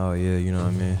Oh yeah, you know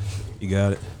what I mean. You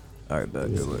got it. All right, back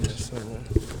to it.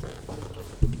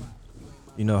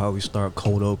 You know how we start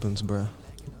cold opens, bro.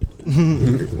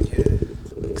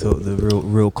 So the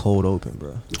real cold open,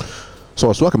 bro. So I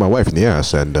was fucking my wife in the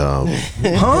ass, and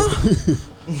Huh?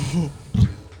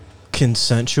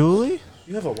 Consensually?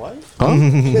 You have a wife? huh?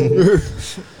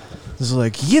 It's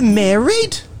like you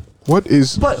married, What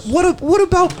is? but what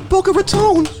about Boca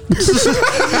Raton?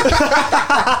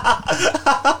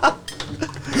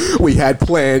 We had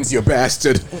plans, you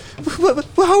bastard. Well,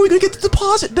 how are we gonna get the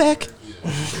deposit back?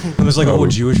 And it's like, oh,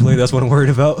 Jewish lady, that's what I'm worried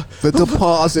about. The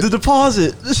deposit. The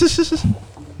deposit.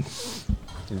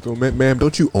 Ma'am,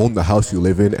 don't you own the house you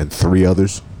live in and 3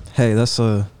 others? Hey, that's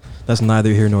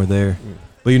neither here nor there.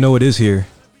 But you know what is here?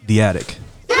 The attic.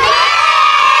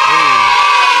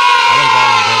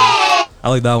 I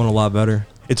like that one a lot better.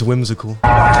 It's whimsical. Look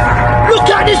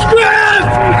at this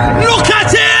graph! Look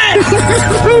at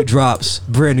it!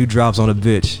 Brand new drops on a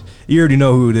bitch. You already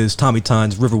know who it is. Tommy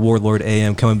Tynes, River Warlord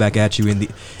AM, coming back at you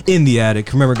in the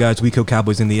attic. Remember, guys, We Kill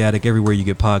Cowboys in the attic. Everywhere you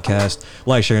get podcasts,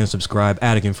 like, share, and subscribe.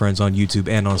 Attic and Friends on YouTube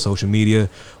and on social media.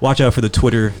 Watch out for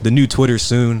the new Twitter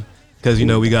soon, because you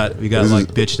know we got like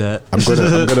bitch that. I'm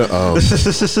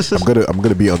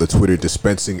gonna be on the Twitter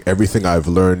dispensing everything I've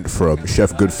learned from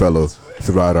Chef Goodfellow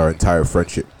throughout our entire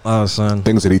friendship. Oh, son,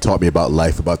 Things that he taught me about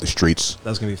life, about the streets.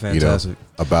 that's gonna be fantastic.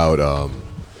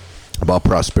 About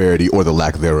prosperity or the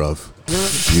lack thereof. I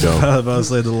was about to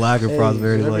say the lack of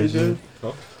prosperity, whatever like you do,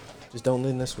 shit. just don't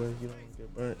lean this way. You don't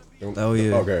get burnt. Oh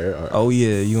yeah. Okay. All right. Oh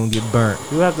yeah, you gonna get burnt.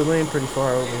 You have to lean pretty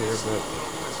far over here, but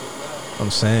I'm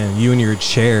saying, you and your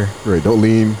chair. Right. Don't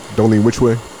lean which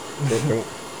way?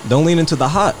 Don't lean into the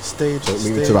hot. stage. Don't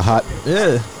lean into the hot.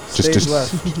 Yeah. Stage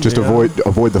left. Just Yeah.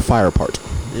 avoid the fire part.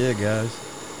 Yeah, guys.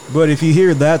 But if you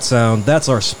hear that sound, that's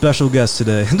our special guest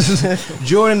today.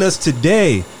 Joining us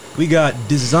today, we got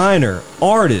designer,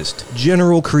 artist,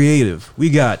 general creative. We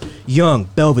got Young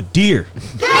Belvedere.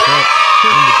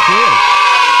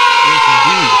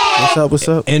 What's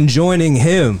up? And joining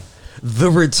him,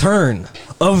 the return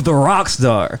of the rock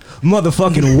star,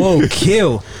 motherfucking Whoa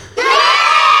Kill.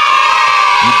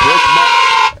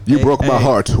 You broke my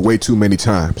heart way too many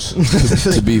times.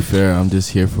 To be fair, I'm just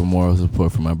here for moral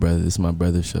support for my brother. This is my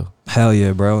brother's show. Hell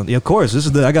yeah, bro. Yeah, of course.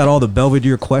 I got all the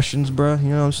Belvedere questions, bro. You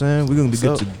know what I'm saying? We're gonna be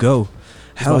good to go.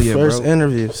 Hell my yeah, first bro.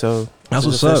 interview, so That's this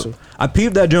what's is up. official. I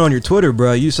peeped that joint on your Twitter,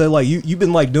 bro. You said like you've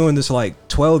been like doing this like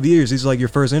 12 years. These are like your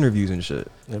first interviews and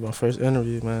shit. Yeah, my first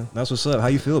interview, man. That's what's up. How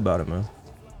you feel about it, man?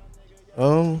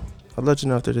 I'll let you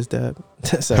know after this dab.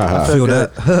 So, I I feel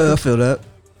that. I feel that.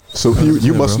 So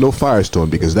you must know Firestone,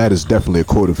 because that is definitely a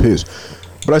quote of his.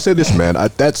 But I said this, man. I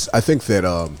think that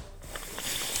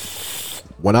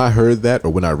when I heard that,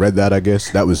 or when I read that, I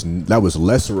guess that was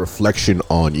less a reflection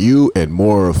on you and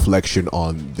more a reflection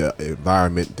on the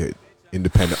environment that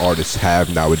independent artists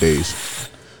have nowadays.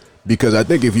 Because I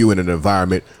think if you in an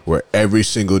environment where every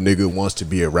single nigga wants to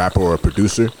be a rapper or a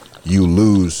producer, you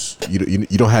lose. You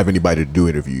don't have anybody to do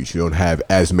interviews. You don't have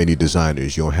as many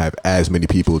designers. You don't have as many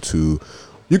people to.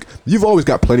 You've always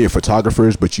got plenty of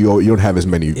photographers, but you don't have as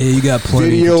many. Yeah, you got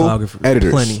plenty video of photographers.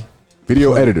 editors. Plenty.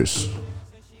 Video editors.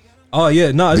 Oh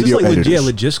yeah, no, it's just Video like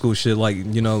editors. logistical shit, like,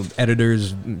 you know,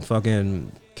 editors,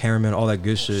 fucking cameramen, all that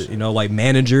good shit. You know, like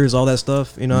managers, all that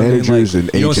stuff. You know, what Managers I mean?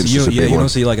 Like, and you don't agents see, is a big you one. don't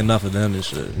see like enough of them and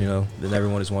shit. You know, then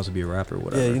everyone just wants to be a rapper or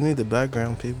whatever. yeah, you need the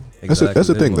background people. That's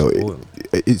the thing, though. Important.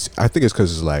 I think it's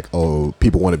because it's like, oh,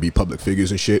 people want to be public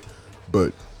figures and shit.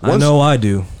 But I know I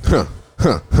do.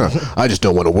 I just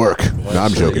don't want to work. No,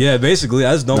 I'm joking. Yeah, basically,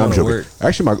 I just don't No, I'm want to joking. work.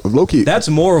 Actually, my low key. That's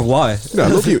more of why.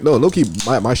 Low key.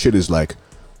 My shit is like,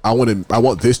 I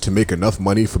want this to make enough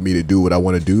money for me to do what I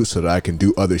want to do, so that I can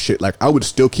do other shit. Like, I would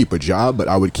still keep a job, but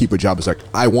I would keep a job as like,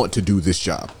 I want to do this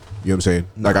job. You know what I'm saying?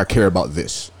 Like, I care about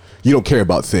this. You don't care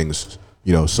about things,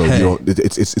 you know. So Hey. you don't.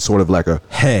 It's sort of like a.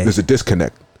 Hey. There's a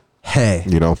disconnect. Hey,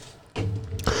 You know.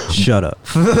 shut up.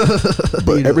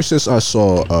 But ever since I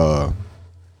saw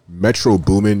Metro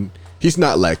Boomin, he's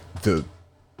not like the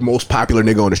most popular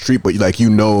nigga on the street, but like, you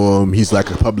know him. He's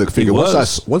like a public figure.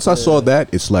 was. Once I saw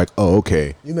that, it's like, oh,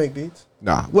 okay. You make beats?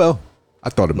 Nah. Well, I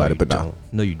thought about No, it, but you nah. don't.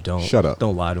 No, you don't. Shut up.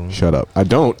 Don't lie to him. Shut up. I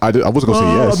don't. I was gonna say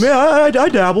yes. Man, I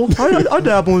dabble. I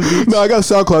dabble in beats. No, I got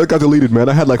SoundCloud. It got deleted, man.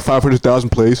 I had like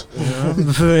 500,000 plays.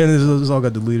 This all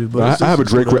got deleted. But I have a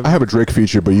Drake. I have a Drake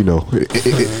feature, but you know,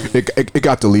 it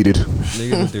got deleted.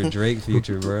 Niggas with their Drake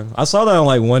feature, bro. I saw that on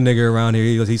like one nigga around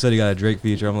here. He said he got a Drake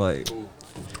feature. I'm like,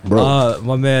 Bro.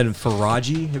 my man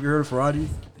Faraji. Have you heard of Faraji?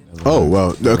 Oh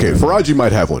well. Okay. Faraji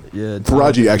might have one. Yeah,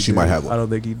 Faraji actually might have I one. don't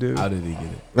think he do. How did he get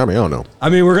it? I mean, I don't know. I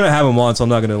mean, we're gonna have him on, so I'm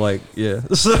not gonna like, yeah.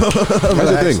 So That's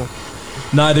the thing.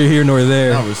 neither here nor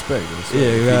there. No, respect.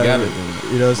 Yeah, you got it. then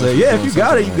You know what I'm saying? Yeah, if you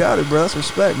got it, you got it, bro. That's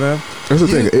respect, man. That's the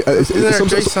thing. Isn't there a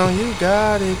Drake song? You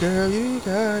got it, girl. You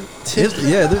got it.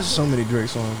 Yeah, there's so many Drake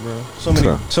songs, bro.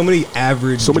 So many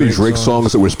average. So many Drake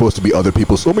songs that were supposed to be other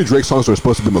people's. So many Drake songs that were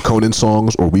supposed to be McConan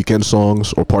songs or Weekend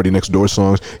songs or Party Next Door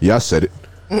songs. Yeah, I said it.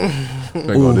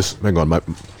 Hang on, my.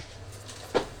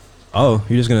 Oh,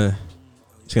 you're just gonna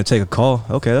take a call?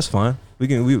 Okay, that's fine.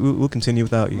 We'll continue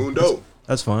without you. Mundo.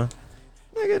 That's fine.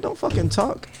 Nigga, don't fucking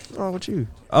talk. What's wrong with you?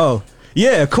 Oh,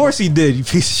 yeah, of course he did. You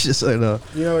piece of shit. So no.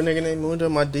 You know a nigga named Mundo?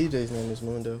 My DJ's name is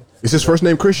Mundo. Is his first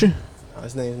name Christian?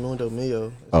 His name is Mundo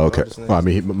Mio. Oh, okay. Well, I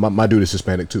mean, my dude is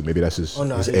Hispanic too. Maybe that's his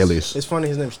alias. It's funny.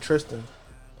 His name's Tristan.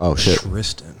 Oh shit.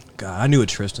 Tristan. God, I knew a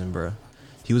Tristan, bro.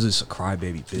 He was just a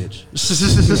crybaby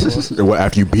bitch. What,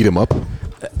 after you beat him up?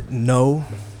 No.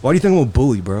 Why do you think I'm a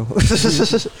bully, bro?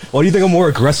 Why do you think I'm more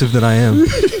aggressive than I am?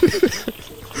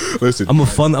 Listen, I'm a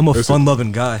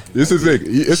fun-loving guy. This is the thing.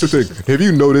 It's the thing. Have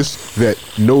you noticed that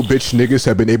no bitch niggas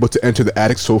have been able to enter the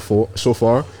attic so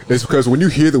far? It's because when you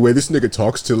hear the way this nigga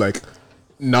talks to like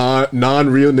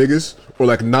non-real niggas or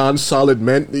like non-solid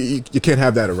men, you can't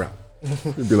have that around.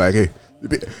 You'd be like, hey.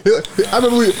 I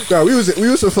remember we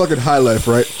was a fucking High Life,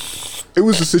 right? It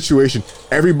was a situation.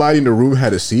 Everybody in the room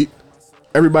had a seat.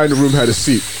 And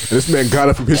this man got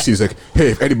up from his seat. He's like,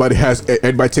 "Hey, if anybody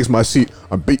takes my seat,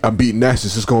 I'm beating ass.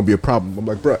 This is gonna be a problem." I'm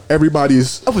like, "Bro,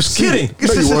 everybody's." I was kidding.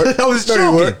 No, you weren't. I was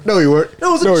joking. No, you weren't. That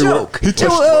was a joke. He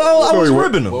touched. I was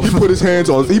ribbing him. He put his hands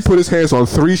on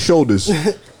 3 shoulders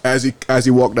as he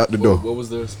walked out the door. What was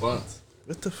the response?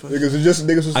 What the fuck?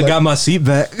 Niggas was I like, got my seat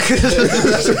back.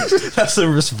 That's a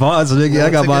response, nigga. Yeah, I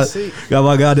got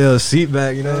my goddamn seat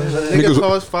back. You know. Nigga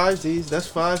calls 5 Z's. That's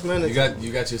 5 minutes.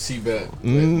 You got your seat back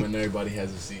when everybody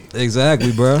has a seat.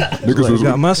 Exactly, bro. Niggas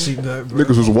got my seat back, bro.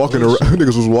 Niggas was walking around.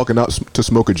 Niggas was walking out to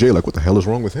smoke a J. Like, what the hell is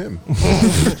wrong with him?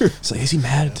 So is he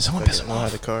mad? Did someone piss him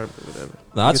off? The car, but whatever.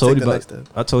 No, I told you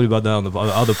about that on the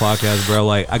other podcast, bro.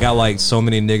 Like, I got like so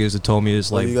many niggas that told me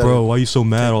it's like, bro, why you so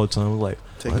mad all the time? I'm like,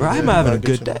 bro, I'm having a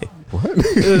good day.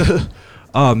 What?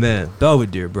 Oh man,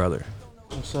 Belvedere, brother.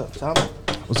 What's up, Tommy?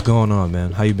 What's going on,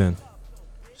 man? How you been?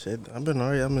 Shit, I've been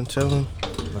alright. I've been chilling.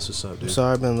 That's what's up, dude. I'm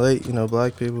sorry I've been late. You know,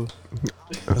 black people.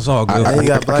 It's all good. And you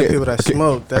got black people that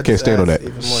smoke. I can't stand on that.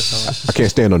 Even more time. I can't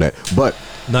stand on that. But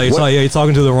No, you're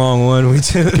talking to the wrong one. I can't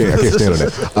stand on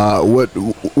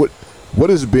that. What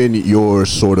has been your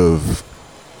sort of,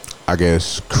 I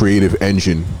guess, creative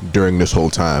engine during this whole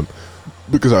time?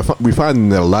 Because we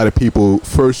find that a lot of people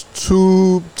first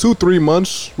 2-3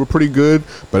 months were pretty good,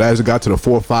 but as it got to the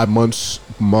 4 or 5 months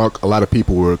mark, a lot of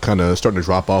people were kind of starting to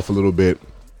drop off a little bit.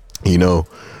 You know,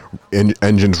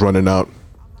 engines running out.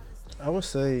 I would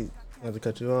say, not to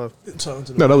cut you off.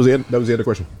 No, that was the end. That was the end of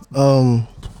the question.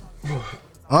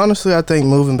 Honestly, I think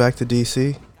moving back to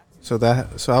DC. So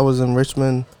I was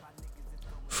in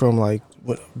from like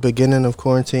beginning of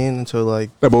quarantine until like.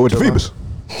 Yeah, but went to Phoebus.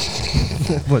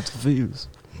 What's the views?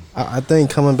 I think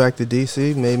coming back to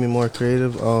DC made me more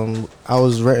creative. I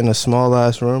was renting a small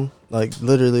ass room, like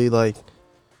literally, like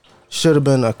should have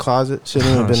been a closet,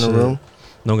 shouldn't have been a room.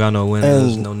 No got no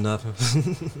windows, And no nothing.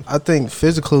 I think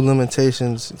physical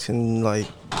limitations can like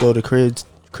go to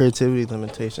creativity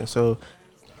limitations. So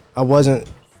I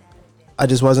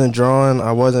just wasn't drawing.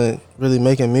 I wasn't really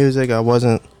making music. I was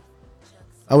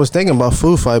thinking about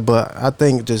Food Fight, but I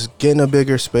think just getting a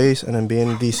bigger space and then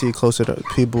being in DC closer to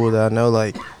people that I know,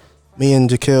 like me and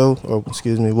Wokill.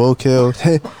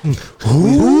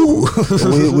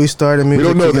 we started music We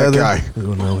don't know together. that guy. We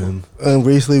don't know him. And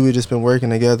recently we just been working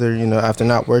together, you know, after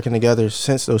not working together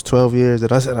since those 12 years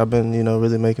that I said I've been, you know,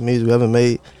 really making music. We haven't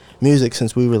made music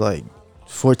since we were like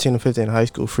 14 or 15 in high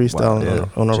school,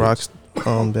 freestyling on a rock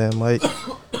band mic.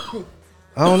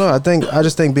 I don't know. I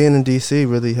just think being in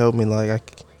DC really helped me.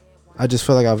 Like I just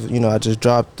feel like I just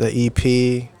dropped the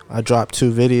EP. I dropped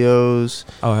 2 videos.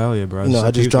 Oh hell yeah, bro! You know,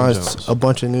 I just dropped a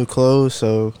bunch of new clothes.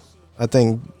 So I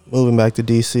think moving back to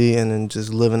DC and then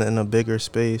just living in a bigger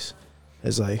space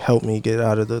has like helped me get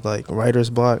out of the like writer's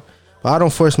block. But I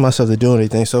don't force myself to do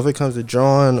anything. So if it comes to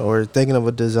drawing or thinking of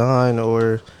a design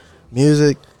or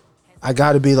music, I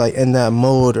got to be like in that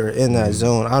mode or in that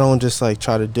zone. I don't just like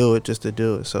try to do it just to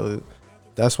do it. So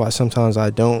that's why sometimes I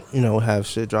don't, you know, have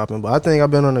shit dropping. But I think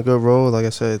I've been on a good roll. Like I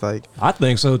said, like I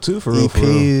think so too. For real,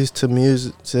 EPs to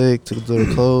music to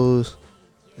the clothes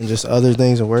and just other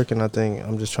things are working. I think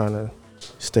I'm just trying to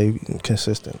stay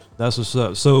consistent. That's what's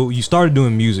up. So you started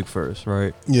doing music first,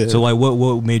 right? Yeah. So like,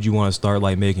 what made you want to start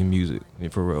like making music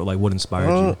for real? Like, what inspired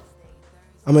you?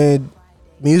 I mean,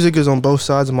 music is on both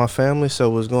sides of my family,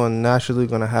 so it was naturally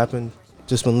going to happen.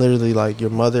 Just when literally like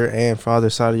your mother and father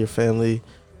side of your family,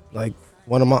 like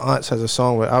one of my aunts has a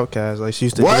song with Outkast. Like she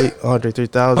used to What? date Andre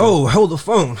 3000. Oh, hold the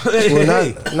phone. Hey, well,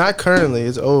 hey. not currently.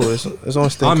 It's old. It's on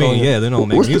Stinkonia. I mean, yeah, they don't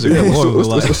make What's music the, anymore. but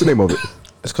like- what's the name of it?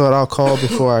 It's called I'll Call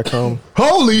Before I Come.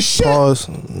 Holy shit! Pause.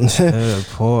 Yeah,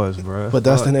 pause, bro. But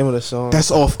that's the name of the song.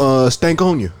 That's off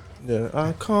Stankonia. Yeah,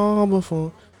 I call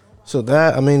before. So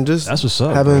that, I mean, just That's what's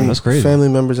up. having Bro. That's crazy. family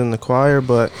members in the choir.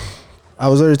 But I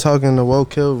was already talking to Woe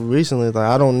Kill recently. Like,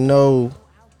 I don't know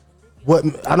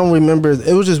I don't remember.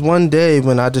 It was just one day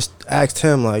when I just asked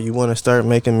him, like, you want to start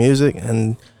making music?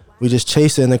 And we just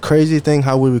chased it. And the crazy thing,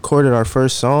 how we recorded our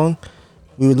first song,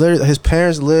 we would literally, his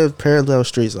parents lived parallel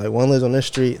streets. Like, one lives on this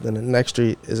street, then the next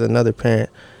street is another parent.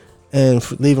 And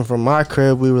leaving from my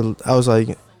crib, I was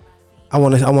like, I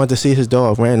wanted to see his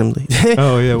dog randomly.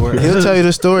 Oh yeah, word. He'll tell you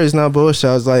the story. It's not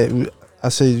bullshit. I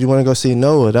said, you want to go see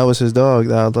Noah? That was his dog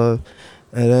that I love.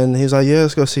 And then he was like, yeah,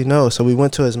 let's go see Noah. So we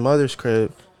went to his mother's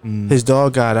crib. His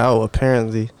dog got out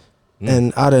apparently,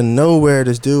 and out of nowhere,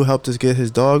 this dude helped us get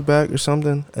his dog back or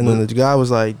something. And then the guy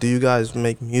was like, "Do you guys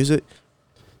make music?"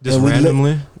 Just And we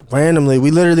randomly. Randomly,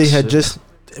 we literally had Shit. just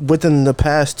within the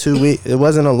past 2 weeks. It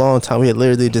wasn't a long time. We had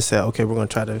literally just said, "Okay, we're gonna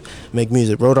try to make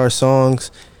music." Wrote our songs.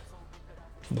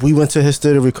 We went to his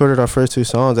studio, recorded our first 2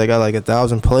 songs. I got like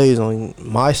 1,000 plays on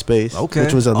MySpace, Okay.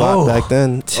 which was a lot back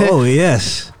then. Oh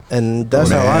yes. And that's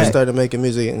Oh, how I man. started making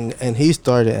music, and he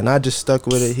started, and I just stuck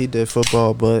with it. He did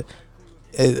football, but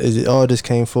it all just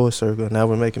came full circle. Now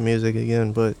we're making music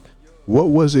again. But What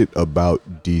was it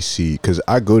about DC? Because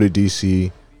I go to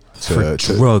DC For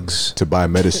drugs. to buy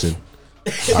medicine.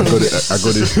 I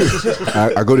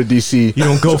go to DC. You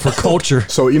don't go for culture.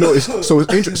 So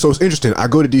it's interesting. I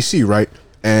go to DC, right?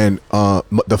 And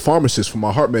the pharmacist for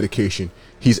my heart medication,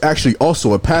 he's actually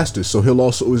also a pastor. So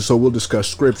we'll discuss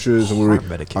scriptures and we'll Heart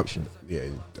medication. yeah.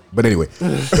 But anyway,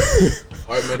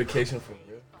 Heart medication for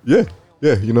real?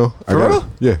 yeah. You know, I For got real?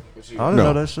 yeah. I didn't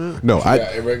know that shit. No, You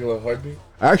got irregular heartbeat?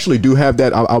 I actually do have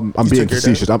that. I'm being took your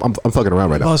facetious. I'm fucking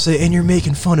around right now. I'll say, and you're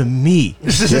making fun of me.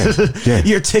 yeah.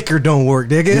 Your ticker don't work,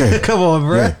 nigga. Yeah. Come on,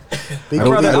 bro. Yeah. I'd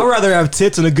rather have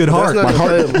tits and a good heart. That's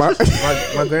My not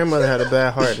heart, my grandmother had a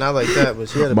bad heart, not like that, but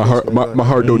she had a my heart, pacemaker. my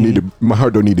heart don't need to. My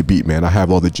heart don't need to beat, man. I have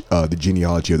all the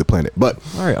genealogy of the planet. But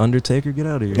All right, Undertaker, get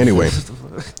out of here. anyway,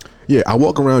 yeah, I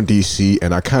walk around DC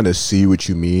and I kind of see what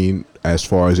you mean as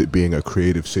far as it being a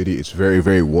creative city. It's very,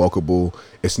 very walkable.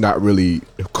 It's not really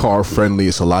car friendly.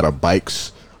 It's a lot of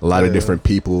bikes, a lot of Yeah. different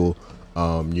people.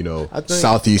 I think-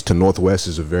 Southeast to Northwest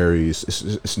is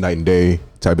it's night and day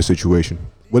type of situation.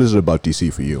 What is it about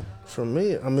DC for you? For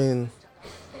me, I mean,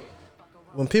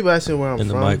 when people ask me where I'm in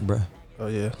the from, mic, bro. oh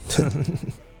yeah,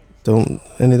 don't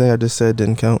anything I just said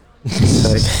didn't count.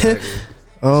 Like,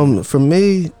 for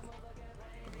me,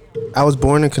 I was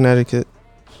born in Connecticut.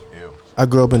 I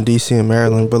grew up in DC and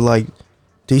Maryland, but like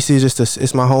DC is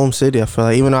it's my home city. I feel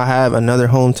like even though I have another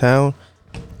hometown,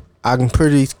 I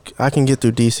can get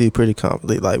through DC pretty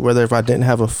comfortably. Like whether if I didn't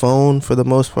have a phone for the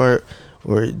most part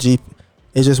or Jeep,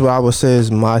 it's just what I would say is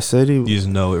my city. You just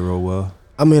know it real well.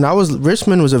 I mean,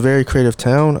 Richmond was a very creative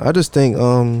town. I just think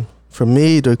for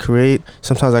me to create,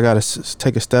 sometimes I gotta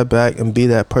take a step back and be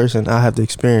that person. I have to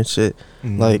experience shit.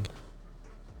 Like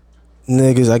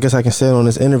niggas, I guess I can say it on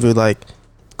this interview. Like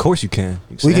Of course you can.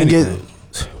 You we say can anything.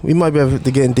 we might be able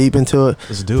to get deep into it,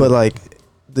 Let's do but it. like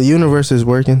the universe is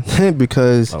working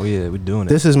because Oh yeah, we're doing it.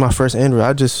 this is my first interview.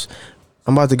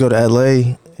 I'm about to go to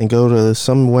LA and go to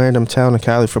some random town in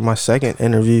Cali for my second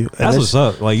interview. And That's what's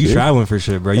up. Like you traveling for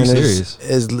shit, bro. You and serious?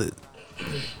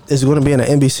 It's going to be in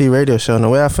an NBC radio show. And the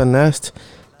way I finessed,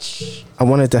 I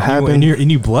want it to happen.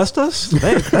 And you blessed us.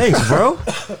 Thanks, bro.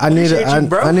 I need to Appreciate you,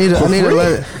 bro. I need to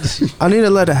For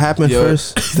let it happen Yo.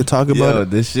 first to talk about Yo, it.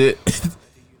 this shit.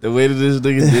 The way that this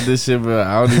nigga did this shit, bro,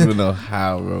 I don't even know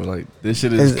how, bro. Like, this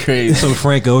shit is It's- crazy. Some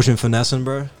Frank Ocean finessing,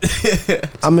 bro.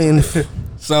 I mean,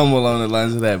 Something along the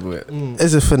lines of that, but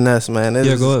it's a finesse, man. It's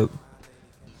Yeah, go ahead.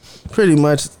 pretty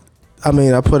much. I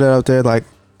mean, I put it out there like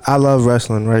I love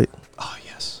wrestling, right? Oh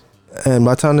yes. And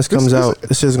by the time this comes out,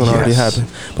 this shit's gonna already Yes.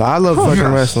 happen. But I love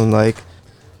fucking wrestling. Like,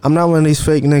 I'm not one of these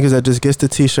fake niggas that just gets the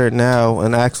T-shirt now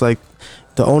and acts like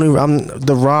I'm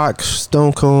The Rock,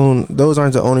 Stone Cold. Those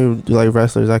aren't the only like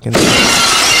wrestlers I can.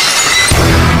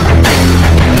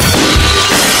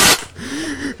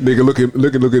 Nigga,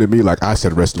 looking at me like I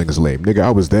said wrestling is lame. Nigga,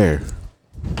 I was there.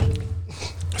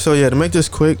 So yeah, to make this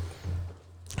quick,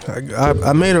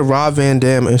 I made a Rob Van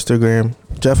Dam Instagram.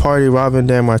 Jeff Hardy, Rob Van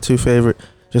Dam, my two favorite.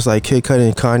 Just like Kid Cudi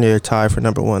and Kanye are tied for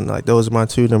number one. Like those are my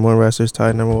two number one wrestlers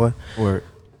tied number one. Word.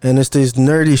 And it's this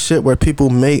nerdy shit where people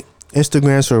make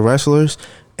Instagrams for wrestlers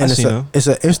And I seen it's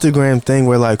an Instagram thing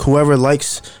where like whoever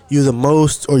likes you the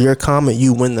most or your comment,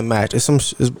 you win the match. It's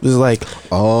like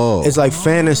it's like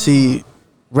fantasy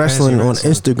wrestling on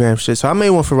Instagram shit. So I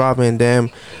made one for Rob Van Dam.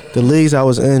 The leagues I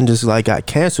was in just like got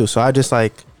canceled, so I just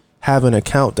like have an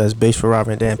account that's based for Rob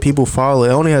Van Dam. People follow it.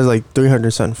 It only has like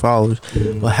 300 something followers,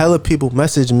 but hella people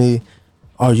message me,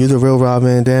 "Are you the real Rob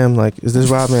Van Dam? Like, is this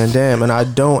Rob Van Dam?" And I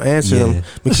don't answer them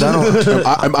because I don't.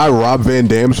 Am I Rob Van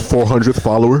Dam's 400th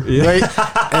follower? Right?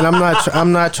 And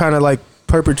I'm not trying to like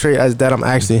perpetrate as that I'm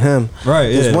actually him. Right.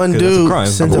 This one dude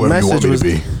sent a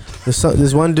message.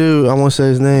 This one dude, I won't say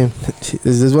his name.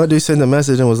 This one dude sent a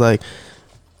message and was like,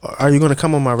 "Are you going to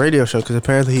come on my radio show?" Because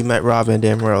apparently he met Rob Van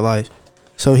Dam in real life.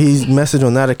 So he's messaged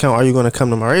on that account, "Are you going to come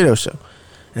to my radio show?"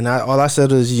 And all I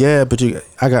said was, "Yeah, but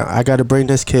I got to bring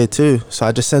this kid too." So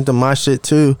I just sent him my shit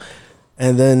too,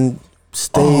 and then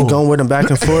stayed going with him back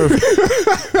and forth.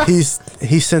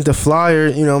 He sent the flyer,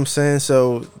 you know what I'm saying?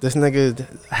 So this nigga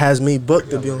has me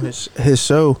booked to be on his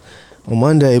show on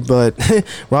Monday, but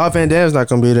Rob Van Dam's not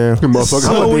gonna be there.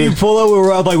 So when you pull up with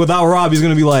Rob, like without Rob, he's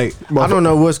gonna be like, I don't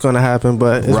know what's gonna happen,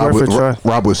 but it's worth a try.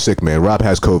 Rob was sick, man. Rob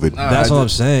has COVID. That's what I'm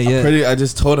saying. Yeah. I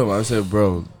just told him. I said,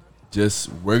 bro,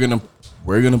 we're gonna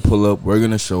pull up. We're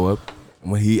gonna show up.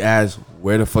 And when he asks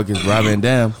where the fuck is Rob Van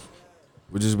Dam,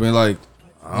 we're just being like,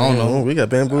 I don't know. We got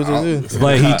bamboozled too.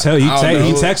 Like he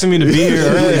texted me to be here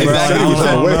early, bro.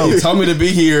 Exactly. He told me to be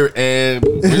here, and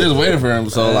we're just waiting for him.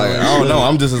 So like, I don't know.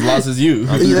 I'm just as lost as you.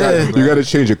 You got to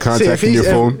change your contact in your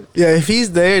phone. If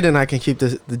he's there, then I can keep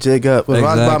the jig up. But if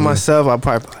I was by myself, I'd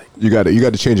probably like. You got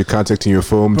to change your contact in your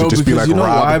phone to just be like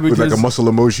Rob with like a muscle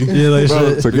emoji. Yeah, like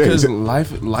bro, because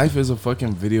life is a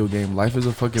fucking video game. Life is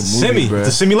a fucking movie, bro. It's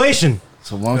a simulation.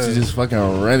 So why don't you just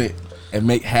fucking run it and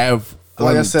have.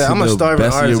 Like I said, I'm a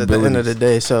starving artist at the end of the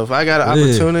day. So if I got an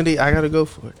opportunity, I got to go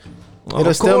for it.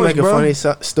 It'll still make a funny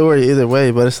story either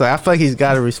way, but it's like I feel like he's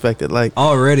got to respect it. Like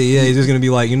already, yeah, he's just gonna be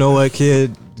like, you know what,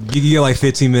 kid, you get like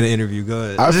 15-minute interview.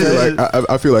 Go ahead.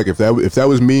 I feel like if that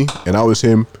was me and I was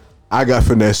him, I got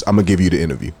finesse. I'm gonna give you the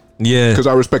interview. Yeah, because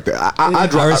I respect that. I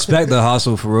respect the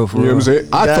hustle for real. You know what I'm saying?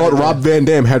 I thought Rob Van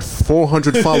Dam had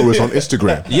 400 followers on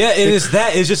Instagram. Yeah, and it's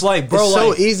just like, bro, it's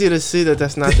so easy to see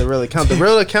that's not the real account. The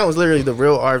real account was literally the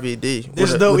real RVD.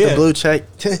 With the blue check.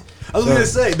 I was gonna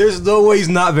say, there's no way he's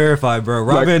not verified, bro.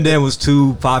 Rob Van Dam was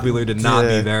too popular to not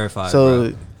be verified.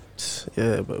 So,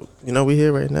 yeah, but we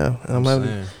here right now.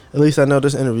 At least I know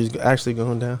this interview's actually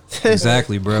going down.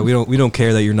 Exactly, bro. We don't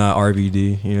care that you're not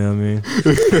RVD. You know what I mean?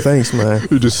 Thanks, man.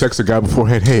 You just text a guy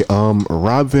beforehand. Hey,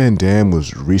 Rob Van Dam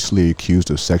was recently accused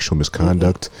of sexual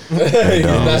misconduct. And,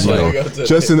 just out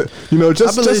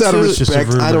of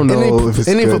respect, I don't know if it's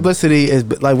any good. publicity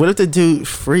is like. What if the dude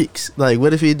freaks? Like,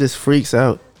 what if he just freaks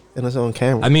out in his own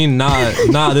camera? I mean,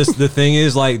 the thing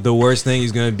is, like, the worst thing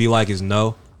he's gonna be like is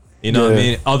no. You know what I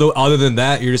mean? Other than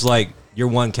that, you're just like, you're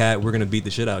one cat. We're gonna beat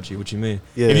the shit out of you. What you mean?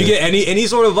 Yeah. If you get any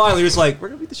sort of violence, you're just like, we're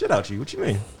gonna beat the shit out of you. What you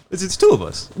mean? It's two of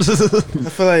us. I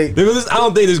feel like I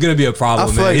don't think there's gonna be a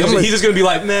problem, man. He's just gonna be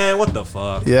like, man, what the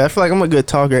fuck? Yeah, I feel like I'm a good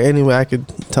talker. Anyway, I could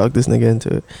talk this nigga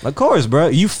into it. Of course, bro.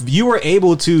 You were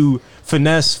able to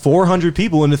finesse 400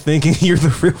 people into thinking you're the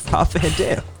real Rob Van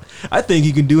Dam. I think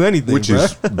you can do anything, which bro.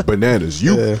 is bananas.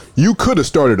 You could have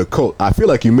started a cult. I feel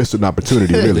like you missed an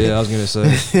opportunity. Really. Yeah, I was gonna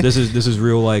say this is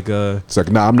real. Like, it's like,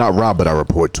 nah, I'm not Rob, but I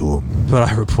report to him.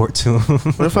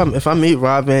 What if I meet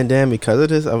Rob Van Dam because of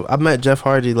this? I met Jeff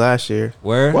Hardy last year.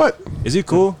 Where? What? Is he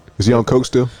cool? Is he on coke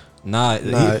still? Nah,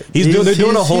 they're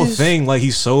doing a whole thing. Like,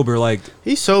 he's sober. Like,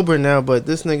 he's sober now, but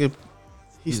this nigga,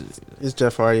 it's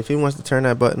Jeff Hardy. If he wants to turn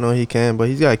that button on, he can. But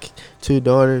he's got 2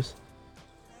 daughters.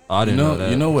 I didn't know that.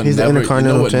 You know what? He's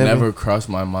Never crossed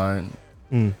my mind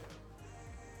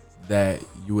that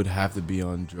you would have to be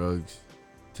on drugs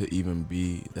to even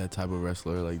be that type of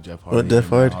wrestler like Jeff Hardy. What, Jeff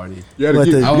Hardy? You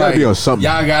gotta be on something.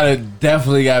 Y'all gotta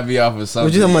be off of something.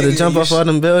 What you talking about? To jump off all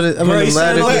them buildings? I mean,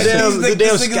 ladders. The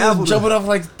damn scaffold. Jumping off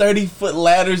like 30-foot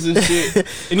ladders and shit.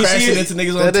 And crashing into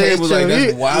niggas on tables. Like,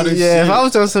 that's wild as shit. Yeah, if I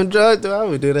was on some drugs, I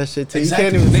would do that shit too. Exactly.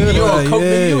 You can't even feel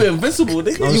that. You invincible,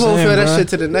 nigga. You won't feel that shit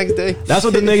to the next day. That's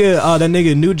what that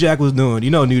nigga New Jack was doing.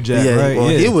 You know New Jack, right? Well,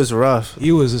 he was rough.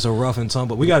 He was just a rough and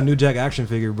tumble. We got a New Jack action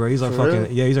figure, bro. He's our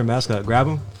he's our mascot. Grab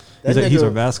him. He's our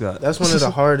mascot. That's one of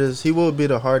the hardest. He will be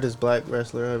the hardest black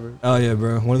wrestler ever. Oh yeah,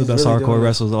 bro. One of the best hardcore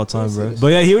wrestlers of all time, bro. But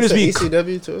yeah, he would just be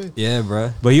ECW too. Yeah,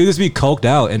 bro. But he would just be coked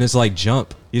out and it's like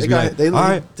jump. He's like, all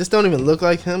right. This don't even look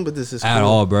like him, but this is at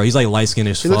all, bro. He's like light skinned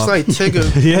as fuck. He looks like Tigger.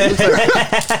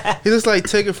 Yeah. He looks like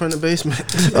Tigger from the basement.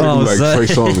 Oh, like Trey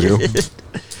Songz, yo.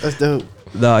 That's dope.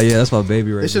 Nah, yeah, that's my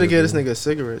baby right They should have gave this nigga a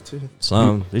cigarette too.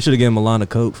 They should have given him a line of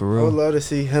coke for real. I would love to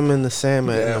see him and the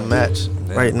Sandman in a match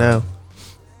right now.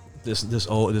 This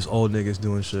old nigga's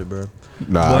doing shit, bro.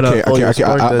 Nah, But,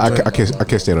 I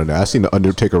can't stand on that. I seen the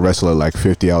Undertaker wrestle at like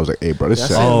 50. I was like, hey, bro, this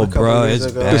is Yeah, I sad. seen him Oh, a couple bro, years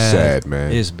it's ago. bad. It's sad,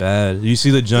 man. It's bad. You see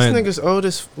the This giant. nigga's old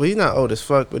as well. He's not old as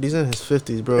fuck, but he's in his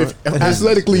 50s, bro. If And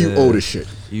athletically, you Yeah. old as shit.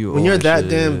 when you're that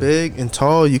damn big and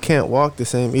tall, you can't walk the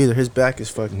same either. His back is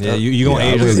fucked Yeah, up. you gonna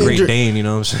Yeah, age I like a really- Great Injured- Dane, you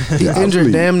know what I'm saying? He Yeah, I injured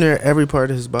really- damn near every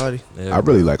part of his body. Yeah, I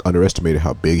really like underestimated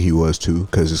how big he was too,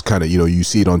 because it's kind of you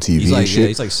see it on TV He's and like shit.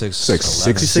 he's like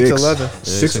 6'11". He's He's 6'11".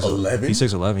 6'11". He's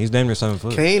 6'11". He's damn near 7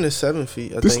 foot. Kane is 7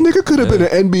 feet. I This think. nigga could have been an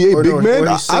NBA Or big no, or man.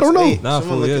 he's I don't know. 6'8". Nah, Someone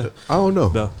fool, look yeah. it up. I don't know.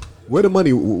 No. Where the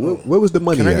money? Where was the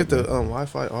money? Can I at, get the man?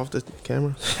 Wi-Fi off the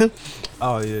camera?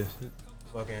 Oh yeah,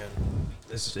 fucking.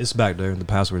 It's back there. The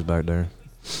password's back there.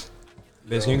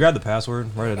 Biz, can you grab the password?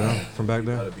 Write it down from back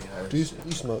there. you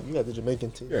smoke. You got the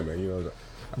Jamaican tea. Yeah, man. You know.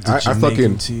 The I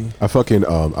Jamaican tea. fucking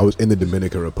I was in the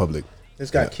Dominican Republic,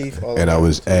 It's got Keith all and I over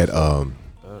was it. at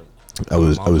I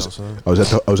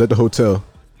was at the hotel,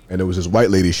 and there was this white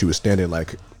lady. She was standing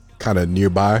like kind of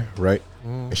nearby, right?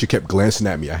 And she kept glancing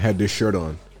at me. I had this shirt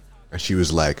on, and she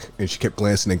was like, and she kept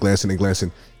glancing and glancing and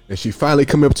glancing, and she finally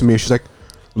come up to me and she's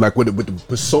like with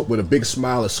a big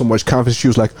smile and so much confidence. She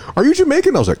was like, "Are you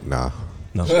Jamaican?" I was like, "Nah."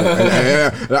 No.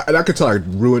 And I could tell I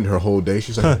ruined her whole day.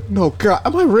 She's like, "No, God,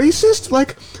 am I racist?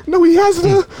 Like, no, he has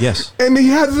the Yes. and he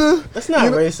has the." That's not you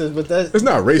know- racist, but that's It's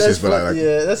not racist, that's but fuck- like,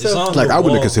 yeah, that's It's a, on like the I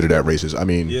wouldn't wall. consider that racist. I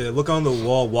mean, Yeah, look on the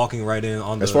wall, walking right in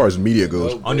on the. as far as media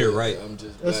goes, on your right. I'm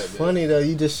just that's black, funny though.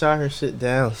 You just shot her shit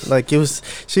down. Like she was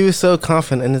so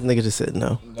confident, and this nigga just said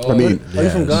no. I mean, Are you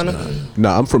from Ghana?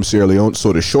 nah, I'm from Sierra Leone.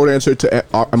 So the short answer to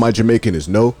am I Jamaican is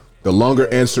no. The longer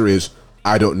answer is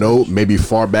I don't know. Maybe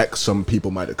far back, some people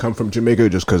might have come from Jamaica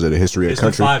just because of the history of It's the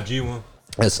the country. 5G one.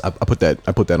 Yes, I put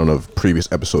that on a previous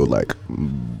episode, like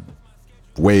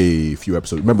way few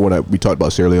episodes. Remember when we talked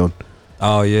about Sierra Leone?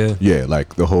 Oh yeah. Yeah,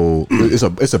 like the whole it's a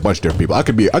bunch of different people. I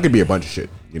could be a bunch of shit,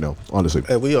 honestly.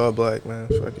 Hey, we all black, man.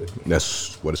 Fuck it.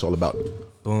 That's what it's all about.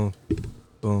 Boom.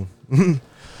 Boom.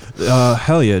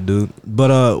 Hell yeah, dude.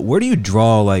 But where do you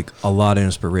draw like a lot of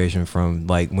inspiration from,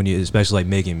 like when you, especially like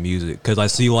making music? Because I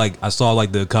saw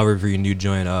like the cover for your new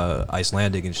joint,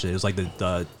 Icelandic and shit. It's like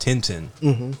the Tintin.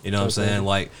 You know what I'm saying?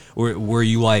 Like, were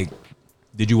you like,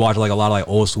 did you watch like a lot of like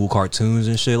old school cartoons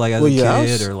and shit like as Well, a yeah, I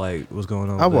kid, was- or like what's going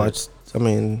on? I with that? watched. I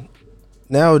mean,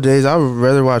 nowadays I would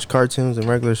rather watch cartoons than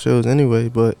regular shows anyway.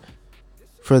 But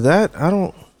for that, I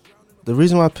don't. The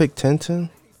reason why I picked Tintin.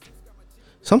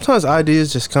 Sometimes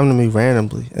ideas just come to me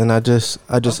randomly, and I just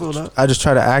feel that.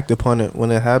 try to act upon it when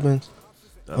it happens.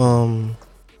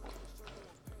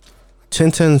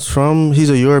 Tintin's he's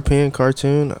a European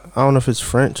cartoon. I don't know if it's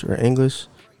French or English.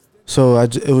 So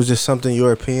it was just something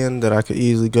European that I could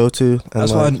easily go to.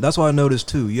 And That's why I noticed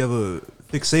too. You have a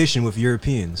fixation with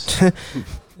Europeans.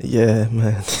 yeah,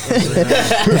 man.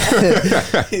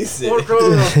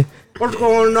 What's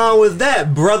going on with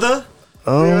that, brother?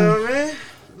 I mean?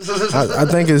 I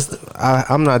think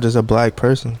I'm not just a black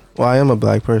person. Well, I am a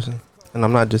black person, and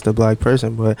I'm not just a black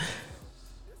person. But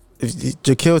if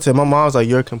Jaquil said, my mom's like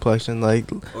your complexion. Like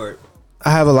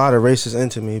I have a lot of races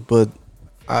into me, but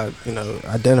I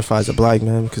identify as a black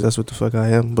man because that's what the fuck I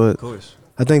am. But Of course.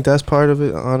 I think that's part of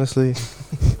it, honestly.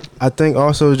 I think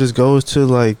also it just goes to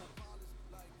like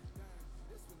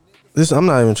this. I'm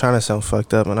not even trying to sound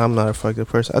fucked up, and I'm not a fucked up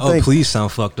person. I think Please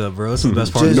sound fucked up, bro. That's the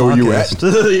best part Just- of the know where you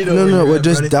podcast. You know where no, you're but at,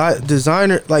 just buddy.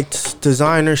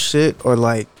 designer shit or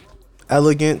like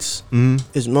elegance Mhm.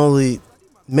 is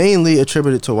mainly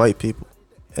attributed to white people,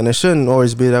 and it shouldn't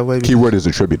always be that way. because- Keyword is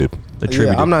attributed.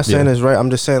 Yeah, I'm not saying it's right. I'm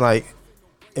just saying like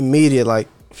immediate. Like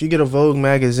if you get a Vogue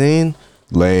magazine,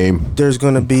 Lame. there's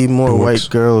gonna be more Dorks. white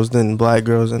girls than black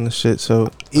girls in the shit. So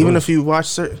even if you watch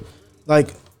certain, like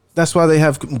that's why they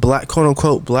have black, quote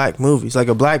unquote, black movies. Like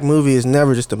a black movie is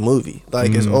never just a movie.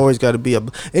 Like it's always got to be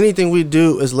anything we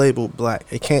do is labeled black.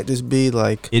 It can't just be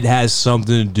like It has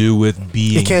something to do with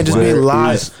being. it can't just be Where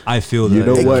lives. is- I feel that. You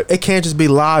know It, what? it can't just be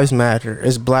lives matter.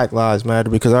 It's Black Lives Matter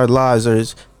because our lives are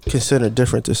considered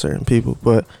different to certain people.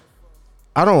 But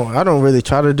I don't really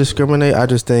try to discriminate. I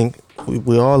just think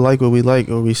we all like what we like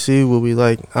or we see what we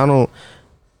like.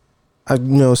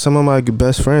 Some of my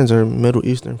best friends are Middle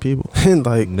Eastern people. And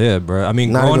like Yeah, bro. I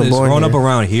mean, Not growing even born up here.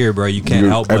 around here, bro, you can't You're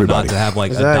help but everybody. not to have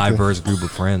like Exactly. a diverse group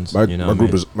of friends. My, you know, my what I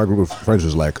group mean? my group of friends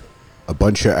was like a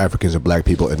bunch of Africans and black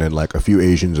people, and then like a few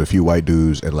Asians, a few white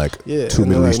dudes, and like yeah, two and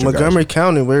Middle like Eastern Montgomery guys.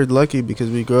 County, we're lucky because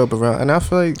we grew up around. And I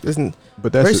feel like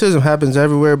But that's racism happens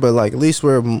everywhere, but like at least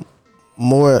we're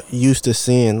more used to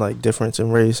seeing like difference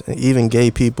in race, and even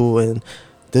gay people and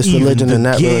this Even religion the and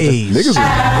that religion. gays. niggas.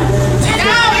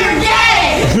 Now you're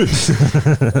gay!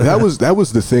 That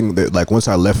was the thing that, like, once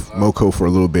I left Moco for a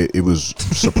little bit, it was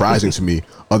surprising to me.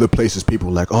 Other places, people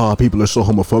were like, oh, people are so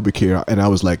homophobic here, and I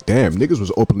was like, damn, niggas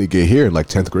was openly gay here in like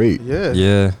 10th grade. Yeah.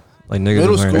 Yeah. Like niggas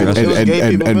Middle was wearing school. dresses. It was gay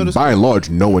people in And middle by and large,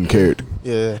 no one cared.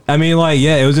 Yeah. I mean, like,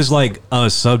 yeah, it was just like a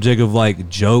subject of like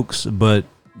jokes, but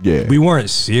Yeah, we weren't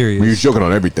serious. we were joking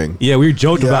on everything. Yeah, we were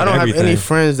joking Yeah, I about don't everything. have any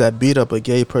friends that beat up a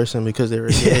gay person because they were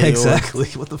gay. Yeah, or- exactly.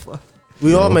 What the fuck?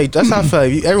 We all make. That's how I feel.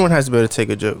 Like everyone has to be able to take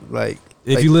a joke. Like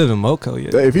If you live in Moco, yeah.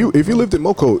 If you lived in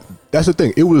Moco, that's the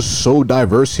thing. It was so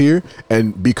diverse here,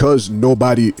 and because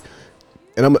nobody,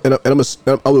 I'm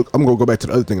gonna go back to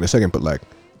the other thing in a second, but like,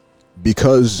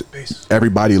 because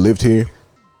everybody lived here,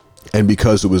 and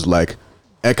because it was like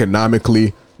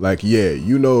economically, like, yeah,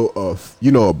 you know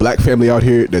a black family out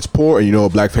here that's poor, and you know a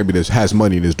black family that has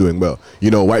money and is doing well. You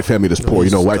know a white family that's poor,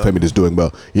 you know a white family that's doing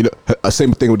well. You know,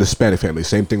 same thing with the Hispanic family,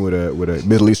 same thing with a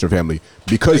Middle Eastern family.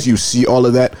 Because you see all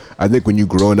of that, I think when you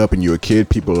growing up and you're a kid,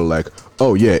 people are like,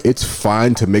 oh yeah, it's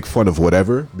fine to make fun of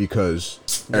whatever because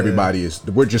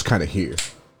we're just kind of here.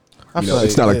 You know,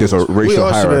 it's not like there's a racial we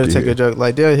all should be able hierarchy to take here. a joke.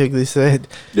 Like Dale Higley said,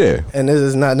 Yeah. and this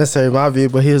is not necessarily my view,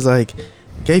 but he was like,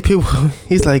 gay people.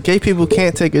 He's like, gay people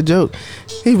can't take a joke.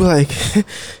 He be like,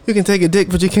 you can take a dick,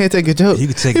 but you can't take a joke. You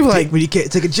can take he a be dick, like, but you can't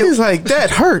take a joke. He's like, that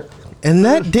hurt, and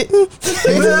that didn't.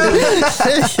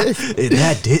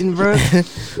 That didn't, bro.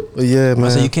 But yeah, man.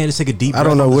 So you can't just take a deep. I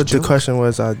don't breath know on what this the joke? question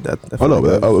was. I Oh, no,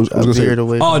 but I was gonna say- veered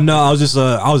away. Oh no, I was just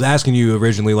I was asking you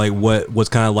originally like what's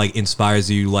kind of like inspires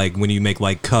you like when you make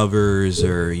like covers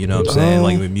or you know what I'm saying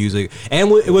like with music and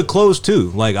with clothes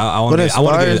too. Like I want What to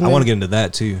inspires me? get into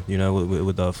that too. You know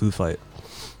with the food fight.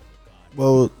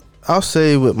 Well, I'll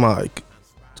say with my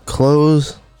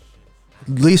clothes, at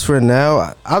least for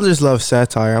now, I just love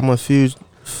satire. I'm a Fuge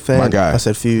fan. My guy. I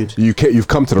said Fuge. You've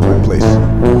come to the right place.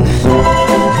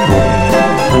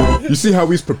 You see how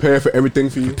we's prepared for everything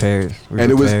for you? Prepared.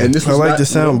 And this I was like not, the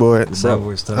soundboard.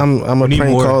 soundboard stuff. I'm a We need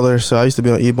prank more. caller, so I used to be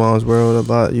on E-Bombs World a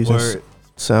lot using Word.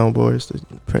 soundboards to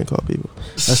prank call people.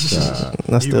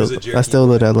 I He was a jerky still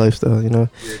live that lifestyle, you know.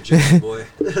 You're a jerky boy.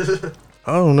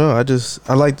 I don't know.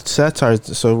 I like satire.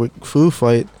 So with food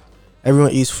fight,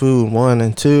 everyone eats food. 1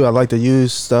 and 2, I like to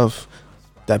use stuff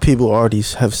that people already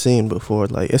have seen before.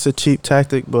 Like it's a cheap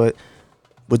tactic, but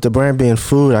with the brand being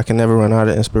food, I can never run out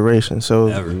of inspiration. So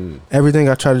Ever. everything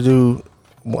I try to do,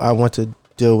 I want to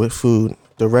deal with food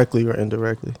directly or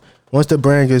indirectly. Once the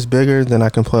brand gets bigger, then I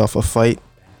can play off a fight.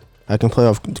 I can play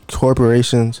off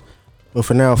corporations. But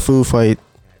for now, food fight,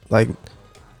 like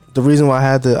the reason why I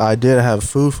had the idea to have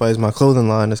food fight is my clothing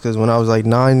line is because when I was like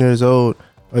 9 years old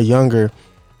or younger,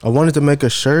 I wanted to make a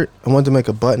shirt. I wanted to make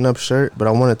a button-up shirt, but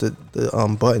I wanted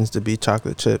the buttons to be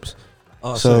chocolate chips.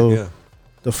 Oh, So- sick, yeah.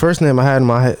 The first name I had in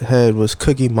my head was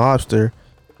Cookie Mobster,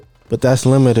 but that's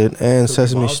limited. And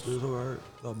Sesame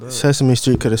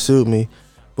Street could have sued me.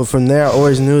 But from there, I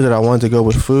always knew that I wanted to go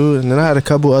with food. And then I had a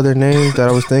couple other names that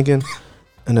I was thinking.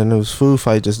 And then it was Food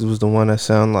Fight, just it was the one that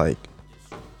sounded like,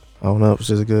 I don't know, it was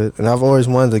just good. And I've always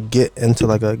wanted to get into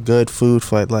like a good food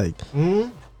fight. Like,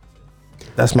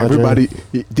 that's my Everybody,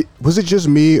 dream. was it just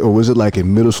me or was it like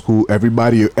in middle school?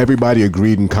 Everybody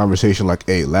agreed in conversation like,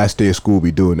 "Hey, last day of school,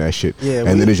 we doing that shit," Yeah,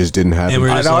 and then it just didn't happen. And we're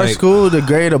At just our like- school, the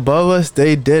grade above us,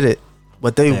 they did it.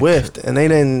 But they Heck. whiffed, and they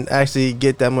didn't actually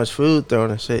get that much food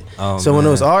thrown and shit. Oh, So when it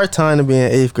man. was our time to be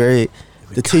in 8th grade,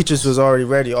 the teachers was already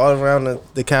ready all around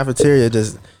the cafeteria,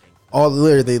 just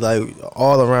literally like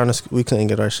all around the school. We couldn't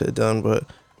get our shit done, but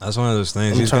That's one of those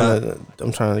things. I'm He's trying got,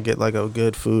 I'm trying to get like a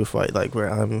good food fight, like where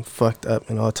I'm fucked up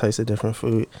in all types of different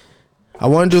food. I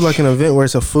want to do like an event where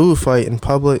it's a food fight in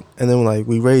public, and then like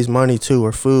we raise money too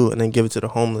or food, and then give it to the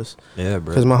homeless. yeah,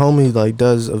 bro. Because my homie like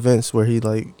does events where he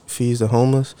like feeds the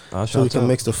homeless, I'll so we shout can out.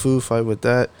 mix the food fight with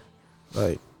that.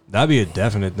 Like, That'd be a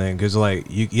definite thing, cause like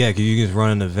cause you can just run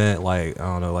an event like I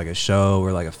don't know, like a show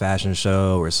or like a fashion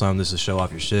show or something just to show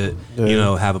off your shit. Yeah. You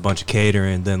know, have a bunch of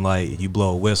catering, then like you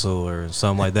blow a whistle or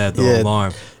something like that, the Yeah.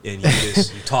 alarm, and you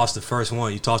just you toss the first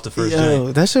one, you toss the first yo,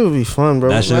 drink. that shit would be fun, bro.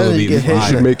 That shit Imagine would you be get hit fire.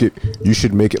 You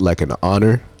should make it like an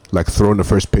honor, like throwing the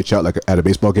first pitch out, like at a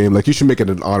baseball game. Like you should make it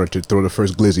an honor to throw the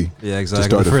first glizzy. Yeah, to exactly.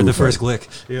 start The, food the first fight.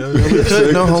 glick. You know? We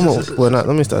could, no homo. Well, not.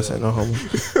 Let me start saying no homo.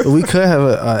 But we could have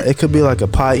a. It could be like a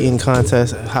pie eating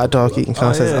contest, a hot dog eating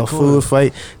contest, yeah, a cool. food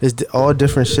fight. There's all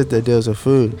different shit that deals with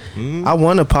food. Mm-hmm. I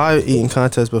won a pie eating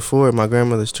contest before at my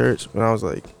grandmother's church when I was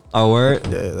like, Oh, word.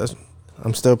 yeah, that's.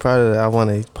 I'm still proud of that. I won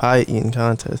a pie eating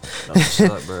contest. That's what's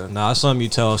up, bro. Nah, that's something you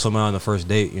tell someone on the first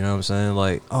date. You know what I'm saying?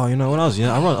 Like, oh, you know, when I was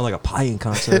young, I run like a pie eating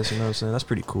contest. You know what I'm saying? That's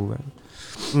pretty cool, man.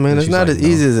 Man, it's she's not like, as no.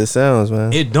 easy as it sounds,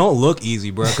 man. It don't look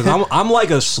easy, bro. Because I'm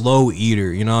like a slow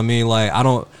eater. You know what I mean? Like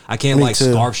I can't Me like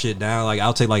too. scarf shit down. Like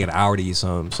I'll take like an hour to eat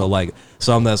something. So like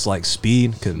something that's like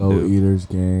speed couldn't Slow do. eaters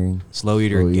gang. Slow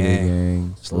eater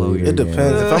gang. Slow eater It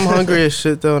depends. If I'm hungry as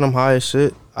shit though and I'm high as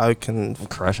shit, I can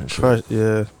Crushing shit. crush.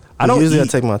 Yeah, I don't usually I eat-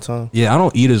 take my time. Yeah, I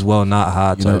don't eat as well not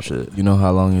high You know, type shit. you know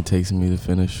how long it takes me to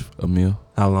finish a meal?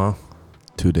 How long?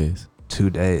 2 days. 2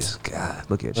 days. God,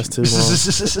 look at That's you. too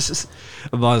long.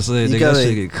 I'm about to say, You nigga, that gotta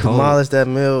shit get cold. demolish that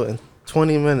meal in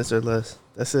 20 minutes or less.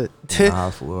 That's it. Nah,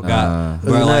 fool. Nah. God,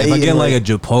 You're bro, not like if I get eating, like a like-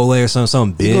 Chipotle or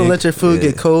something big, You gonna let your food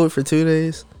yeah. get cold for 2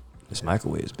 days? It's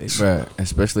microwaves, baby. Bruh,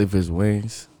 especially if it's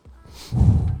wings.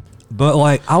 But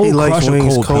like, I He will likes crush a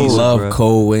wings cold cold. pizza. Love bro.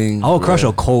 cold wings. I will crush bruh.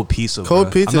 a cold pizza. Cold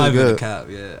bro. pizza I'm not is even good. gonna cap.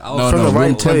 Yeah, I will No, From no, the right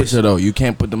room place. temperature though. You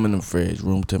can't put them in the fridge.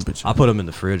 Room temperature. I put them in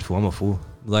the fridge. Fool. I'm a fool.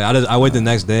 Like I wait the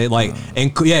next day. Like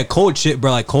and yeah, cold shit,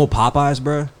 bro. Like cold Popeyes,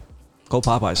 bro. Cold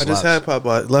Popeyes slaps. I just had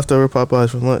Popeyes, leftover Popeyes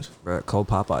from lunch. bro. Cold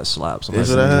Popeyes slaps. I'm That's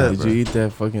not what I saying had. that, Did you eat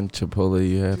that fucking Chipotle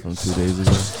you had from 2 days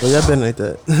ago? Well, yeah, I been ate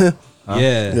that. bro.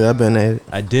 Yeah, Yeah, I been ate it.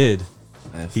 I did.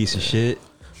 That's- Piece of shit.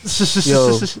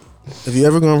 Yo, if you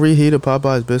ever gonna reheat a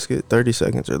Popeyes biscuit, 30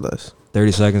 seconds or less.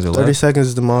 30 seconds or 30 less. seconds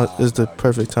is the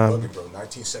perfect time. Bro,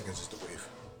 19 seconds is the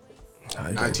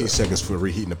wave. 19 seconds for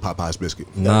reheating a Popeyes biscuit.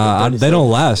 Nah, they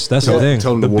don't last. That's the thing.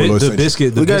 tell them The, the warlord the sent you.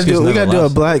 biscuit. The We gotta biscuits do never a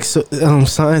last. black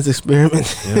science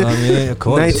experiment. You know what I mean? Of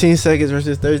course. 19 seconds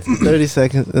versus 30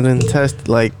 seconds, and then test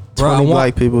like 20 Bro,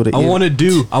 black people to I eat. want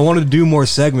to do more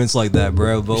segments like that,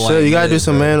 bro. But Sure, like, you gotta yeah, do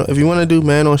some bro. man. If you want to do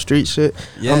man on street shit,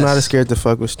 I'm Yes. not as scared to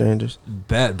fuck with strangers.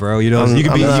 Bet, bro. You know, I'm- you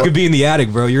could be I'm not- you could be in the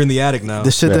attic, bro. You're in the attic now.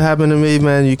 The shit that Yeah. happened to me,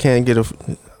 man, you can't get a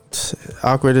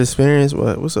awkward experience.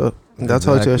 What's up? I talk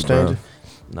to a Exactly, stranger.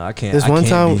 No, I can't. This I one can't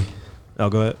time- be. Oh,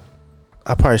 go ahead.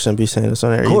 I probably shouldn't be saying this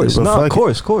on air Of course, either, but no, fuck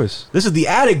of course. This is the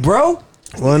attic, bro.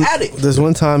 One, attic. this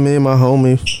one time, me and my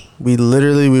homie,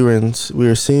 we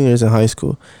were seniors in high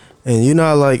school, and you know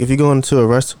how, like, if you go into a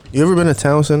restaurant, you ever been to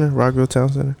Town Center, Rockville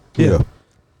Town Center? Yeah.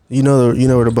 You know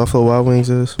where the Buffalo Wild Wings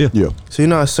is. Yeah. Yeah. So you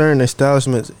know, at certain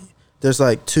establishments, there's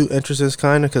like two entrances,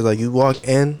 kind of, because like you walk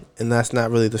in, and that's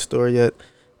not really the store yet,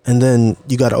 and then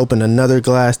you got to open another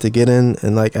glass to get in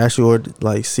and like actually order,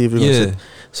 like see if you're gonna Yeah. sit.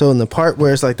 So in the part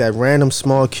where it's like that random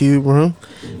small cube room,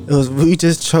 we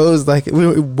just chose, like, we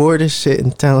were bored as shit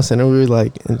in Town Center. We were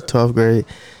like in 12th grade,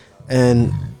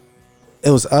 and it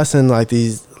was us and like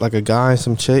a guy and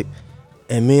some chick,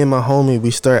 and me and my homie,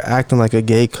 we start acting like a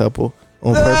gay couple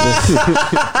on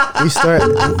purpose.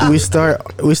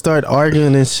 we start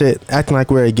arguing and shit, acting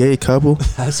like we're a gay couple.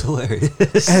 That's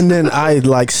hilarious. And then I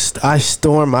I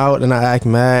storm out and I act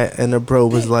mad, and the bro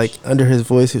was like, under his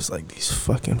voice, he was like, "These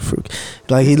fucking fruit."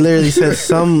 Like, he literally said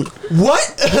some What?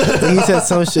 he said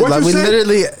some shit. What'd Like, you we say?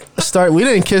 literally we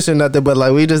didn't kiss or nothing, but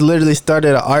like we just literally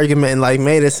started an argument and like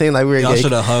made it seem like we were Y'all gay.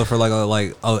 should have hugged for like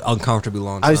a uncomfortably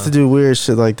long time. I used to do weird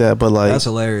shit like that, but like, That's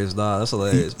hilarious, dog. That's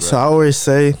hilarious, bro. so I always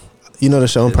say, you know the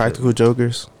show Yeah. Impractical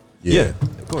Jokers? yeah,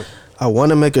 of course. I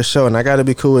want to make a show, and I got to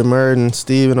be cool with Murd and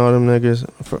Steve and all them niggas.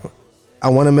 I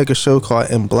want to make a show called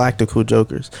Imblactical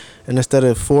Jokers, and instead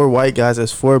of 4 white guys,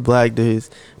 it's 4 black dudes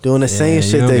doing the same Yeah,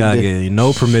 shit you don't they gotta did. get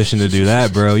no permission to do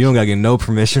that, bro. You don't gotta get no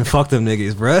permission. Fuck them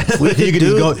niggas, bro. We you could can do-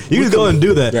 just go. You can go and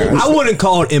do that. Yeah, I wouldn't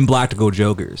call it Imblactical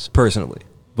Jokers personally,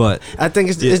 but I think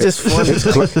it's Yeah. just funny. It's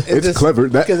just- clever.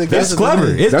 That- because it that's gives us clever.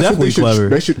 the- It's that's what definitely they should.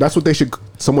 clever. That's what they should.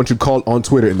 Someone should call on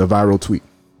Twitter in the viral tweet.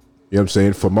 You know what I'm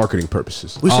saying, for marketing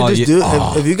purposes. We should Oh, just yeah. do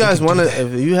Oh, if you guys want to.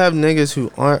 If you have niggas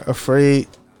who aren't afraid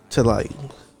to like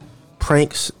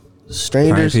pranks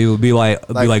strangers, people be like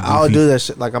I'll goofy. do that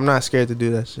shit. Like, I'm not scared to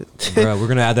do that shit. Bro, we're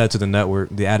gonna add that to the network,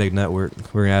 the Attic Network.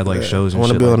 We're gonna add like Yeah, shows I and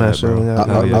wanna shit be like on that that, show, bro. yeah.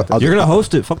 Hell yeah. I'll- You're gonna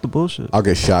host it. Fuck the bullshit. I'll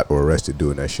get shot or arrested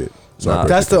doing that shit. So I Nah. bet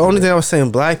That's you the can only do thing I was saying.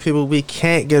 Black people, we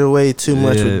can't get away too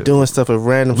much Yeah. with doing stuff with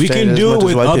random We strangers can as do much it as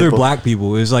with white other people. black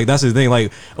people. It's like that's the thing.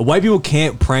 Like white people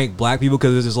can't prank black people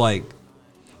because it's just like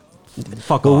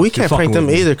fuck But off. we You're can't fucking prank them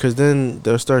with me. either, because then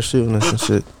they'll start shooting us and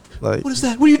shit. Like, What is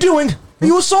that? What are you doing? Are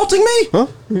you assaulting me?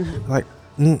 like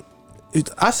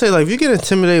I say, like, if you get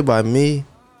intimidated by me,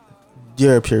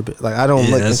 you're a pure bitch. Like, I don't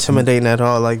Yeah, look that's- intimidating at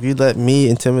all. Like, if you let me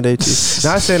intimidate you,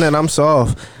 not saying that I'm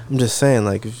soft. I'm just saying,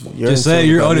 like, if you're Just say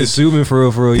you're intimidated by me, unassuming for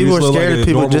real. For real. people You are just look scared like of a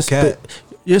people normal just. cat.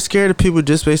 You're scared of people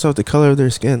just based off the color of their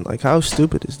skin. Like, how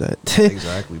stupid is that?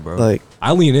 Exactly, bro. Like,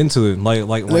 I lean into it.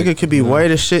 Like nigga could be you know, white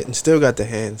as shit and still got the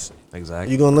hands.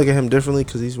 Exactly. You gonna look at him differently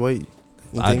because he's white?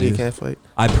 You I think he do. can't fight?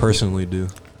 I personally do.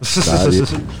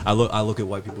 Nah, I look at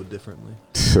white people differently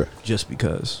it. just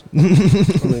because. I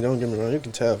mean, don't get me wrong. You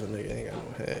can tell if a nigga ain't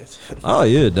got no hands. Oh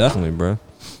yeah, definitely, bro.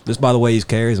 Just by the way he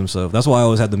carries himself. That's why I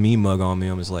always had the meme mug on me.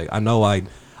 I'm just like, I know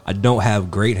I don't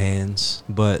have great hands,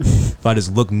 but if I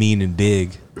just look mean and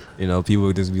big, you know, people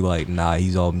would just be like, nah,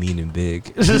 he's all mean and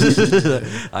big.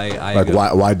 I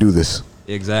Like, why do this?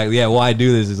 Exactly. Yeah, why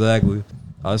do this? Exactly.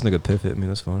 Oh, this nigga Piff hit me.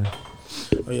 That's funny.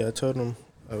 Oh yeah, I told him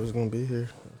I was gonna be here.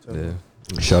 Yeah.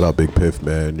 Shout out Big Piff,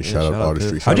 man. Yeah, shout out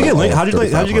Artistry. How'd you get linked? How'd you get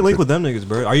 3500. linked with them niggas,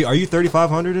 bro? Are you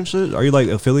 3500 and shit? Are you like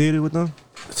affiliated with them?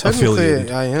 Technically,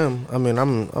 Affiliated. I am. I mean,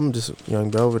 I'm just Young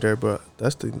Belvedere, but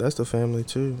that's the family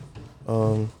too.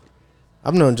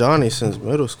 I've known Johnny since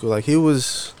middle school. Like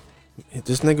this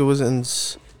nigga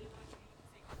was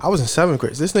I was in 7th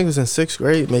grade. This nigga was in 6th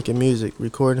grade making music,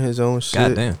 recording his own shit.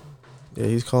 God damn. Yeah,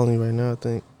 he's calling me right now, I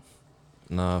think.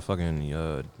 Nah, fucking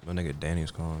my nigga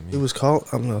Danny's calling me. He was called.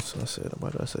 I'm not. I said. Why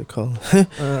did I say calling?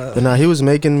 But nah, he was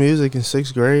making music in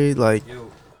 6th grade, like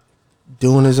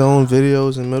doing his own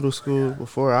videos in middle school.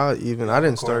 Before I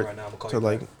didn't start till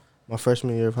like my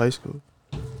freshman year of high school.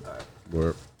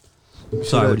 Word.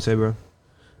 Sorry, what'd you say, bro?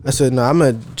 I said, no, I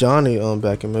met Johnny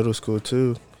back in middle school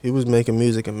too. He was making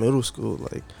music in middle school.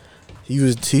 Like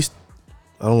he's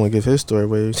I don't want to give his story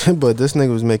away, but this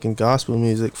nigga was making gospel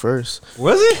music first.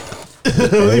 Was he?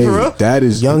 Hey, for real? that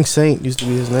is Young Saint used to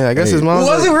be his name. I guess Hey. his mom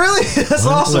Was it really? That's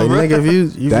awesome, like, bro. nigga,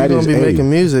 if you're That gonna is be a- making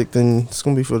music, then it's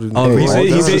gonna be for the. Oh, Hey, he said all he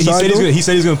jokes said aside, he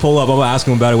said he's gonna pull up. I'm gonna ask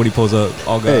him about it when he pulls up.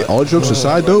 Oh god. Hey, all jokes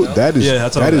aside though, that is Yeah,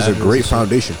 that's all that is a that great is.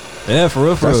 foundation. Yeah, for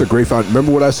real. That's a great foundation.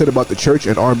 Remember what I said about the church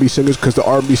and R&B singers? Because the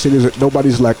R&B singers,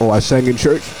 nobody's like, oh, I sang in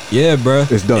church. Yeah, bro.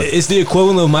 It's done. It's the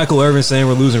equivalent of Michael Irvin saying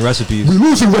we're losing recipes. We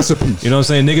losing recipes. You know what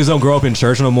I'm saying? Niggas don't grow up in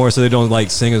church no more, so they don't like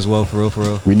sing as well. For real, for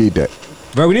real. We need that.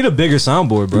 Bro, we need a bigger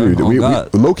soundboard, bro.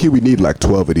 Oh, Low key, we need like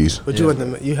 12 of these. But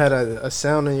you had a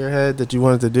sound in your head that you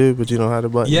wanted to do, but you don't know how to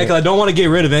button. Yeah, it. because I don't want to get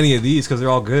rid of any of these because they're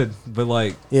all good. But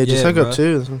like, Yeah, just hook bro. up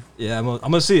two. Yeah, I'm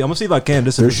gonna see. I'm gonna see if I can.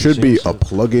 This There should be a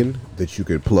plug-in that you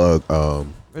could plug.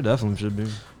 There definitely should be.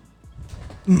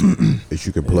 That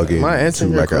you can plug in Am I to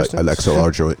answering your like a questions?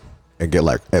 XLR joint and get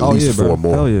like at Oh, least yeah, bro. 4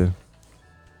 more. Hell yeah.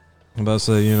 I'm about to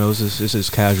say, you know, it's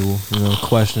just casual. You know,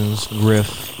 questions,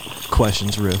 riff.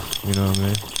 You know what I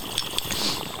mean?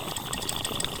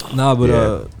 Nah, but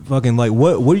Yeah. fucking like,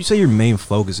 what do you say your main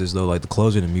focus is though? Like the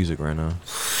closing of music right now.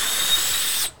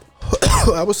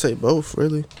 I would say both,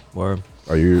 really. Or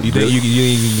Are you? you think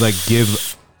you like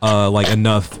give like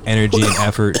enough energy and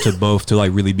effort to both to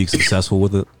like really be successful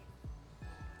with it?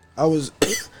 I would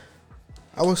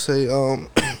say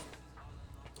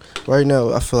right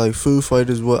now I feel like Food Fight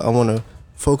is what I want to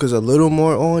focus a little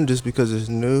more on, just because it's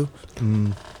new.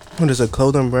 And it's a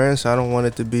clothing brand, so I don't want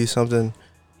it to be something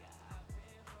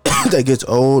that gets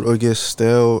old or gets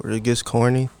stale or it gets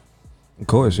corny. Of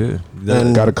course, yeah.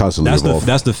 And Gotta constantly evolve.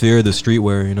 That's the fear of the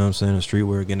streetwear. You know what I'm saying? The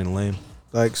streetwear getting lame.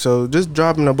 Like, so just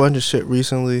dropping a bunch of shit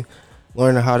recently,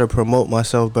 learning how to promote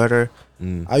myself better. I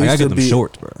used gotta to get them be-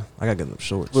 shorts, bro. I gotta get them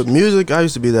shorts. With music, I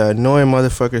used to be that annoying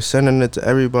motherfucker sending it to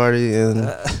everybody, and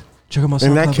Check out my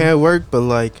and that SoundCloud, can't work. But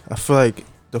like, I feel like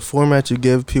the format you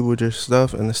give people with your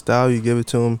stuff and the style you give it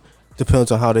to them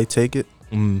depends on how they take it.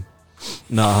 No,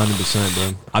 100%,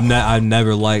 bro. I've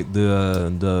never liked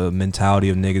the mentality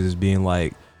of niggas as being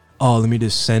like, oh, let me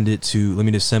just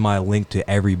send my link to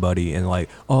everybody and like,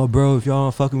 oh, bro, if y'all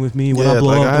not fucking with me, when I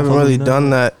blow up, I don't haven't fuck with really me, done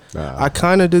that. Nah. I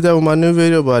kind of did that with my new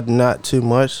video, but not too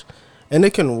much. And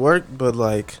it can work, but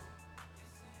like,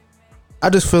 I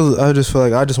just feel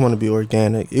like I just want to be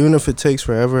organic, even if it takes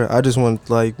forever. I just want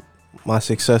like my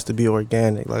success to be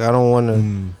organic. Like, I don't want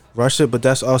to rush it, but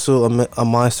that's also a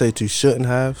mindset you shouldn't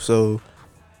have. So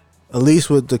at least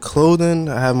with the clothing,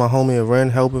 I have my homie Ren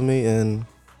helping me, and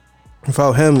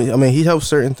without him, I mean, he helps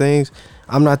certain things.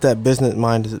 I'm not that business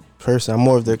minded person. I'm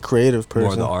more of the creative person.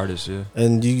 More of the artist, yeah.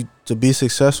 And you, to be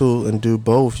successful and do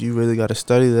both, you really got to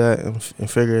study that and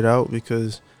figure it out,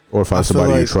 because Or find I feel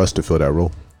somebody you like- trust to fill that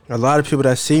role. a lot of people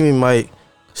that see me might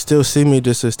still see me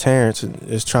just as Terrence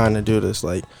is trying to do this.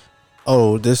 Like,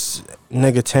 oh, this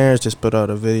nigga Terrence just put out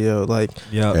a video. Like,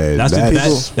 Yeah, Hey, that's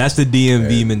that's- the DMV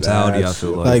Hey, mentality. I that's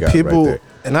feel what like. got right people, there.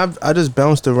 and I just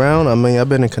bounced around. I mean, I've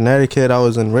been in Connecticut. I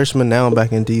was in Richmond. Now I'm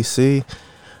back in DC.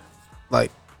 Like,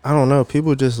 I don't know.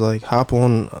 People just like hop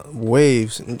on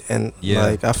waves, and Yeah.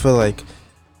 like, I feel like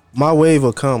my wave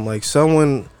will come. Like,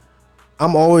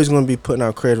 I'm always going to be putting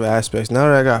out creative aspects. Now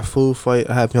that I got Food Fight,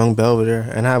 I have Young Belvedere,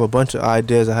 and I have a bunch of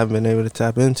ideas I haven't been able to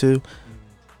tap into.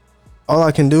 All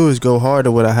I can do is go hard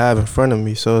at what I have in front of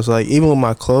me. So it's like, even with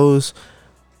my clothes,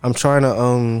 I'm trying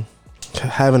to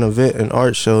have an event, an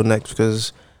art show next,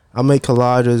 because I make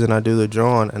collages and I do the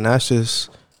drawing, and that's just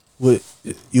what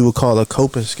you would call a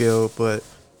coping skill. But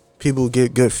people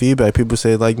get good feedback. People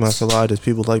say they like my collages.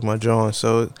 People like my drawing.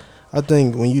 So I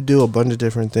think when you do a bunch of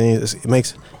different things, it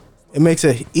makes it makes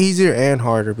it easier and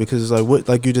harder because it's like what,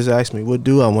 like you just asked me, what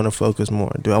do I want to focus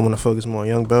more? Do I want to focus more on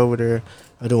Young Belvedere?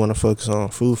 I do want to focus on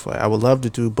Food Fight. I would love to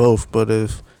do both, but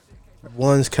if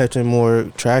one's catching more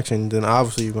traction, then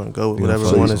obviously you're gonna go with whatever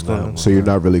focus one is on that going. one. So you're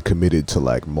not really committed to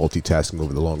like multitasking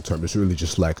over the long term. It's really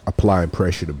just like applying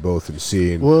pressure to both and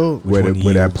seeing Well, where Which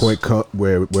one that yields. point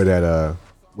where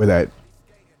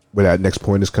that next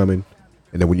point is coming,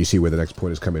 and then when you see where the next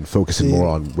point is coming, focusing See- more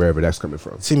on wherever that's coming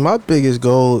from. See, my biggest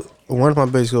goal, one of my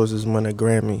biggest goals is win a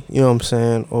Grammy. You know what I'm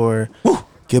saying? Or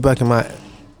get back in my.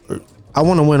 I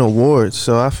want to win awards,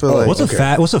 so I feel like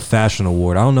What's a fashion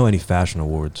award? I don't know any fashion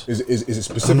awards. Is it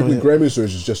specifically Grammys or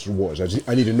is it just awards?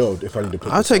 I need to know if I need to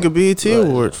put. I'll take a BET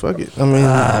award. Fuck it. I mean, We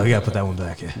gotta put that one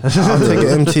back in. I'll take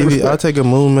an MTV. I'll take a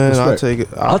Moonman. I'll Respect. take it.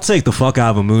 I'll take the fuck out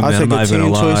of a moon, I'll man. I'm take not a even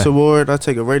Teen gonna Choice lie. Award. I'll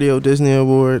take a Radio Disney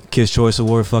Award. Kids Choice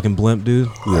Award, fucking blimp, dude.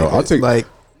 I'll take Like,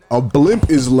 a blimp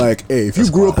is like, hey, if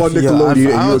you grew up on Yeah, Nickelodeon I and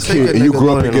you're a would take kid a and you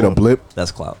grew up and get a Nickelodeon blimp,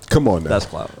 That's clout. come on now. That's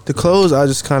clout. the clothes, I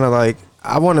just kind of like.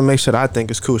 I want to make sure that I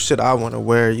think it's cool shit I want to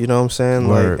wear. You know what I'm saying?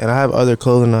 Word. Like, and I have other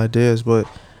clothing ideas, but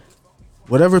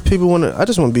whatever people want to, I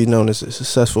just want to be known as a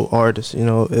successful artist. You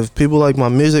know, if people like my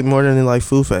music more than they like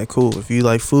Food Fight, cool. If you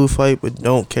like Food Fight but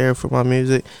don't care for my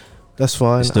music, that's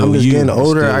fine. It's still I'm just you. getting It's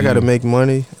older. still I got to you. make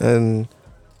money, and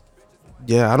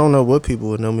yeah, I don't know what people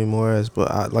would know me more as,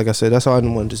 but like I said, that's all I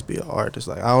want to just be an artist.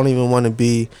 Like, I don't even want to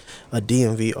be a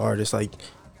DMV artist. Like,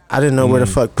 I didn't know where the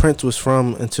fuck Prince was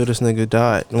from until this nigga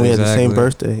died, and we had the same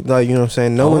Exactly. birthday. Like, you know what I'm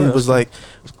saying? No Oh, one yeah, was that's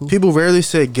like, people rarely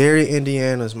said Gary,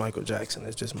 Indiana's Michael Jackson.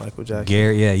 It's just Michael Jackson.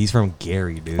 Gary, yeah, he's from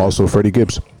Gary, dude. Also, Freddie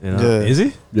Gibbs. You know? Yeah. Is he?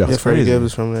 Yeah. Yeah, That's Freddie crazy. Gibbs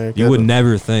is from there. You would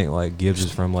never think like Gibbs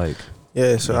is from like.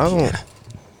 Yeah, so I don't.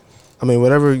 I mean,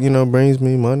 whatever brings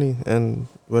me money and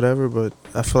whatever, but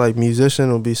I feel like musician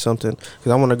will be something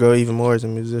because I want to go even more as a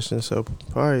musician. So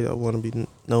probably I want to be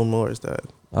known more as that.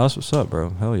 Oh, that's what's up,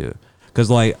 bro. Hell yeah. Cause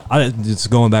like I just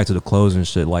going back to the clothes and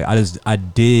shit. Like I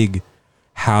dig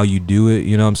how you do it.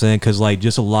 You know what I'm saying? Cause like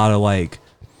just a lot of like,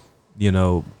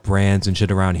 brands and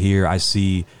shit around here. I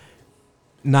see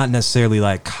not necessarily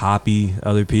like copy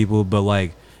other people, but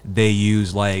like they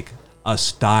use like a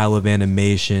style of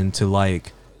animation to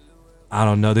like, I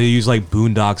don't know. They use like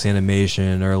Boondocks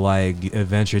animation or like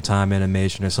Adventure Time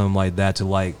animation or something like that to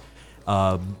like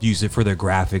use it for their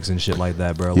graphics and shit like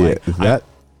that, bro. Yeah, Like that.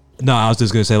 No, I was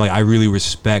just gonna say like I really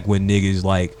respect when niggas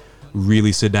like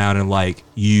really sit down and like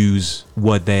use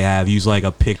what they have, use like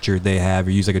a picture they have,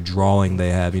 or use like a drawing they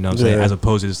have. You know what I'm saying? Yeah. As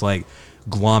opposed to just like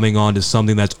glomming onto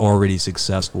something that's already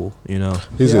successful. You know?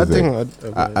 Here's Yeah, the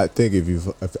thing. I think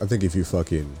if you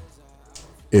fucking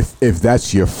if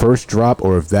that's your first drop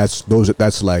or if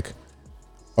that's like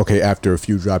okay, after a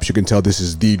few drops you can tell this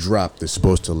is the drop that's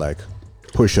supposed to like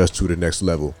push us to the next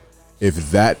level. If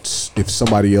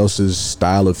somebody else's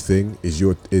style of thing is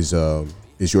your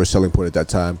selling point at that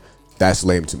time, that's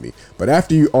lame to me. But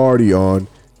after you already on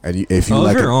and if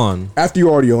you're on after you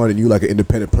already on and you like an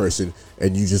independent person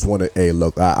and you just want to, hey,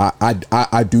 look,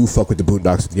 I do fuck with the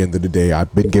Boondocks at the end of the day.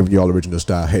 I've been giving y'all original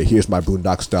style. Hey, here's my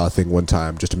Boondock style thing one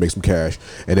time just to make some cash,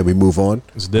 and then we move on.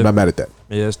 It's I'm different. not mad at that.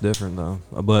 Yeah, it's different though.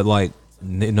 But like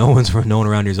no one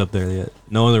around here's up there yet.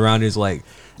 No one around here's like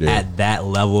at that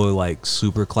level, like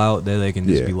super clout that they can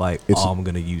just be like, It's- I'm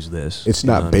gonna use this. It's You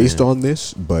know not what I based mean? on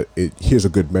this, but here's a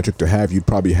good metric to have. You'd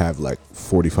probably have like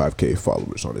 45K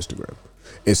followers on Instagram.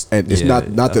 It's Yeah, not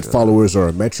that definitely. followers are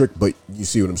a metric, but you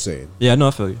see what I'm saying. Yeah, no,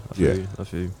 I feel you. I feel Yeah. you. I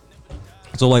feel you.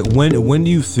 So like when do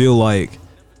you feel like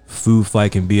Food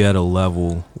Fight can be at a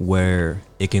level where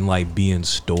it can like be in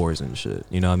stores and shit?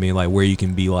 You know what I mean? Like where you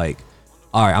can be like,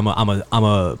 all right, I'm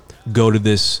a go to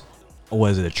this,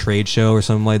 what is it, a trade show or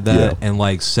something like that, and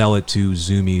like sell it to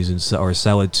Zoomies or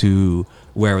sell it to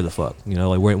wherever the fuck. You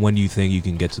know, like when do you think you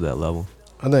can get to that level?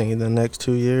 I think in the next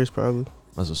 2 years probably.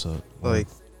 That's what's up. Like,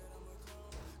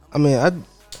 I mean,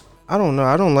 I don't know.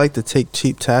 I don't like to take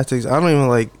cheap tactics. I don't even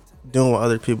like doing what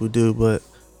other people do, but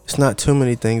it's not too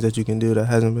many things that you can do that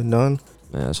hasn't been done.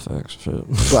 Yeah, that's facts. Shit.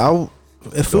 But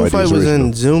if Food idea Fight is was in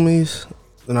original. Zoomies,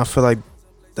 then I feel like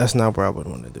that's not where I would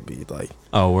want it to be. Like,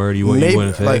 Oh, where do you maybe,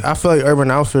 want to like I feel like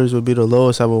Urban Outfitters would be the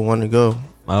lowest I would want to go.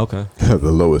 Oh, okay.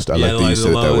 The lowest. I like that you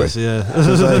said it that way. Yeah.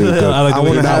 Just like, I like I the way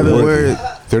want you to have said it it.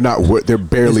 where They're not. They're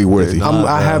barely worthy. not.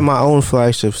 I have my own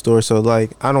flagship store, so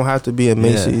like I don't have to be a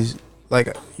Macy's.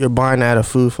 Like you're buying at a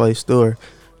Food Fight store,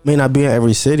 may not be in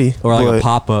every city, Or like but a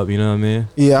pop up, you know what I mean?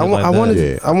 yeah, Shit like I that.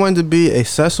 wanted I wanted to be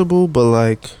accessible, but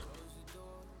like,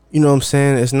 you know what I'm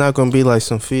saying? It's not gonna be like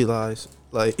some felines.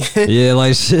 Like, Yeah,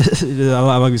 like shit.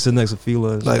 I might be sitting next to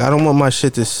Fila. like I don't want my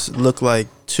shit to look like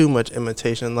too much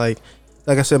imitation. Like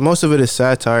I said, most of it is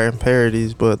satire and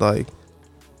parodies, but like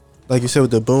like you said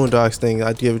with the Boondocks thing,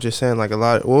 I get what you're saying. Like a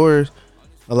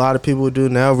lot of people do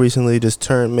now recently just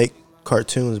make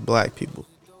cartoons black people.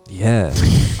 Yeah,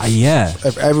 yeah.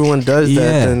 If everyone does that,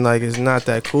 Yeah. then like it's not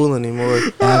that cool anymore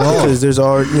at all. Because there's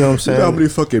already, you know what I'm saying? You know how many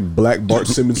fucking black Bart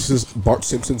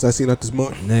Simpsons I seen out this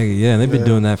month? Nigga, yeah, and they've been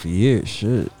doing that for years.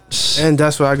 Shit. And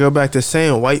that's what I go back to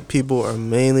saying. White people are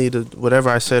mainly whatever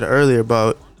I said earlier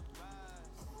about.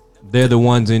 They're the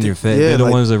ones in your face. Yeah, They're the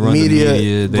like ones that run media the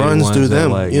media. They're runs the ones through that,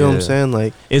 them. like, You know what I'm yeah. saying?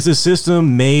 Like It's a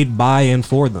system made by and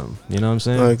for them. You know what I'm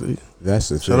saying? like That's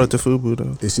the thing. shout out to Fubu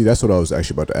though. You see, that's what I was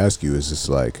actually about to ask you. Is just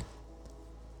like,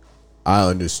 I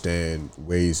understand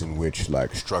ways in which,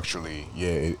 like, structurally, yeah,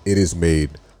 it is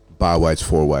made by whites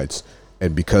for whites,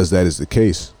 and because that is the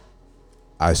case,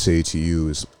 I say to you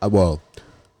is, well,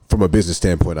 from a business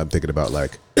standpoint, I'm thinking about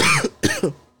like,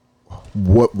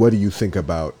 what do you think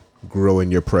about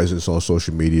growing your presence on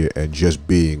social media and just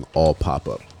being all pop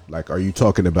up? Like, are you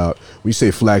talking about, when you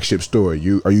say flagship store, are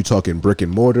you talking brick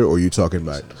and mortar, or are you talking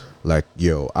like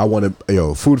yo, I want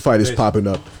to, Food Fight is popping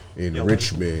up in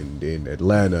Richmond, in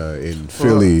Atlanta, in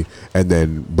Philly, and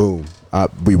then boom,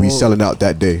 we selling out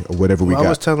that day or whatever we got. I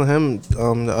was telling him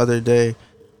the other day,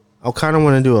 I kind of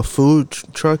want to do a food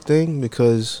truck thing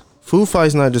because Food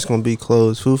Fight's not just gonna be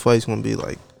closed. Food Fight's gonna be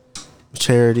like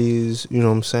charities. You know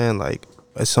what I'm saying? Like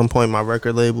at some point, my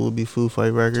record label will be Food Fight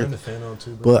Record.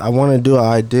 But I want to do an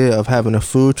idea of having a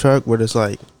food truck where there's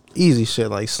like easy shit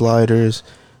like sliders,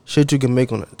 shit you can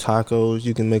make on tacos,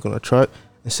 you can make on a truck,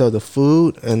 and sell the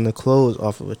food and the clothes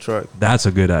off of a truck. That's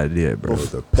a good idea, bro.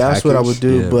 That's what I would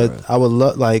do. Yeah, but bro. I would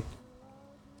love, like,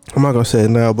 I'm not gonna say it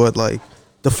now, but like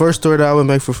the first store that I would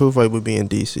make for Food Fight would be in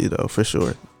DC though, for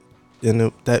sure.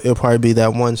 And it'll probably be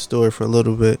that one store for a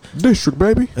little bit. District,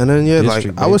 baby. And then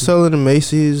District, I was baby. selling in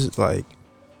Macy's, like,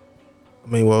 I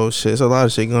mean, well, shit, it's a lot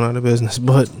of shit going out of business,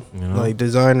 but You know? like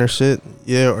designer shit,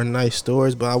 yeah, or nice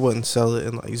stores, but I wouldn't sell it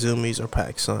in like Zoomies or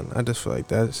PacSun. I just feel like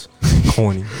that's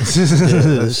Corny.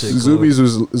 that shit cool.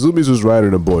 Zoomies was right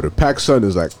on the border. PacSun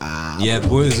is like, Yeah,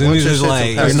 boy, Zoomies your is shit's like,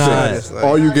 in you're PacSun, not. it's like,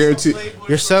 all you guarantee.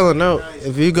 you're selling out.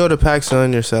 If you go to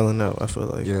PacSun, you're selling out. I feel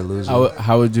like You're a loser.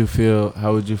 How would you feel?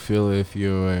 How would you feel if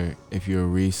your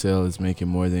resale is making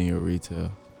more than your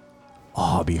retail?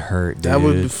 Oh, I'll be hurt, dude. that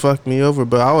would fuck me over.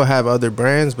 But I would have other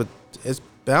brands, but it's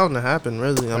bound to happen,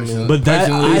 really. I mean, But that,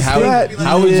 Personally, I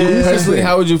how would you yeah. personally?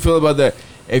 How would you feel about that?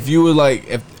 If you were like,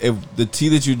 if the tea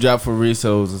that you dropped for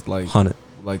resale was like 100.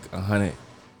 like 100,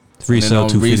 Resale and then on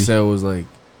 250. resale was like,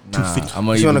 nah, 250. I'm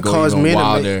gonna It's even gonna go cause even me to make-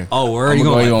 wilder. Oh, where are I'm you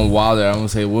gonna go going? even wilder. I'm gonna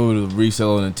say, what would the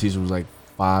resale on the t-shirt was like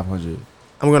 500?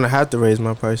 I'm gonna have to raise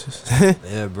my prices.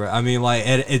 Yeah, bro. I mean, like,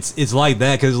 it's like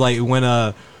that because like when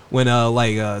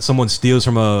someone steals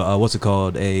from a what's it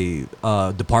called, a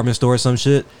department store or some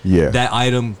shit, Yeah. that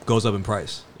item goes up in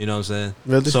price. You know what I'm saying?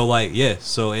 Really? So like, yeah.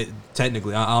 So it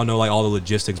technically, I don't know like all the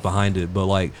logistics behind it, but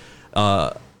like,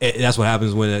 that's what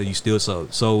happens when you steal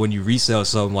something. So when you resell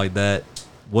something like that,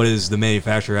 what does the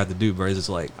manufacturer have to do, bro? It's just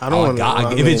like, I don't wanna-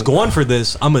 I if it's mean- going for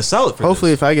this, I'm gonna sell it for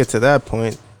Hopefully, this. if I get to that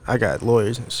point, I got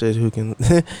lawyers and shit who can.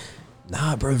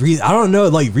 Nah, bro. I don't know.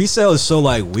 Like resale is so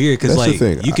like weird because That's the like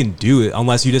thing. you can do it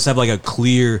unless you just have like a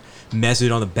clear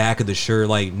message on the back of the shirt,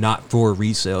 like not for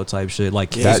resale type shit.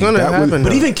 Like, It's gonna that would- happen. but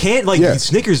though. even can't like Yeah.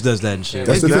 Snickers does that and shit.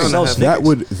 That's Like, the people thing. sell That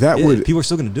Snickers. That Yeah, would people are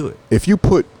still gonna do it. if you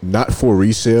put not for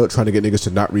resale, trying to get niggas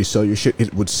to not resell your shit,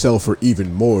 it would sell for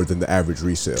even more than the average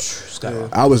resale. Yeah.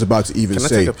 I was about to even Can I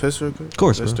say, take a piss real quick? Of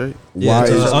course, bro. straight. Yeah, why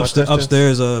it's, is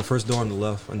upstairs, first door on the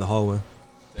left in the hallway.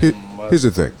 here's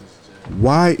the thing.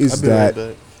 Why is I'll be right that?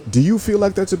 back. Do you feel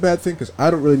like that's a bad thing? Because I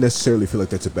don't really necessarily feel like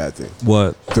that's a bad thing.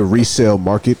 What? The resale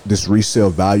market, this resale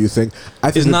value thing,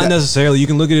 I think It's not that, necessarily. You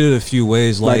can look at it a few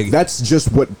ways. like Like, that's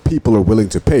just what people are willing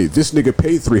to pay. This nigga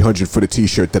paid $300 for the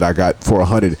T-shirt that I got for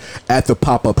 $100 at the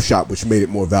pop-up shop, which made it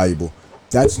more valuable.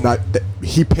 That's not.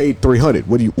 He paid $300.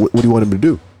 What do you want him to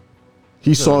do?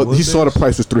 He saw the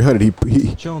price was $300.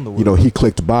 He Show 'em the you know, he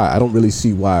clicked buy. I don't really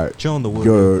see why Show 'em the wood.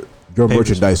 your Papers.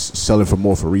 merchandise selling for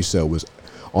more for resale was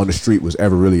on the street was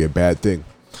ever really a bad thing.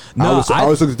 No, I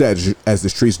always looked at that as the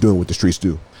streets doing what the streets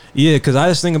do. yeah, because I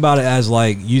just think about it as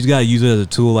like you just gotta use it as a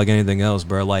tool like anything else,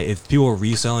 bro. Like if people are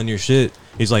reselling your shit,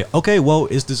 it's like, okay, well,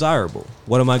 it's desirable.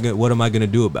 What am I gonna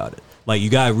do about it? Like you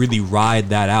gotta really ride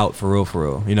that out for real, for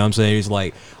real. You know what I'm saying? It's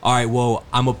like, all right, well,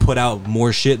 I'm gonna put out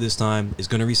more shit this time. It's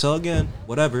gonna resell again,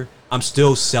 whatever. I'm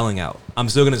still selling out. I'm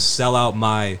still gonna sell out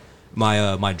my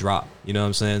drop. You know what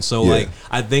I'm saying? So Yeah. like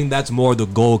I think that's more the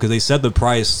goal because they set the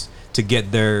price to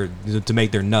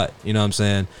make their nut. You know what I'm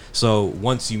saying? So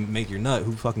once you make your nut,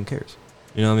 who fucking cares?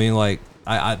 You know what I mean? Like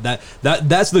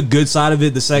that's the good side of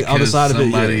it. The other side of it,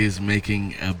 somebody yeah. is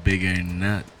making a bigger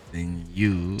nut. than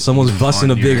you. Someone's busting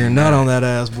a on your bigger nut on that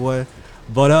ass, boy.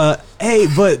 But hey,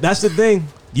 but that's the thing.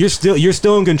 You're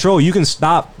still in control. You can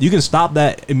stop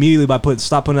that immediately by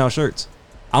stop putting out shirts.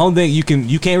 I don't think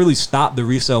you can't really stop the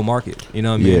resale market. You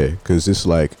know what I mean? Yeah, because it's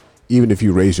like even if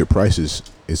you raise your prices,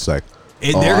 it's like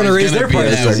They're gonna raise their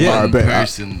prices. like, Yeah. I bet.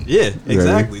 Person. Yeah,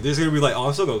 exactly. There's gonna be like, oh,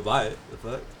 I'm still gonna buy it. The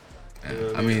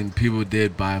fuck? I mean, people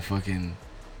did buy fucking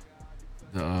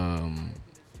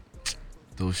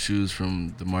those shoes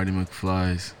from the Marty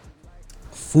McFlys.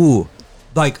 Fool,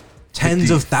 like tens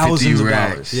 50 of thousands of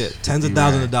racks. dollars. Yeah, tens of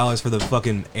thousands of dollars for the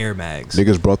fucking Air Mags.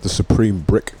 Niggas brought the Supreme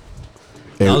brick.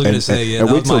 I was gonna say, yeah,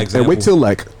 that was my example. And wait till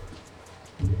like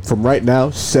from right now,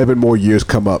 7 more years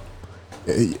come up.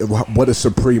 What a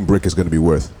Supreme brick is gonna be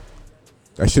worth.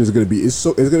 That shit is gonna be it's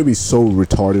gonna be so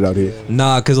retarded out here.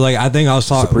 Nah, cause like I think I was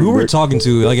talking. Supreme We were brick. talking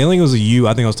to like I think it was you.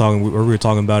 I think I was talking. Or we were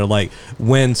talking about it like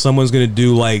when someone's gonna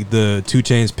do like the 2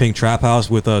 Chainz Pink Trap House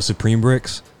with Supreme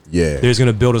bricks. Yeah. There's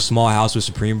gonna build a small house with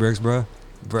Supreme bricks, bro.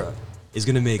 It's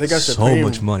gonna make They got so Supreme-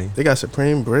 much money. They got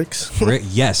Supreme bricks.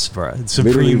 Yes, bro.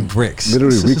 Supreme bricks.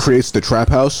 Literally recreates the trap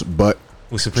house, but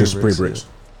With Supreme just Supreme bricks, bricks.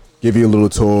 Give you a little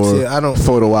tour, See, I don't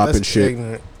photo op that's and shit.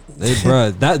 ignorant. Hey,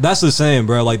 bro, that's the same,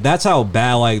 bro. Like that's how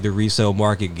bad like the resale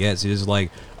market gets. It's like,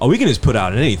 oh, we can just put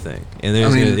out anything, and I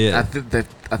there's mean, yeah.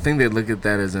 I think they look at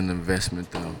that as an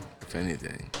investment, though. If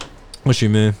anything, What you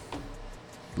mean?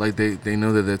 like they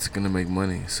know that that's gonna make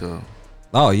money. So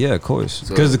Oh yeah, of course.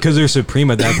 So- Because they're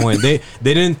Supreme at that point. They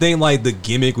didn't think like the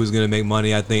gimmick was gonna make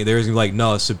money. I think they was gonna be like,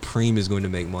 no, Supreme is going to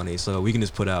make money, so we can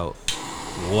just put out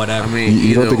whatever. I mean,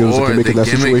 You don't either think it was a or gimmick the in that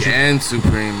gimmick situation? and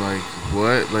Supreme, like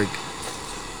what, like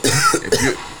if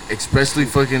you especially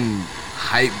fucking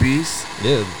hype beast.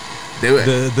 yeah, They would,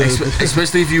 The-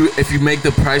 especially if you make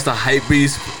the price a hype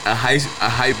beast a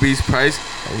hype beast price.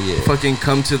 oh yeah. Fucking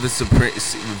come to the Supreme,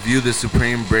 view the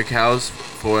Supreme Brick House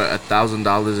for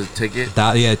 $1,000 a ticket.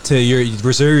 You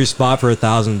reserve your spot for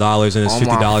 $1,000 and it's Oh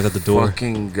 $50 my at the door.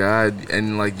 Fucking god!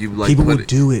 And like you like People put would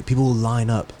do it. People will line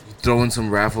up. throw in some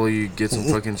raffle, you get some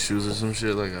fucking shoes or some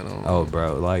shit. Like I don't. Oh,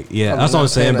 bro, like yeah, that's what I'm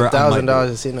saying, bro. I'm $1,000 like,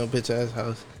 to see no bitch ass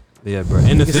house. yeah, bro.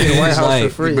 And the You can see thing the White is, House like, for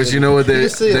free. But you know what? You There can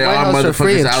see the there White are House for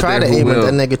free motherfuckers and out try there to who aim at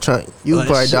will. that nigga Trump. You Like,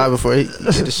 probably shit. die before he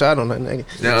get a shot on that nigga.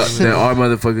 There are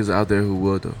motherfuckers out there who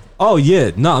will though. oh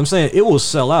yeah, no, I'm saying it will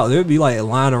sell out. There would be like a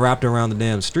line wrapped around the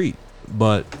damn street.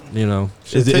 But you know,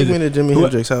 Shit, take me to Jimi who-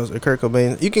 Hendrix's house or Kurt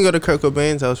Cobain. You can go to Kurt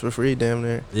Cobain's house for free, damn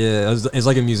near. yeah, it's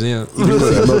like a museum. You can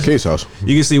go to Mel K's house.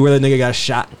 You can see where that nigga got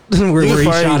shot, where You he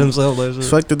probably- shot himself. Like, shit.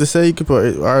 Fucked up to say, you could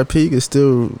probably RP could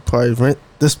still probably rent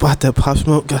the spot that Pop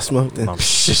Smoke got smoked in. Oh,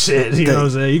 shit, you know what I'm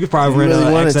saying? You could probably You rent really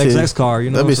an wanted to. XXX car. You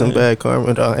know, That'd be what I'm some saying? bad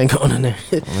karma, dog. I ain't going in there.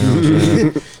 You know what I'm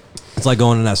saying? It's like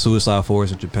going in that suicide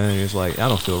forest in Japan. It's like I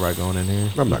don't feel right going in here.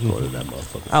 I'm not going to that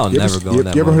motherfucker. I'll never go in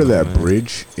that. You ever heard of that motherfucker, man.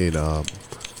 bridge in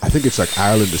I think it's like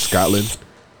Ireland or Scotland,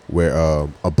 where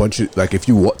a bunch of like if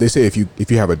you they say if you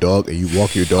have a dog and you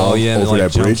walk your dog Oh, yeah, and it, over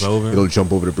like, that bridge, jumps over. it'll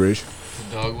jump over the bridge.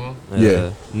 Dog will.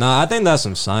 Yeah. Nah, I think that's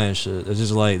some science shit. It's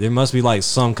just like there must be like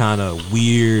some kind of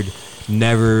weird,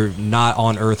 never not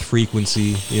on Earth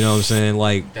frequency. You know what I'm saying?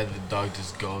 Like, That the dog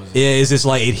just goes. yeah, it's just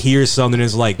like it hears something. And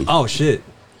it's like, oh shit.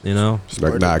 You know?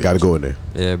 Like, nah, I gotta go in there.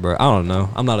 Yeah, bro. I don't know.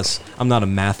 I'm not a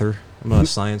mather. I'm not a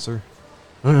sciencer.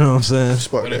 You know what I'm saying?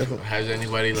 Spark What if, that. has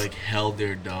anybody like held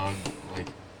their dog like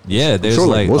Yeah, there's sure,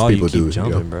 like, like, most oh, you people keep do,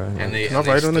 jumping, yeah. bro. and they Can I and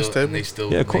they write on this still- table? and they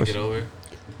still Yeah, of make course. it over.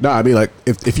 Nah, I mean like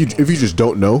if you just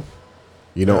don't know,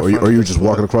 you know, or you're just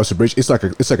walking across the bridge, it's like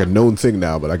a known thing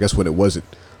now. But I guess when it wasn't,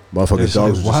 motherfucking It's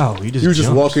dogs. like, was wow, you just just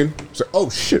jumped. walking. It's like, oh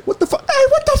shit, what the fuck? Hey,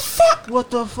 what the fuck? What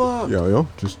the fuck? Yo,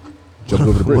 just jumped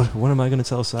over the bridge. What am I gonna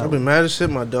tell I've Sal? been mad as shit.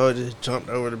 My dog just jumped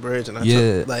over the bridge and I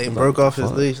Yeah. took, like What broke the off his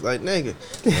fuck? leash. Like nigga,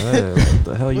 Yeah, what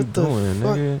the hell you What the doing,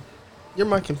 fuck? nigga? you're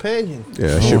my companion.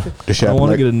 Yeah, Oh, shit. The shit I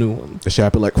want to happened get like a new one. the shit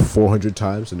happened like 400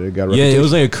 times, and then it got. Yeah, it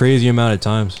was like a crazy amount of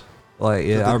times. Like,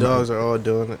 yeah, But I the remember. dogs are all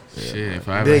doing it. Shit, if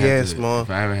I ever Big had and to, small. if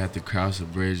I ever had to cross a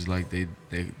bridge like they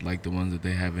like the ones that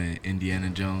they have in Indiana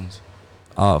Jones.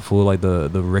 Oh, fool, like the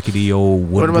rickety old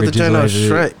wood What about the bridges joint like off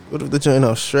that. Shrek? What if the joint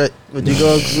off Shrek? Would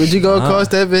you go across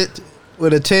that bitch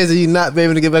with a chance of you not being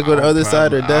able to get back on the other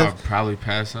side or death? I'll probably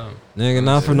pass out. Nigga,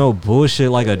 not for no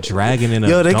bullshit like a dragon in a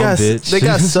Yo, they dumb got bitch. they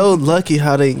got so lucky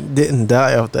how they didn't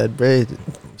die off that bridge.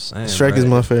 I'm saying, Shrek bro. is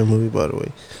my favorite movie, by the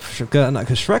way.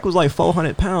 Because Shrek was like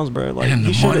 400 pounds, bro. Like, In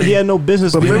the he morning. had no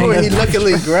business But being remember on when he that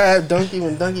luckily grabbed Donkey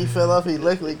when Donkey fell off? He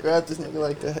luckily grabbed this nigga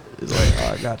like that. It's like,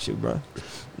 oh, I got you, bro.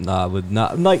 Nah, but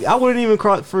not like I wouldn't even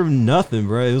cross for nothing,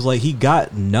 bro. It was like he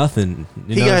got nothing.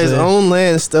 You He know got what his I'm saying? own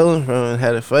land stolen from him and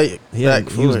had to fight He, back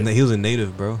he was for it. he was a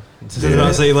native, bro. That's what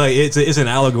I'm saying, like it's an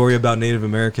allegory about Native He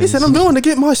Americans. said, "I'm going to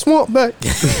get my swamp back."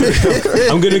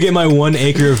 I'm gonna get my 1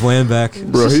 acre of land back.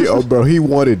 Bro, he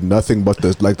wanted nothing but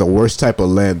the worst type of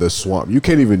land, the swamp. You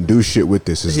can't even do shit with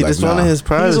this. It's He like, just wanted his He's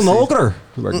privacy. an ogre.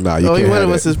 like, nah, you All he can't wanted have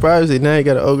was that. his privacy. Now he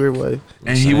got an ogre wife.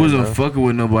 And he saying, wasn't bro. fucking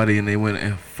with nobody, and they went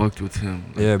and fucked with him.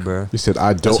 Like, Yeah, bro. He said,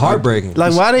 I don't. That's heartbreaking.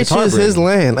 Like, why they It's choose his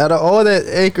heartbreaking. land out of all that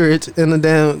acreage in the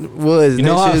damn woods? You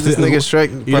know how they I choose this feel- nigga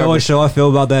Shrek. You know what show I feel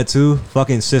about that too?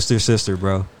 Fucking Sister,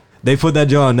 bro. They put that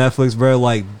joint on Netflix, bro.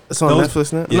 Like It's on those-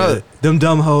 Netflix now. Yeah, No, them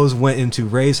dumb hoes went into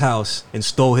Ray's house and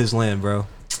stole his land, bro.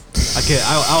 I can't.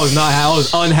 I was not. I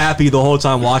was unhappy the whole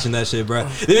time watching that shit, bro.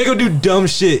 They make him do dumb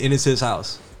shit and it's his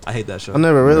house. I hate that show. I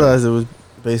never realized it was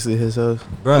basically his house.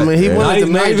 Bro, I mean, he Yeah. wanted to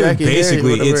not marry even Jackie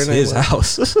basically. Harry, It's whatever her his name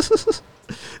was. house.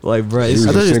 Like, bro, He it's was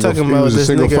I thought you was single- talking he about was a this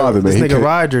single nigga. father, man. This He nigga could-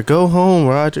 Roger, go home,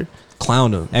 Roger.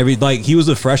 clown him. He was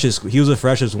the freshest. He was the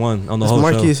freshest one on the It's whole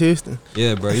Marquise show. Houston.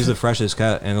 Yeah, bro, he's the freshest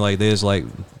cat, and like they just like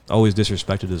always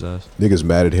disrespected his ass. Niggas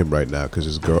mad at him right now because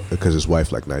his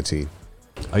wife like 19.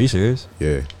 Are you serious?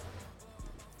 Yeah.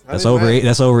 That's over 8.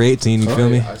 That's over 18. You feel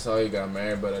me? I saw he got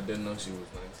married, but I didn't know she was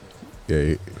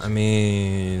 19. Yeah. I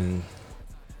mean,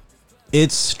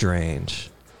 it's strange,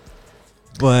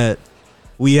 but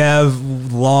we have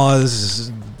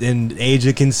laws and age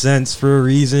of consents for a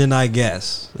reason, I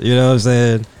guess. You know what I'm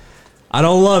saying? I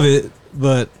don't love it,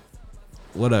 but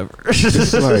whatever.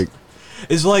 It's like,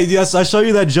 It's like, yes, I show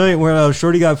you that joint where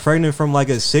Shorty got pregnant from like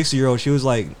a 6-year-old. She was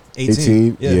like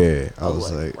 18. 18? Yeah. I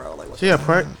was like, bro, like, what She got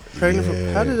pregnant.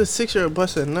 Yeah. How did a 6-year-old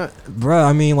bust a nut? Bruh,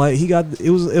 I mean, like he got it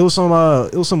was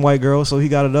some white girl, so he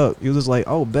got it up. He was just like,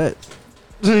 oh, bet.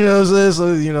 You know what I'm saying?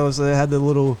 So you know, so it had the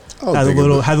little I don't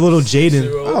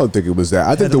Jaden. I don't think it was that.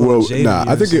 I think Had a the little world. shady, Nah, you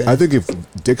know what I'm I think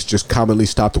if dicks just commonly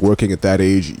stopped working at that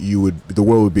age, the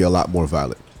world would be a lot more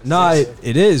violent. Nah,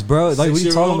 it is, bro. Like what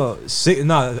you talking 6-year-old?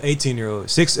 about? 18-year-old, a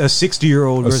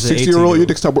 60-year-old A versus 60-year-old, your 18-year-old.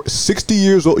 dick stopped working. 60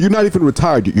 years old, you're not even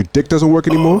retired. Your dick doesn't work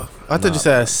anymore. I thought you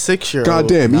said a 6-year-old. God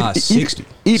damn, Nah, 60.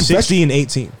 eat 60 and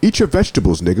 18. eat your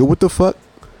vegetables, nigga. What the fuck?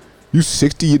 You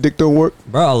 60, your dick don't work.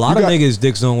 Bro, a lot You of got- niggas'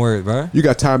 dicks don't work, bro. You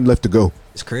got time left to go.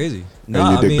 It's crazy. your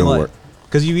Nah, I dick mean, don't like, work.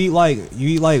 cause you eat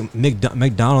like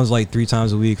McDonald's like 3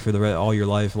 times a week for all your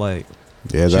life, like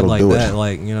Yeah, shit that'll like do that. it.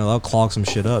 Like, you know, that'll clog some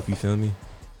shit up. You feel me?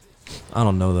 I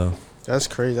don't know though. That's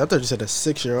crazy. I thought you said a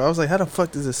 6-year-old. I was like, how the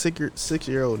fuck does a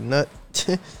 6-year-old nut?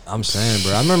 I'm saying,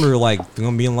 bro. I remember like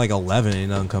being like 11 and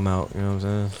nothing come out. You know what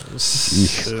I'm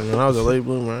saying? When I was a late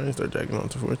bloomer, I didn't start jacking on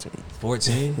to 14.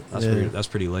 14. Yeah. That's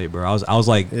pretty late, bro. I was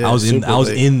like Yeah, I was super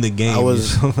late. in the game. I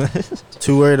was- you know?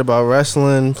 Too worried about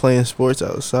wrestling, playing sports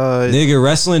outside. Nigga,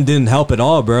 wrestling didn't help at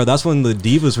all, bro. That's when the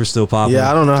divas were still popping.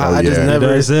 Yeah, I don't know how. Oh, I just yeah. You know what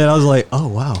never. I'm saying? I was like, oh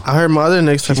wow. I heard my other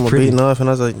niggas talking about pretty. beating off, and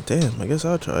I was like, damn, I guess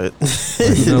I'll try it.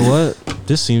 Like, you know what?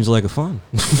 This seems like a fun.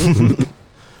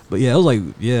 But yeah, it was like,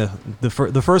 yeah, the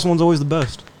first one's always the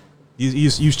best.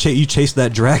 You chase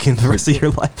that dragon the rest of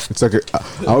your life. It's like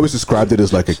I always described it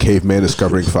as like a caveman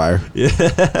discovering fire.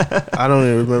 I don't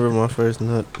even remember my first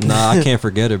nut. Nah, I can't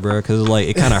forget it, bro. Because like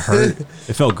it kind of hurt.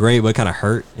 It felt great, but it kind of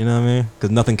hurt. You know what I mean?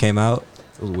 Because nothing came out.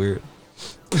 It was weird.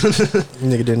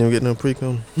 Nigga didn't even get no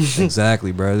pre-cum.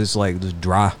 Exactly, bro. It's like just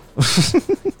dry.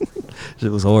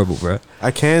 Shit was horrible, bro.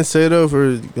 I can say though, if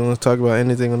we're gonna talk about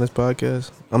anything on this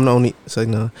podcast, I'm the only. It's like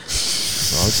no,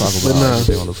 I'll talk But about nah.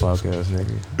 everything on the podcast,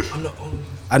 nigga.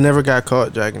 I never got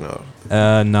caught jacking off.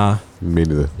 Nah, Me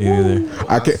neither. you either.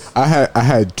 I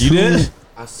had two. You did?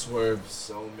 I swerved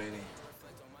so many.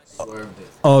 Swerved it.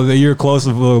 Oh, man, you're close to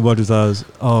a bunch of times.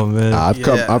 Oh man. I've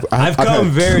come. Yeah. I've come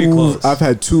had very two- close. I've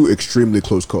had 2 extremely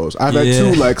close calls. I've Yeah.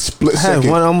 had 2 like split I had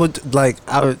second. one almost like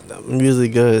I'm usually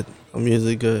good. I'm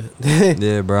usually good.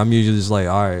 Yeah, bro. I'm usually just like,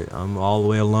 all right, I'm all the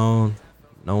way alone.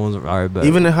 No one's all right, but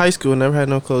Even in high school, never had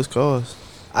no close calls.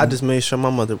 I just made sure my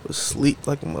mother was asleep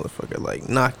like a motherfucker, like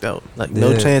knocked out, like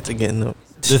no Yeah. chance of getting up.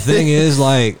 the thing is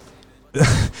like,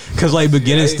 cause like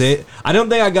beginning state, I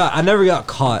never got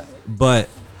caught, but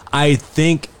I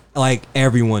think like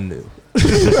everyone knew. You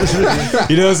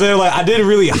know what I'm saying? Like I didn't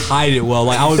really hide it well.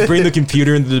 Like I would bring the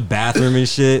computer into the bathroom and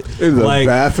shit. In the like,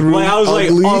 bathroom? Like I was Ugly?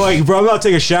 like, oh, like bro, I'm about to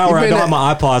take a shower. You I bring don't that- have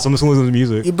my iPod, so I'm just gonna listen to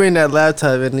music. You bring that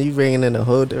laptop in, and you bringing in a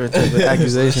whole different type of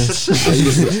accusations.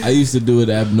 I used to do it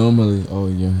abnormally. Oh,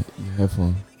 your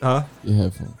headphone. Huh? Your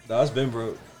headphone. No, it's been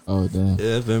broke. Oh, damn.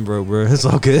 Yeah, it's been broke, bro. It's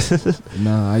all good.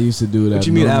 Nah, I used to do it What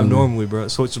you mean abnormally, bro?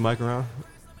 Switch the mic around.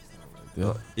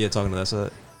 Yeah. Yeah, talking to that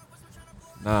side.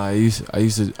 Nah, I used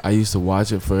to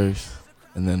watch it first,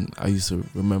 and then I used to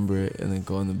remember it, and then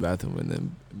go in the bathroom, and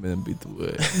then beat the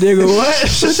wood. Nigga,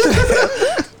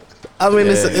 what? I mean,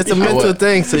 it's a mental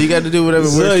thing, so you got to do whatever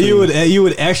works. So for you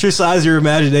would exercise your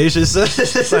imagination. So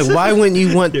It's like, why wouldn't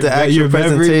you want the actual your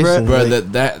memory, presentation? Bro,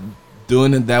 Like, that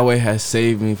doing it that way has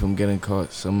saved me from getting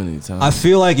caught so many times. I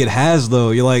feel like it has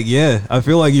though. You're like, yeah, I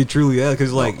feel like you truly have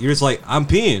because like you're just like I'm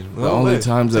peeing. the only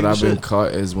times that I've been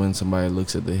caught is when somebody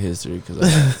looks at the history.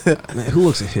 Because Man, who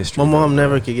looks at history? my mom bro?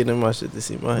 never could get in my shit to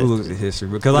see my Who history. looks at history?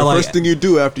 Because The I like. first thing you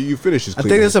do after you finish is I clean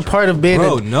think the that's a part of being.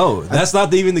 Bro, no, that's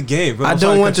not even the game. Bro. I I'm don't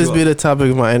sorry want cut this you to be off. the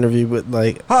topic of my interview, but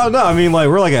like, Oh no, I mean like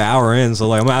we're like an hour in, so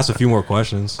like I'm gonna ask a few more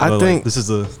questions. I But, think- like, this is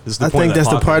the I point think of that's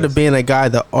that the part of podcast. being a guy,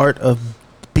 the art of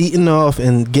beating off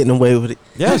and getting away with it.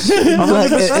 Yes,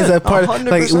 Like, it's a part.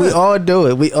 Like we 100%. all do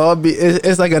it. We all be.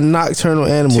 It's like a nocturnal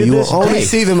animal. To You will this only day.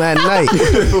 see them at night.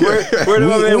 Where do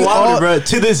I we mean all- Wilder, bro?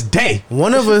 To this day,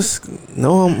 One of us,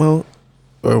 no homo,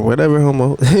 or whatever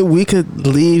homo, we could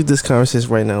leave this conversation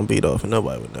right now and beat off, and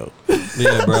nobody would know.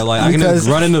 yeah, bro. Like I can Because- just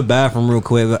run in the bathroom real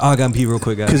quick. But, oh, I gotta pee real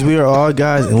quick, guys. Because we are all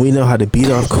guys, and we know how to beat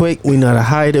off quick. We know how to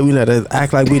hide it. We know how to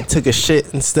act like we took a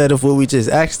shit instead of what we just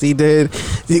actually did.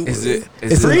 Is it-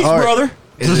 is It's it- an Preach, art. brother.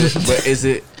 is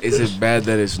it bad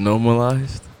that it's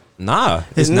normalized? Nah,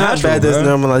 It's not natural, bad. That's bro.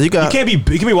 normalized. You can't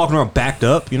be walking around backed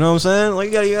up. You know what I'm saying?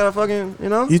 Like you gotta fucking, you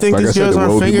know. You think Like I these said, girls the aren't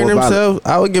world would be fingering more violent. themselves?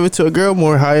 I would give it to a girl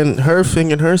more, hiding her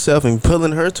fingering herself and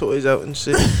pulling her toys out and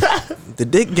shit. The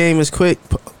dick game is quick.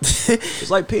 It's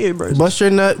like peeing, bro. It's Bust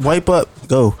your nut, wipe up,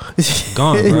 go.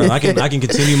 gone, bro. I can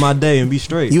continue my day and be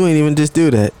straight. You ain't even just do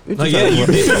that. Like yeah, you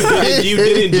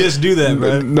didn't just do that,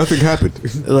 bro. Nothing happened.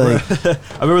 Like,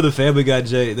 I remember the Family Guy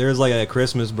Jay. There was like at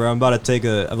Christmas, bro. I'm about to take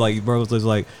I'm like, bro was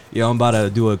like, yo, I'm about to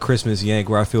do a Christmas yank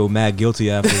where I feel mad guilty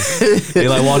after. They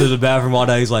like walked to the bathroom all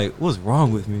day. He's like, what's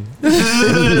wrong with me?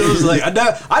 It was like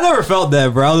I never felt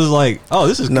that, bro. I was like, oh,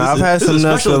 this is Nah, I've had this is some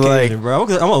a nuts special for, like- occasion, bro. I'm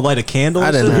gonna light a candle. I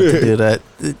and didn't shit. have to do that.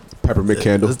 Peppermint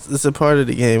candle. It's a part of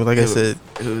the game. Like I said,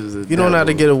 It was a you don't know how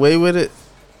to get away with it.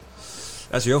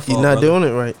 That's your fault. You're not brother. doing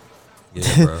it right.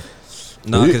 Yeah, bro.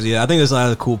 No, because I think it's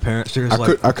like a cool parent.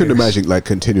 I couldn't imagine like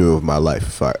continuing with my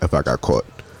life if I got caught.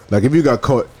 Like if you got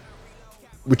caught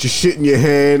with your shit in your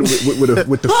hand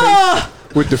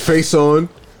with the face on,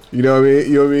 you know what I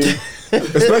mean? You know what I mean?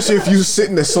 Especially if you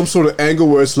sitting at some sort of angle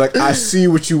where it's like I see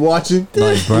what you watching.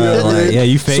 Like, bro, You know what I like, mean? yeah,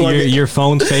 you So I get- your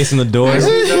phone's facing the door.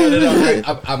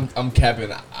 No, I'm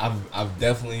capping. I've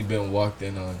definitely been walked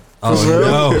in on. Oh real?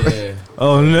 no! Yeah,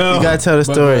 Oh no! You gotta tell the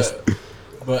stories.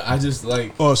 but I just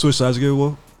like Oh, switch sides again.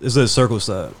 Well, it's the circle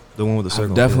side, the one with the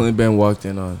circle. I've definitely been walked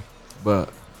in on, but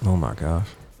Oh my gosh!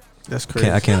 That's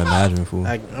crazy. I can't imagine, fool.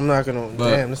 I'm not gonna. But-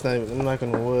 damn, that's not even. I'm not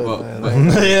gonna wood. But- man.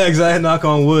 but- Like, Yeah, exactly. Knock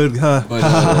on wood. Ha, But, ha,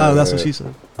 ha, ha. That's what she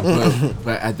said.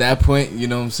 but at that point, you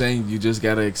know what I'm saying? You just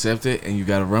gotta accept it and you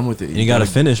gotta run with it. You gotta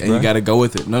finish, and bro. you gotta go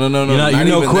with it. No, You're not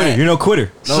no even quitter. that. You're no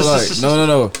quitter. No, like,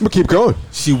 no. I'm gonna keep going.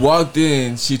 She walked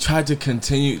in. She tried to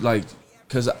continue, like,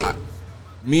 cause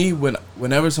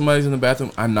whenever somebody's in the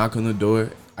bathroom, I knock on the door.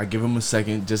 I give them a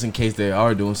second just in case they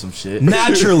are doing some shit.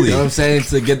 Naturally, You know what I'm saying?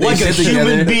 To get their like a shit together.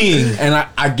 human being. And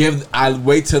I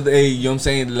wait till they, you know what I'm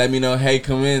saying, let me know, hey,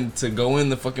 come in to go in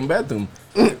the fucking bathroom.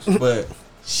 But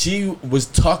she was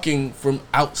talking from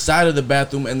outside of the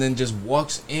bathroom and then just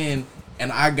walks in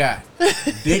and I got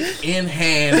dick in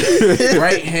hand,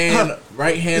 right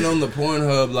hand on the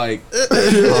Pornhub, like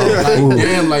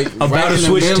damn, like About right to in the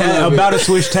switch middle tabs. of it. About to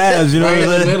switch tabs. You know Right in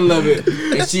what the I'm saying? middle of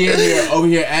it, and she in here over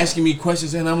here asking me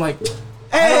questions, and I'm like,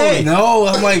 I Hey, don't know.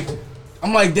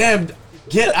 I'm like, damn,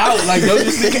 get out! Like, don't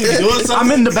you think you're doing something?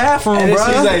 I'm in the bathroom, And then bro.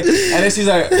 she's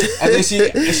like, and then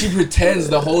she pretends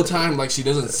the whole time like she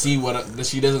doesn't see what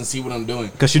I'm doing.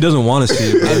 Because she doesn't want to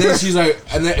see it, bro. And then she's like,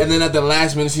 and then at the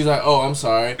last minute she's like, oh, I'm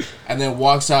sorry, and then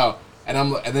walks out, and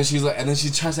then she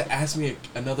tries to ask me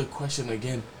another question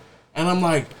again, and I'm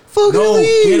like, no,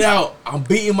 get out! I'm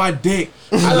beating my dick.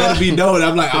 I let it be known.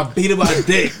 I'm like, I'm beating my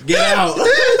dick. Get out!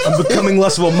 I'm becoming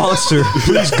less of a monster.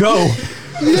 Please go.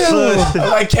 I'm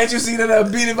like, can't you see that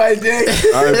I'm beating my dick?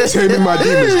 I'm taming my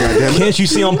demons, goddammit. Can't you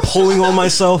see I'm pulling on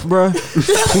myself, bro?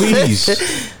 Please.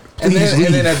 And Please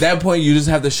then leave. at that point, you just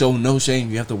have to show no shame.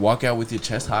 You have to walk out with your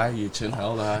chest high, your chin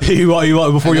held high. you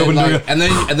walk before you And open then, the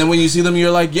like, door. and then when you see them,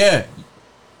 you're like, yeah,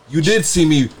 you did see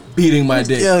me beating my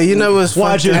dick. yo, you know what's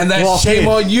Why'd fucked you- up? And that's Walk shame in.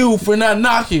 on you for not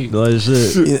knocking. No, that's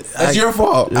it. That's your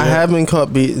fault. I have been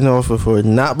caught beating off before,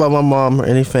 not by my mom or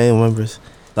any family members,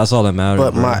 That's all that matters.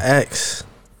 but bro. my ex.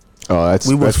 Oh, that's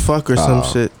We was that's- fuck or some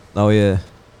shit. Oh yeah.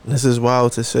 This is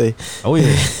wild to say. Oh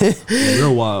yeah.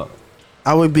 Real wild.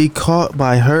 I would be caught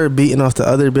by her beating off the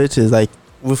other bitches, like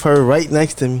with her right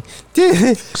next to me.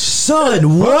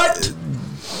 Son, what?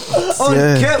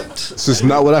 Unkempt. This is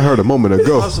not what I heard a moment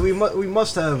ago. Also, we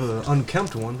must have an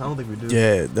unkempt one. I don't think we do.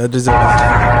 Yeah, that deserves.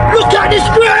 Look at this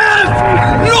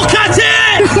grave! Look at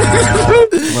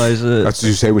it! Like shit. That's what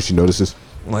you say when she notices.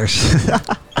 Like shit.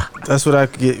 That's what I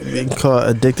could get called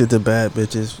addicted to bad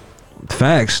bitches.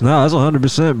 Facts. No, that's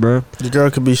 100%, bro. Your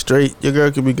girl could be straight. Your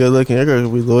girl could be good looking. Your girl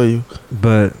could be loyal.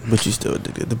 But But you still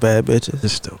addicted to bad bitches.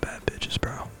 there's still bad bitches,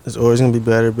 bro. There's always gonna be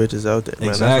better bitches out there, man.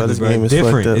 That's why Exactly, this bro. game is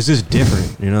Different. fucked up. It's just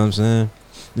different. You know what I'm saying?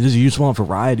 You just want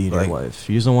variety in Like- your life.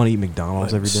 You just don't want to eat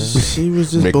McDonald's every day. She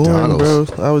was just boring, bro.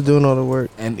 McDonald's. I was doing all the work.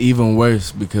 And even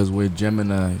worse because we're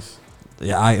Geminis.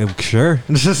 Yeah, I am sure.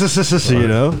 You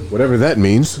know, Whatever that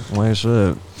means. like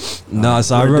shit. No,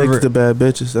 so I We're remember. addicted to bad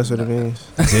bitches. That's what it means.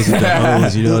 Addicted to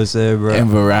hoes, you know what I'm saying, bro? And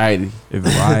variety.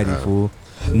 Variety, fool.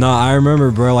 No, I remember,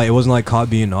 bro. Like it wasn't like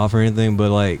caught being off or anything, but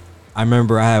like I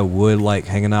remember I had Wood like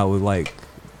hanging out with like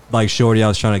shorty I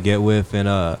was trying to get with and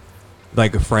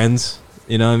like friends.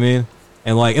 You know what I mean?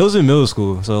 And like it was in middle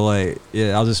school, so like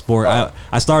yeah, I was just sport.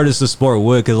 I started just to sport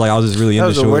Wood because like I was just really That into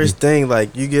was the shorty. worst thing.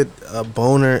 Like you get a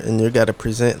boner and you got to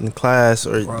present in class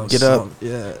or Bro, get up.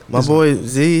 Yeah, My boy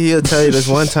Z, he'll tell you this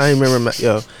one time. Remember,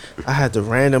 I had the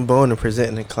random boner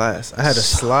presenting in class. I had to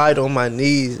slide on my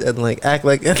knees and like act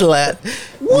like a lad.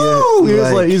 Whoa! He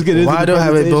was like, he's getting into why the do I have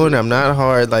a presentation. boner? I'm not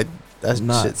hard. Like that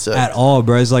Not shit sucks. at all,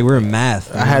 bro. It's like we're in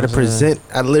math. I had to present.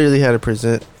 I literally had to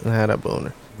present and I had a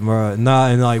boner. Bro, nah,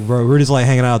 and like, bro, we're just like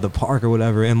hanging out at the park or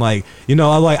whatever, and like, you know,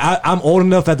 I'm old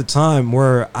enough at the time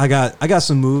where I got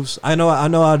some moves. I know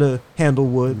how to handle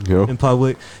Wood Yeah. in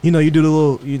public. You know, you do the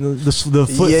little, you know, the flip,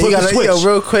 Yeah, you flip gotta- the switch. yo,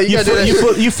 real quick, you gotta do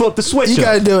that. you flip the switch. You up.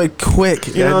 gotta do it quick.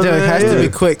 You know what It I'm has saying? to Yeah.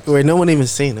 be quick where no one even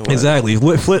seen it. Exactly.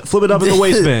 Flip it up in the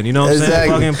waistband. You know what I'm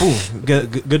Exactly. saying? Fucking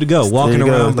boom, good to go. There Walking you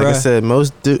go. around, Like bro. I said,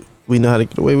 most we know how to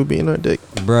get away with being our dick.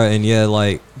 Bro, and yeah,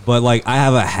 like, but like, I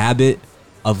have a habit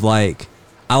of like,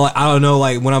 I don't know,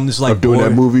 like when I'm just like Of doing that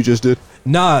bored- move you just did.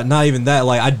 Nah, not even that.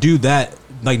 Like I do that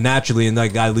like naturally, and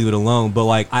like I leave it alone. But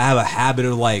like I have a habit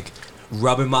of like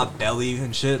rubbing my belly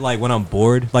and shit. Like when I'm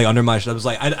bored, like under my shirt. It's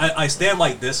like I stand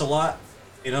like this a lot.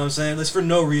 You know what I'm saying? It's for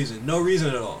no reason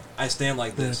at all. I stand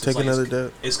like this. Take It's like, another it's,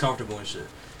 dip. it's comfortable and shit.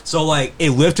 So like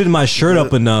it lifted my shirt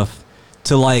up enough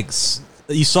to like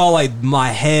you saw like my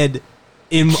head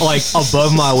in like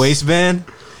above my waistband.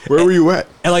 Where were you at?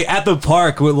 And like at the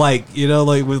park with like, you know,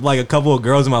 like with like a couple of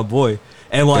girls and my boy.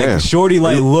 And like Damn. shorty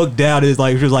like looked down and is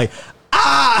like she was like,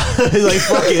 ah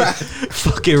like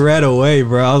fucking ran away,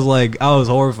 bro. I was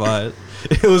horrified.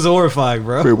 It was horrifying,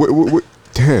 bro. Wait, wait.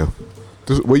 Damn.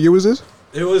 What year was this?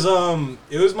 It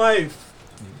was my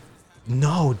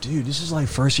no, dude, this is like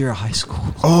first year of high school.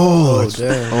 Oh,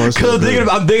 damn. Oh, Cause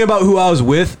I'm thinking about who I was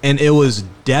with, and it was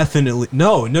definitely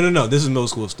no. This is middle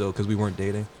school still, because we weren't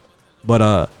dating.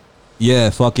 But yeah,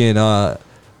 fucking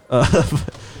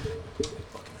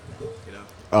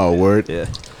Oh, word. yeah.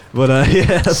 But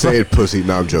yeah, Say it, pussy.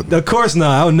 No, I'm joking. of course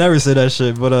not. I would never say that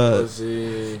shit. But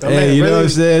Pussy. hey, you know what I'm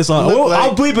saying? So look like-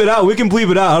 I'll bleep it out. We can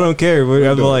bleep it out. I don't care. But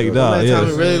I'm like, nah, That yeah. time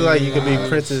it really like you could be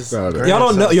Princess. No, no. Y'all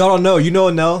don't know. Y'all don't know. You know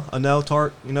Anel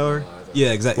Tart. You know her.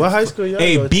 Yeah, exactly. What high school y'all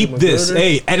Hey, go to, beep this. Magruder?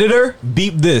 Hey, editor,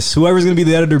 beep this. Whoever's gonna be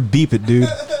the editor, beep it, dude.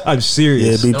 I'm Yeah,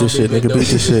 serious. beep this shit, nigga. Beep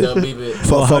this shit. Don't beep it.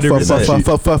 Fuck, fuck, fuck, fuck,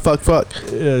 fuck, fuck, fuck, fuck.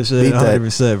 Yeah, shit, Beat that.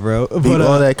 100%, bro. Beep But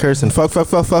all that cursing. Fuck, fuck,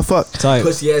 fuck, fuck, fuck. type.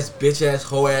 Pussy ass, bitch ass,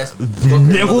 hoe ass,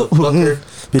 fucker, motherfucker.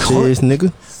 Bitch ass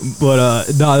nigga.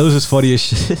 But nah, it was just funny as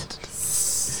shit.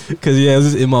 Cause yeah, it was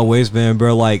just in my waistband,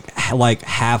 bro. Like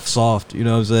half soft. You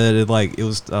know what I'm saying? It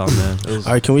was. Oh man. It was.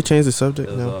 All right, can we change the subject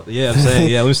it was now? yeah, I'm saying.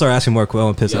 Yeah, let me start asking more questions.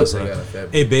 I'm pissed Yo, outside. they got a fat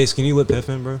Hey, Bass, can you let Piff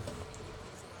in, bro?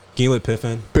 Can you let Piff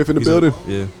in? Piff in the He's building.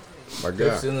 yeah. My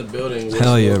Piff's God. in the building.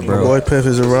 Hell yeah, bro. Boy Piff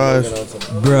has arrived.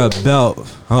 Bruh, Bel. Hold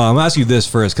on, I'm gonna ask you this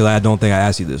first, cause I don't think I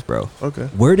asked you this, bro. Okay.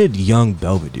 Where did Young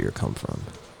Belvedere come from?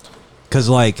 Cause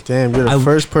like, Damn, you're the I-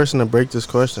 first person to break this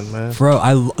question, man.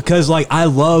 bro, cause like I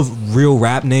love real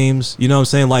rap names. You know what I'm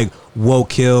saying? Like Woe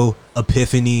Kill,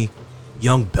 Epiphany,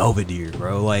 Young Belvedere,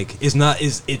 bro. Like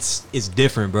it's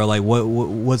different, bro. Like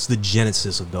what's the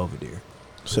genesis of Belvedere?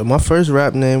 So my first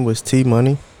rap name was T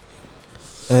Money.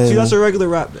 And See, that's a regular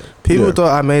rap name. people Yeah.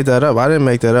 thought I made that up. I didn't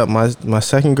make that up. My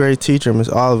second grade teacher, Miss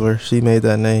Oliver, she made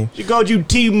that name. She called you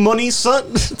T Money,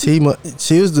 son.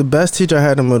 She was the best teacher I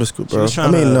had in middle school, bro. was I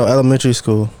mean, tryna- no, elementary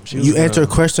school. She was You answer a tryna-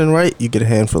 question right, you get a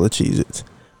handful of Cheez-Its.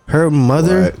 Her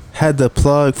mother Right. had the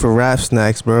plug for rap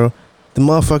snacks, bro. The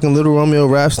motherfucking Little Romeo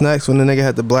rap snacks when the nigga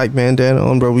had the black bandana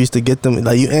on, bro. We used to get them.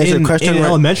 Like, you answer a question in right.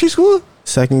 elementary school?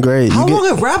 Second grade. How You long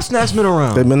have rap snacks been they've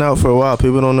around? been out for a while.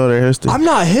 People don't know their history. I'm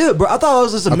not hip, bro. I thought it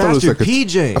was just a I thought it was Master like a-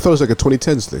 PJ. I thought it was like a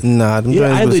 2010s thing. Nah, them Yeah,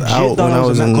 I joints was legit out thought when I it was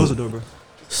was a in Close the door, bro.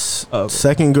 Oh,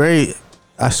 second grade.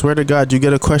 I swear to God, you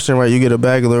get a question right, you get a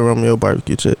bag of Little Romeo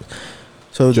barbecue chips.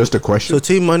 So Just a question. So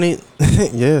T Money,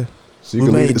 yeah. So you we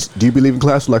can made- do you believe in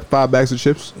class with like 5 bags of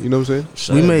chips? You know what I'm saying?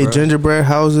 Shit, We made bro. gingerbread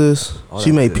houses. All She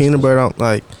that made good peanut stuff. butter.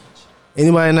 Like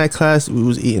anybody in that class, we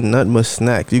was eating nothing but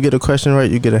snacks. You get a question right,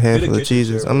 you get a handful of kitchen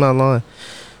cheeses. chair, I'm not lying.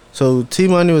 So T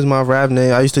Money was my rap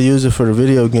name. I used to use it for the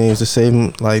video games to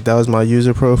save. Like that was my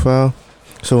user profile.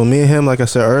 So when me and him, like I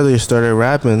said earlier, started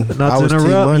rapping, Not I to was T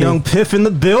interrupt, Money. Young Piff in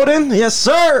the building. Yes,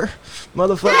 sir.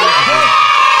 Motherfucker.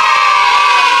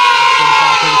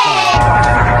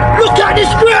 Look at this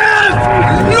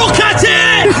graph! Look at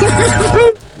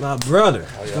it! My brother.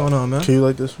 What's going on, man? Can you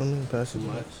like this for me? Pass it.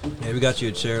 Yeah, we got you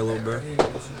a chair, little bro.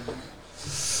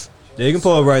 Yeah, you can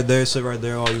pull it right there. Sit right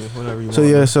there, all you, whatever you So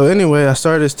want. yeah, so anyway, I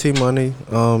started as T Money.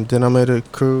 Then I made a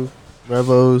crew,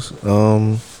 Revos.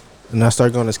 And I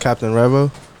started going as Captain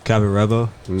Revo. Captain Revo.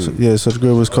 So, yeah, so the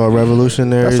group was called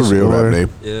Revolutionaries. That's a real or rap name.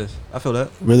 Yeah, I feel that.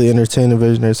 Really entertaining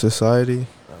visionary society.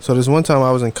 So this one time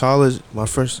I was in college, my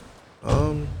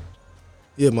freshman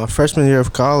year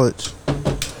of college,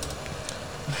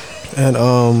 and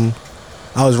I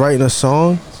was writing a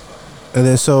song, and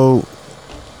then so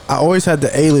I always had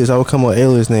the alias. I would come with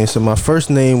alias names. So my first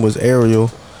name was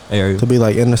Ariel, Hey, to be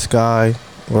like in the sky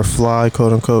or fly,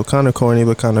 quote unquote. Kind of corny,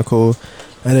 but kind of cool.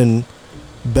 And then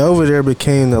Belvedere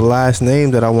became the last name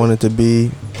that I wanted to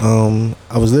be.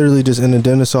 I was literally just in the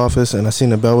dentist's office and I seen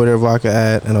the Belvedere vodka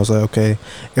ad, and I was like, okay,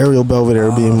 Ariel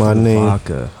Belvedere being my name.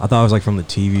 Vodka. I thought it was like from the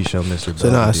TV show, Mr. So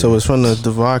nah, so it's from the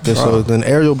vodka. So then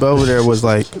Ariel Belvedere was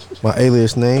like my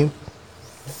alias name.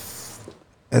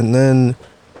 And then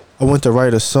I went to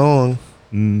write a song.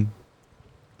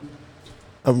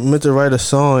 I meant to write a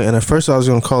song, and at first I was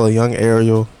gonna call it Young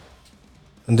Ariel,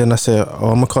 and then I said, "Oh,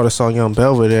 I'm gonna call the song Young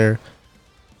Belvedere."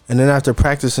 And then after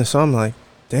practicing, so I'm like,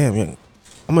 "Damn, I'm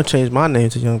gonna change my name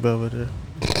to Young Belvedere."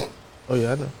 Oh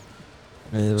yeah, I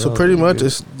know. So pretty much,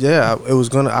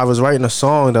 I was writing a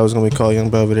song that was gonna be called Young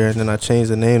Belvedere, and then I changed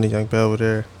the name to Young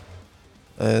Belvedere.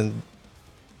 And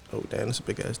oh damn, that's a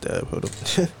big ass dab. Hold up.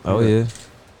 Oh yeah.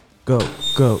 Go,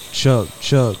 chug,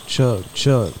 chug, chug,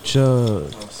 chug,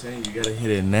 chug. I'm saying you gotta hit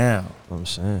it now. I'm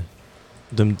saying,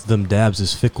 them dabs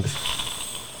is fickle.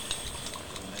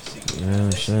 Yeah,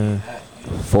 I'm saying.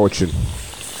 Fortune.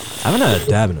 I haven't had a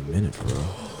dab in a minute, bro.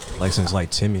 Like since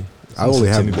like Timmy. I only Since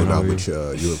have Timmy one been out over with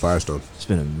here. you and Firestone. It's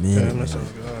been a Damn, minute. that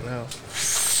sounds Man. good now.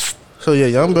 So yeah,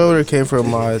 Young Belvedere came from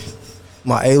my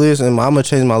alias, and I'm gonna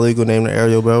change my legal name to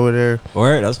Ariel Belvedere.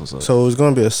 Alright, that's what's up. So it was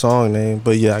gonna be a song name,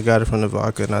 but yeah, I got it from the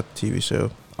vodka, not the TV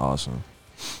show. Awesome.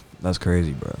 That's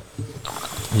crazy, bro.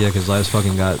 Yeah, cause I just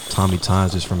fucking got Tommy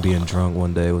Times just from being drunk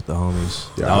one day with the homies.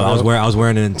 Yeah, I was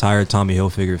wearing an entire Tommy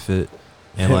Hilfiger fit,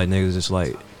 and like niggas just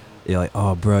like, yeah, like,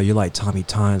 oh, bro, you're like Tommy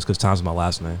Times, cause Times is my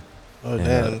last name. Oh And,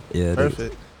 damn, yeah, dude.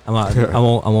 perfect. I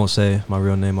won't say my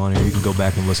real name on here. You can go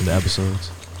back and listen to episodes.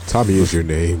 Tommy is your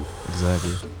name.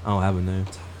 Exactly. I don't have a name,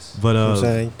 but I'm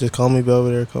saying, just call me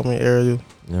Belvedere, call me Ariel. you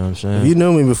know what I'm If saying? you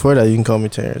knew me before that, you can call me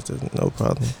Terrence. There's no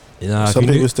problem. Nah, Some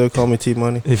people still call me T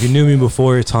Money. if you knew me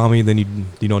before Tommy, then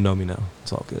you don't know me now.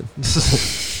 It's all good.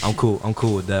 I'm cool. I'm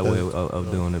cool with that way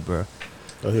of doing it, bro.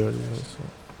 Oh, he already knows.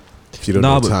 If you don't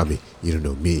Nah, know but- Tommy, you don't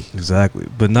know me. Exactly.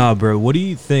 But nah, bro, what do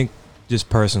you think just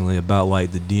personally about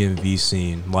like the DMV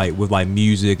scene, like with like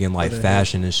music and like Yeah.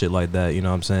 fashion and shit like that? You know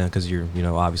what I'm saying? Because you're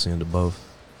obviously into both.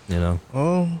 You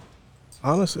know.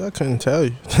 Honestly, I couldn't tell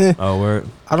you. Oh, word.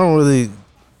 I don't really.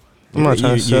 I'm not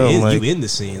trying to sound like you in the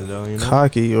scene though. You know.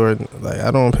 cocky or like I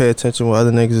don't pay attention what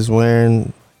other niggas is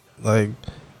wearing. Like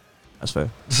That's fair.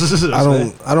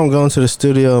 I don't go into the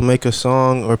studio and make a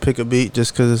song or pick a beat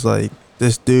just because it's like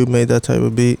this dude made that type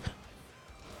of beat.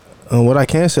 What I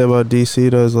can say about DC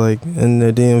though is like in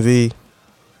the DMV,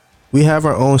 we have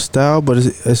our own style, but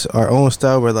it's our own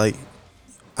style where like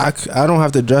I don't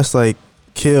have to dress like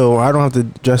Kill or I don't have to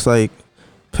dress like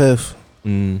Piff.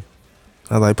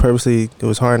 I like purposely. It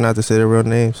was hard not to say their real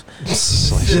names,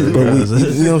 but you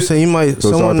know what I'm saying. You might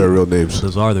Those are their real names.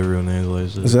 Those are the real names,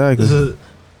 ladies. Exactly.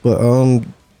 But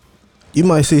you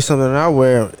might see something I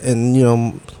wear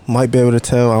and might be able to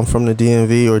tell I'm from the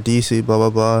DMV or DC, blah blah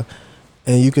blah,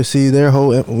 and you can see their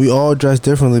whole. We all dress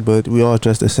differently, but we all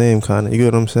dress the same kind of. You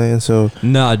get what I'm saying? So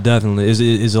Nah, definitely.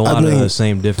 Is a lot of the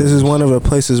same difference. this is one of the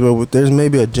places where there's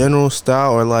maybe a general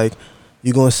style or like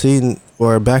you're gonna see.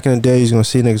 Or back in the day, you're going to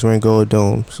see niggas wearing gold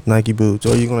domes, Nike boots.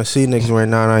 Or you're going to see niggas wearing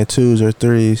 992s or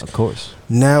 3s. Of course.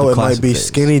 Now The it might classic be days.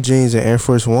 skinny jeans and Air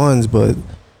Force Ones, but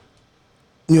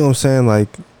you know what I'm saying? Like,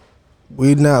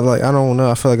 we not, like, I don't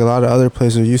know. I feel like a lot of other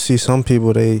places, you see some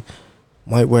people, they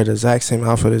might wear the exact same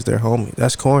outfit as their homie.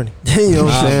 That's corny. You know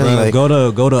what I'm saying? Bro, Like,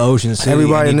 go to Ocean City.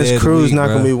 everybody in any day this of the crew is week, not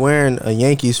bro. going to be wearing a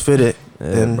Yankees fitted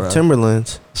and bro.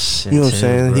 Timberlands. Shit, You know what I'm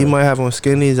saying? He bro. might have on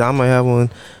skinnies. I might have on.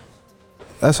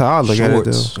 That's how I look at it,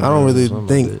 Shorts, though. I don't really something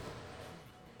think. like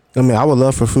I mean, I would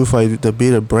love for Foo Fighters to be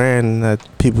the brand that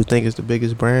people think is the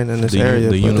biggest brand in this The area,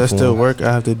 the but that's still uniform. work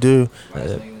I have to do.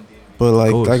 that.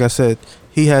 But course. like I said,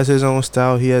 he has his own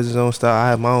style. He has his own style. I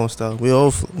have my own style. We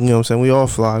all, you know what I'm saying? We all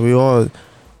fly. We all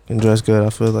can dress good. I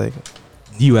feel like.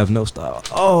 You have no style.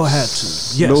 Oh, I had to.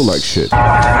 Yes. No like shit.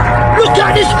 Look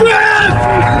at this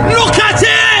graph! Look at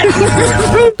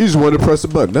it! You just wanted to press the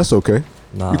button. That's okay.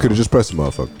 Nah, You could have just pressed the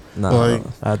motherfucker. Nah, Like,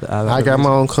 I I got my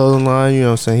own clothing line. You know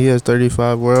what I'm saying? He has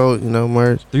 35 World. You know,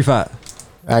 merch. 3-5.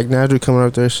 Act Natural coming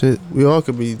up there. Shit. We all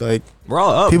could be like. We're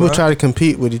all up. People bro. try to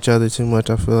compete with each other too much.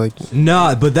 I feel like.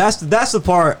 Nah, but that's the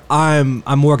part I'm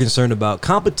more concerned about.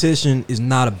 Competition is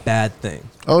not a bad thing.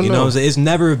 Oh, you know no. what I'm saying? It's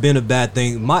never been a bad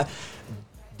thing.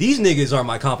 These niggas are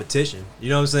my competition. You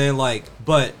know what I'm saying? Like,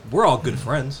 but we're all good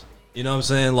friends. You know what I'm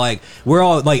saying? Like, we're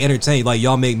all like entertained. Like,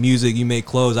 y'all make music, you make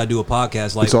clothes, I do a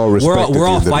podcast. Like, It's all respect at the we're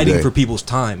all end of the fighting day. for people's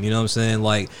time. You know what I'm saying?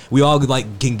 Like, we all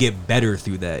like can get better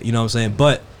through that. You know what I'm saying?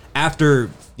 But after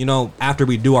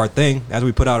we do our thing, after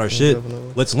we put out our shit,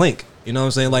 definitely. let's link. You know what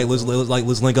I'm saying? Like,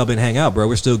 let's link up and hang out, bro.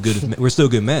 We're still good. We're still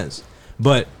good mans.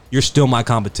 But you're still my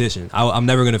competition. I'm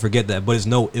never gonna forget that. But it's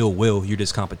no ill will. You're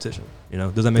just competition. You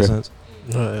know? Does that make Okay. sense?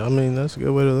 I mean, that's a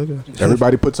good way to look at it.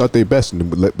 Everybody puts out their best,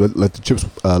 and let the chips,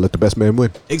 let the best man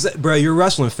win. Bro, you're a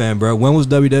wrestling fan, bro. When was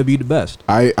WWE the best?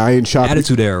 I ain't shopping.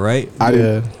 Attitude Era, right? I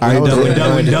didn't. Yeah. I ain't That was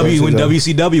done- it. When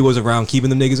WCW was around,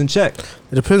 keeping them niggas in check.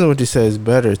 It depends on what you say is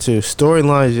better too.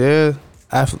 Storylines, yeah.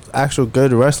 Actual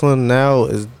good wrestling now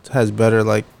has better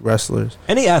like wrestlers.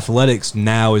 Any athletics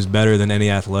now is better than any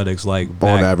athletics like on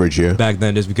back, average, yeah. back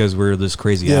then, just because we're this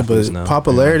crazy Yeah, athletes but now.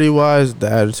 popularity wise, the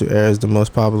Attitude Era is the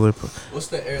most popular. What's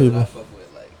the era People. that I fuck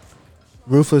with? Like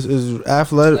Ruthless is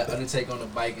athletic. Undertaker on the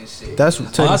bike and shit. That's you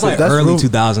know, Oh, that's like That's early Ruthless.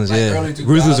 2000s, Like yeah. early 2000s.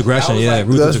 Ruthless aggression, That was yeah. like-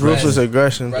 Ruthless That's aggression. ruthless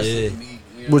aggression, wrestling Yeah. beat,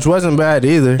 you know? which wasn't bad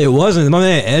either. It wasn't. My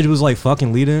man Edge was like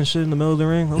fucking leading and shit in the middle of the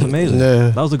ring. That was amazing. Yeah.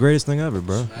 That was the greatest thing ever,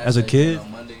 bro. Smash As a that kid, shit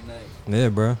on Monday night. yeah,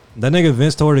 bro. That nigga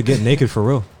Vince told her to get naked for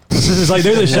real. It's like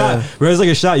there's a shot, bro. It's like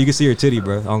a shot. You can see her titty,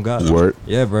 bro. On God. Word.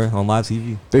 Yeah, bro. On live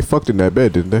TV. They fucked in that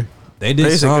bed, didn't they? They did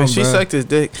Basically, something, she bro. sucked his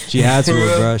dick, She had to,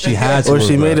 have, bro. She had to. or have,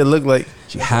 she bro. made it look like.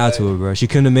 She had to, have, bro. She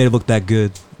couldn't have made it look that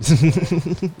good.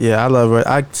 Yeah, I love her.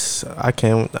 I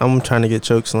can't. I'm trying to get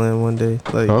choke slam one day.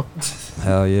 Like, Huh?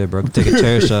 Hell yeah, bro. Take a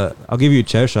chair shot. I'll give you a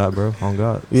chair shot, bro. On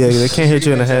God. yeah, they can't hit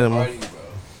you in the head anymore. Party,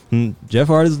 bro. Jeff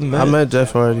Hardy's the man. I met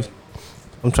Jeff Hardy.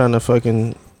 I'm trying to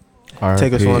fucking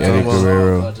take us one Eddie time.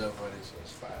 Guerrero. Fuck up for this shit,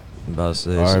 it's fire. I'm about to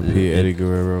say. R.I.P. Eddie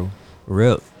Guerrero.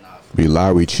 Rip. We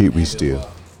lie, we cheat, we steal.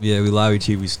 Yeah, we lie, we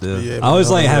cheat, we still. Yeah, I always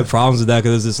man. like had problems with that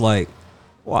because it's just like,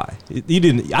 why? You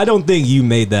didn't. I don't think you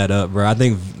made that up, bro. I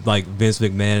think like Vince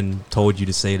McMahon told you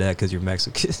to say that because you're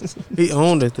Mexican. He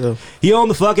owned it though. He owned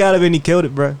the fuck out of it and he killed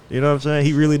it, bro. You know what I'm saying?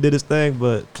 He really did his thing,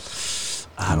 but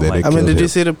I don't Then like. it I mean, killed did you him.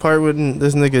 see the part when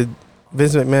this nigga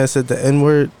Vince McMahon said the N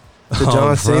word to Oh,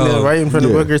 John Cena bro. right in front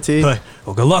of Yeah. Booker T? But,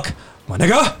 well, good luck, my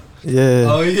nigga. Yeah,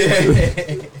 Oh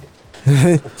yeah.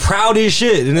 Proud as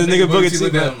shit. And this nigga Booker T,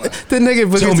 looked at bro. him like, the nigga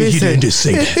Booker Tell me T he said, didn't just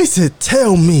say that. He said,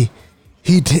 "Tell me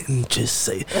he didn't just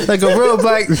say it." Like a real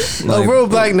black, Like- a real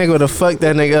black nigga would have fucked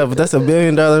that nigga up. But that's $1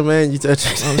 billion man. You touch.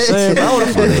 I'm saying, I would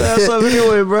have fucked his ass up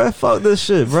anyway, bro. Fuck this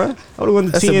shit, bro. I would have went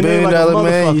to That's $1 TNA billion like a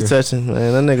man. You motherfucker. touching,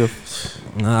 man. That nigga.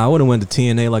 Nah, I would have went to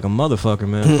TNA like a motherfucker,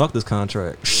 man. Fuck this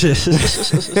contract. Shit.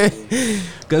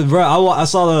 Cause, bro, I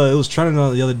saw it was trending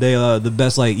on the other day. The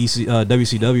best like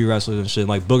WCW wrestlers and shit.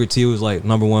 Like Booker T was like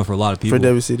 #1 for a lot of people. For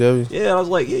WCW. Yeah, I was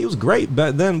like, yeah, he was great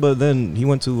back then, but then he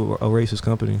went to a racist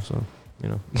company, so you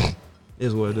know,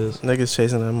 is what it is. Niggas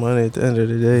chasing that money at the end of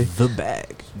the day. The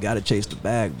bag, gotta chase the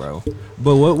bag, bro.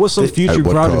 But what's some future At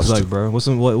what projects cost? like, bro? What's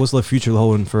the future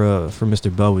holding for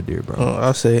Mr. Belvedere, bro?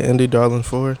 I'll say Indie Darling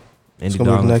 4. It's Andy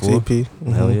gonna be the Darling next 4?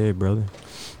 EP. Hell Mhm. yeah, brother.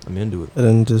 I'm into it. And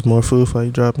then just more Food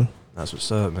Fight dropping. That's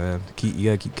what's up, man. You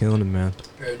gotta keep killing it, man.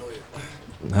 paranoid.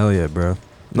 Hell yeah, bro.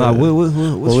 Nah, Yeah. what's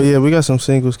Well, yeah, we got some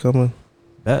singles coming.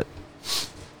 that?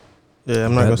 Yeah,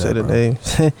 I'm not Bet gonna say that, the bro.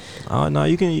 name. Oh no,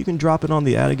 you can drop it on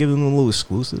the ad, give them a little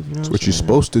exclusive. You know That's what you're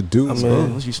supposed to do. I That's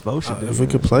mean, what you supposed to do. if we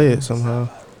could play it somehow.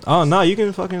 Oh no, you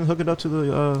can fucking hook it up to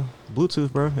the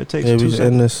Bluetooth, bro. It takes Yeah, 2 we should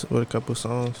end seconds. this with a couple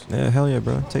songs. Yeah, hell yeah,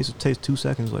 bro. It takes 2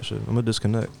 seconds, like shit. I'm gonna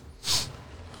disconnect.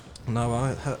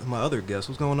 Now my other guest,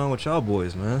 what's going on with y'all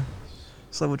boys, man?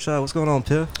 What's up with y'all? What's going on,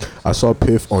 Piff? I saw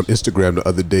Piff on Instagram the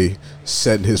other day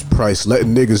setting his price,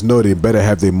 letting niggas know they better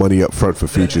have their money up front for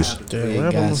futures. Damn, Yeah, what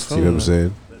happened guys, to my You know what I'm phone?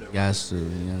 saying? Guys, to, you know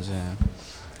what I'm saying?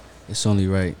 It's only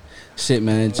right. Shit,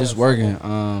 man, it's just working.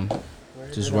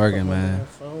 Just working, man.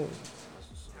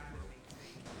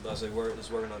 I say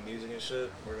just working on music and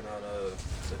shit. Working on the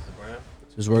brand.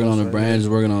 Just working on the brand, just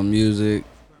working on music.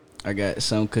 I got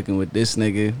something cooking with this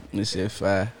nigga. This shit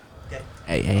fire.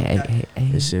 Hey.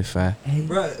 This shit fire.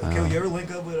 Bro, can you ever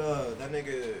link up with that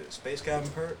nigga Space Cabin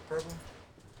Purple?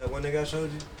 That one nigga I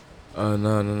showed you?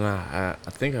 No. I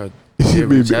think I. You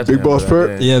mean Big Boss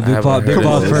Perk? Yeah, Big Boss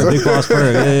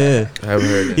Perk. Yeah. I haven't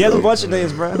heard it. He has a bunch of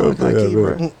names, bro.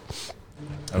 Bro.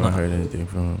 I haven't heard anything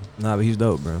from him. Nah, but he's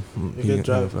dope, bro. You can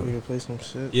drop. You can play some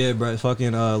shit. Yeah, bro.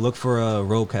 Fucking look for a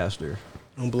Rodecaster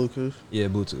on Bluetooth. Yeah,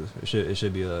 Bluetooth. It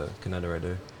should be connected right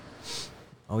there.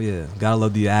 Oh yeah, gotta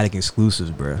love the Attic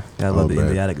exclusives, bro. Gotta love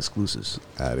the Attic exclusives.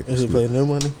 Attic Is he playing No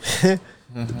Money?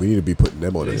 We need to be putting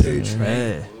them on the page.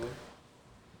 Yeah.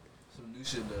 Some new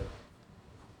shit though.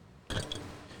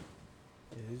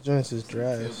 Yeah, these joints is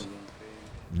dry.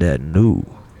 That new.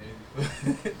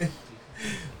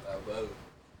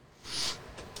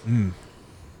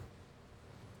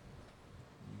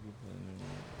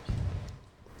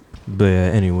 But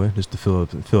anyway, just to fill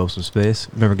up some space.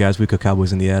 Remember, guys, we cook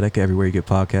Cowboys in the Attic everywhere you get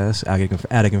podcasts.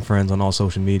 Attic and Friends on all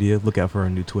social media. Look out for our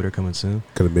new Twitter coming soon.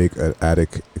 Gonna make an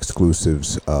Attic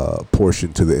exclusives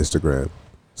portion to the Instagram,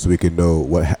 so we can know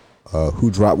who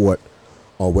dropped what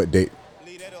on what date.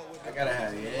 I gotta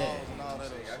have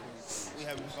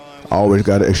I always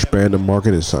gotta expand the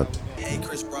marketing, son.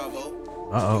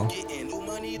 Uh-oh.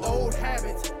 Old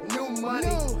habits, new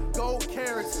money, gold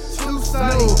carrots, too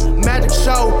sunny, magic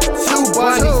show, too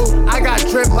bunnies. I got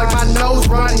drip like my nose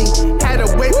running. Had a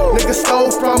whip, nigga stole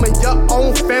from it. Your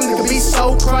own family can be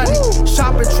so cruddy.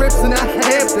 Shopping trips in the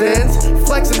Hamptons,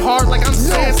 flexing hard like I'm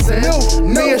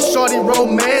Samson. Me and Shorty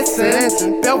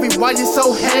romancing. Belvy, why you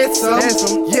so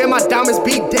handsome? Yeah, my diamonds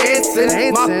be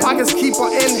dancing. My pockets keep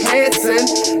on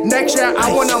enhancing. Next year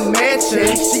I want a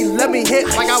mansion. She let me hit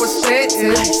like I was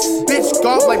Stanton. Bitch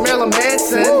golf like Marilyn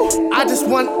Manson. I just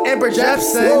want Amber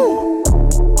Jepsen.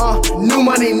 New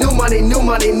money, new money, new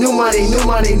money, new money, new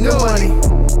money, new money.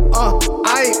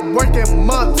 I ain't working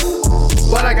months,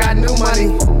 but I got new money.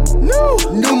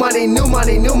 New money, new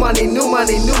money, new money, new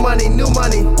money, new money, new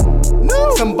money.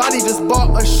 Somebody just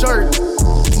bought a shirt.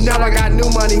 Now I got new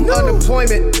money.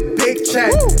 Unemployment, big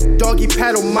check. Doggy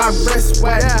paddle, my wrist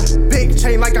wet. Big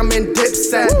chain like I'm in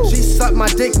Dipset. She sucked my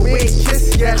dick, we ain't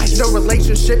kissed yet. No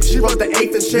relationship, she wrote the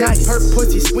eighth and shit. Her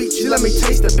pussy sweet, she let me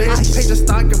taste the bitch. Pay the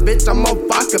stock of bitch, I'm on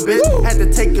vodka bitch. Had to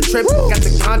take a trip, got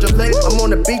the ganja lit. I'm on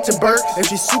the beach in Burt.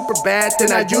 If she's super bad, then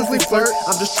I usually flirt.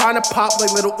 I'm just trying to pop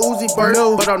like little Uzi Vert.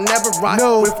 But I'll never rock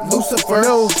with Lucifer.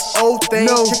 Old thing,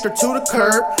 kicked her to the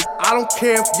curb. I don't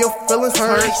care if your feelings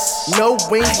hurt. No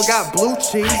wings, we got blue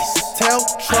cheese. Tell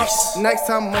trucks next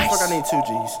time, motherfucker, I need 2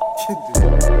 G's.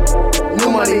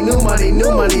 New money, new money,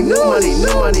 new money, new money,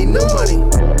 new money, new money.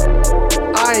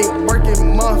 I ain't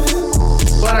working months,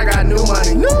 but I got new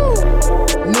money.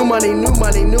 New money, new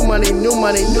money, new money, new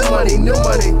money, new money, new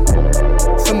money.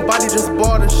 Somebody just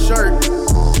bought a shirt.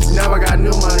 Now I got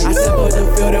new money. I step up the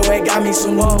field away, got me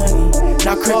some more money.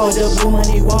 Now crip with the blue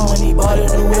money, want money. Bought a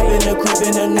new whip in the crib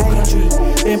in a new country.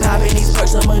 Been popping these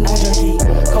perks, I'm a new junkie.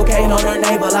 Cocaine on her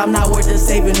navel, I'm not worth the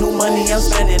saving. New money I'm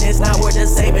spending, it's not worth the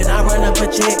saving. I run up a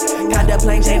check, got the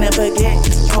plain chain and forget.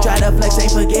 You try to flex,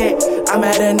 ain't forget. I'm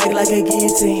at a neck like a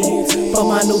guillotine. Put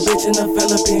my new bitch in the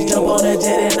Philippines. Jump on a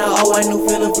jet and I owe I new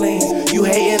Philippines. You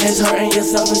hating, it's hurting your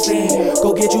self-esteem.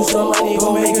 Go get you some money,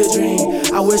 go make a dream.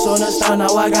 I wish on a star,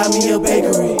 now I got me a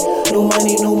bakery. New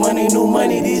money, new money, new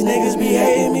money. These niggas be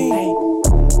hating me.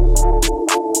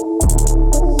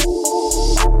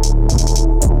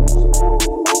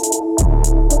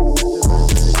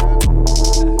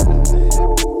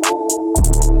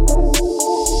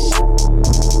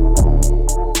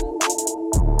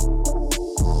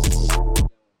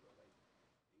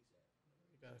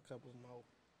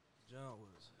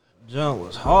 John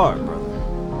was hard, brother.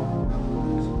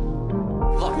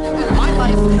 Look, my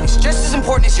life is just as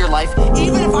important as your life,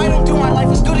 even if I don't do my life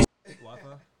as good as.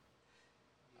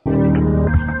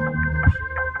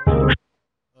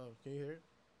 Oh, can you hear it?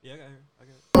 Yeah, I got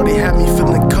it. Oh, they had me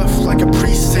feeling cuffed like a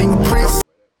precinct.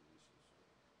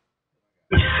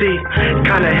 You see,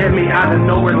 kinda hit me out of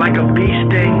nowhere like a bee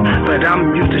sting. But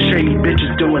I'm used to shady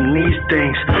bitches doing these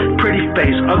things. Pretty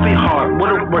face, ugly heart,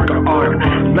 what a work of art.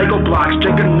 Lego blocks,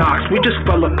 Jenga knocks, we just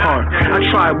fell apart. I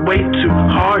tried way too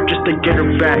hard just to get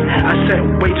her back. I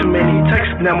sent way too many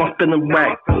texts, now I'm feeling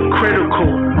whack.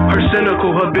 Critical, her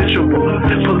cynical, habitual.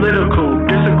 Political,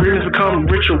 disagreements become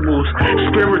rituals.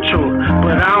 Spiritual,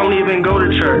 but I don't even go to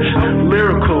church.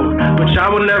 Lyrical, but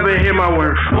y'all will never hear my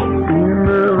worth.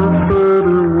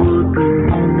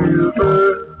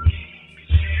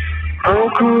 How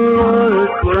could I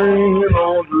explain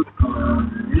all the time?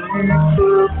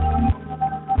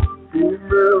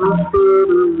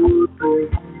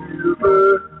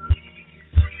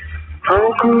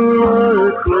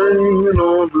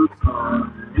 all the time.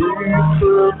 I've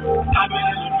been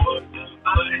in some fucked up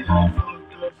place.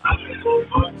 I've been in some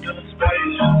fucked up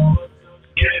space.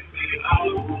 Get me out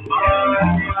of my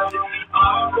mind.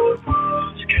 I'm a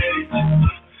world's cage.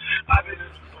 I've been in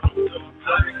some fucked up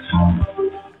place.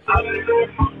 I've been in some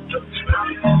fucked up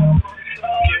space.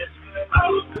 Get me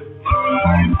out of my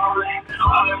mind.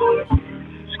 I'm a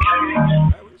world's cage.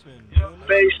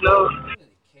 Face no.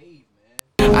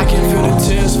 I can feel the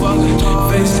tears falling,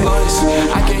 face lights.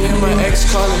 I can hear my ex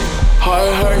calling.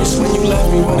 Heart hurts when you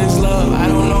left me, but it's love. I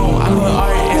don't know. I put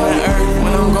art in the earth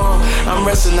when I'm gone. I'm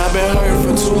resting. I've been hurt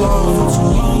for too long.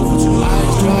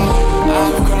 I've cried,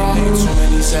 I've cried. Too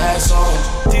many sad songs.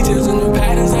 Details in the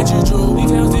patterns that you drew.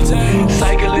 Details.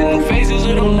 Cycling in phases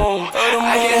of the moon.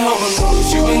 I can't help but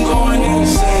notice you've been going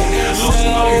insane.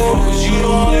 Losing all your focus, you the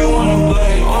only one to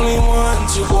blame. Only one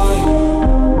to blame.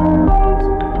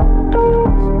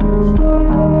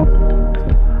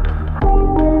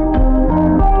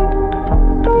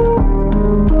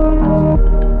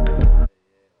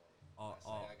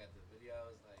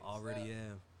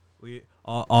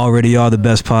 Already are the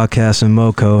best podcast in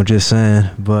Moco, just saying,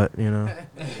 but you know.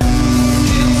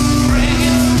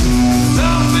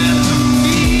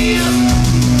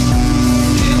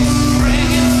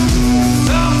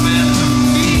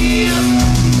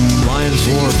 Lions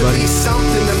Roar, buddy.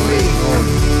 Something to me.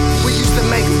 We used to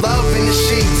make love in the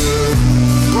sheets.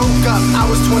 Broke up, I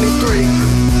was 23.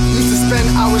 Used to spend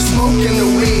hours smoking the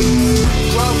weed.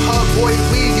 Grubhub, boy,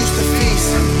 we used to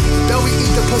feast. Though we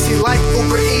eat the pussy like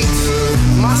Uber Eats.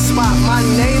 My spot, my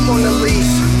name on the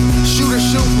lease. Shoot or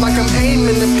shoot like I'm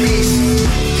aiming the piece.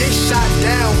 Get shot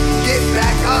down, get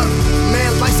back up.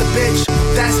 Man, life's a bitch,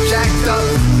 that's jacked up.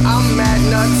 I'm mad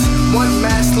nuts, one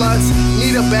mad sluts.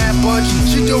 Need a bad bunch,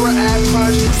 she do her ab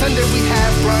crunch. Sunday we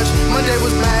had brunch, Monday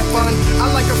was mad fun.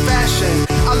 I like her fashion,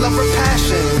 I love her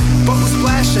passion. But we're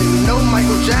splashing, no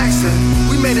Michael Jackson.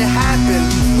 We made it happen,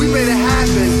 we made it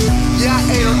happen. Yeah, I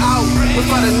ate her out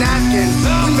without a napkin.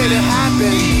 We made it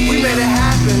happen, we made it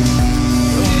happen.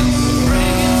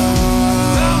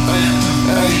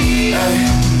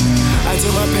 I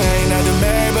took my pain out to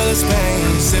Maribel, Spain.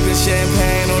 Sipping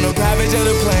champagne on a private jet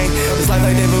plane. It's life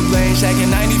like David Blaine, shacking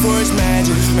 94 is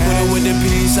magic. Put it with the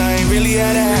peace, I ain't really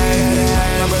had a habit.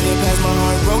 My brother passed my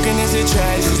heart broken, is it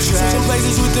tragic? Switching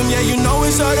places with them, yeah, you know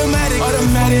it's automatic.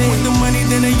 With the money,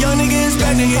 then a young nigga is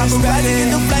back. Paparazzi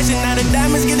get the flashing, now the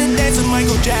diamonds get the dance with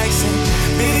Michael Jackson.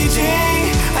 Billie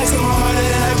Jean, I took my heart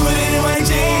and I put it in my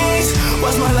jeans.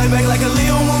 Watch my life back like a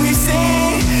Leo when we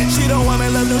sing. She don't want my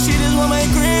love, no, she just want my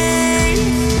green.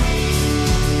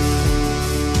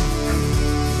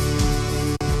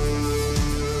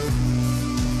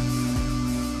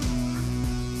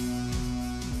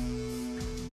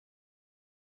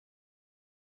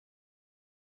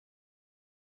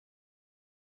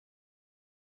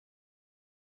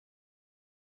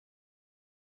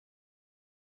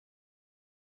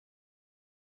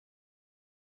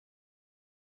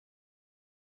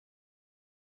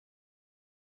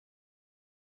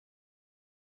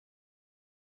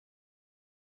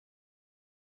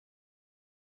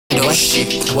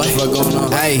 What fuck going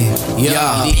on? Hey,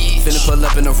 yeah, finna pull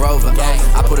up in the Rover.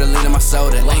 I put a lean in my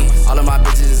soda. All of my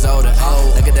bitches is older.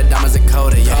 Look at the diamonds and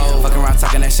Coda. Yeah, fucking around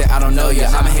talking that shit. I don't know ya.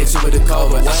 I'ma hit you with a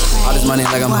Cobra. All this money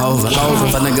like I'm Hova.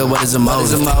 But nigga, what is a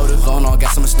motive? Going on,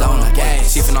 guess I'm a stoner.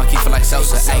 Chiefin' on keepin' like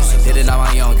Sosa. Did it on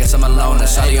my own, guess I'm a loner.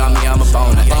 Shorty on me, I'm a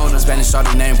boner. Spanish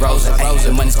shorty named Rosa.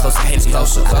 The money's closer, hate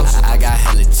closer. I got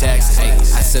hella checks.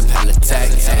 I sip hella tech.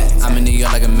 I'm in New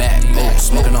York like a Mac.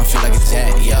 Smoking on shit like a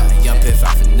jet. Yeah, young piff,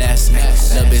 I finesse.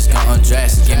 Little bitch gon'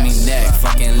 undress, give me neck,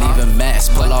 fucking leave a mess,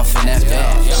 pull off in that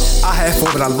bed. I had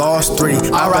 4, but I lost 3.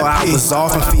 I was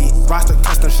off my feet. Roster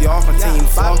custom, she off my team.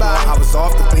 I was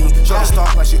off the beam. Shorty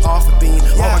stalk like she off a bean.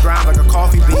 On my ground like a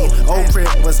coffee bean. Old crib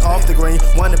was off the green.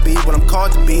 Wanna be what I'm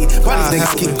called to be. Why these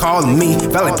niggas keep calling me?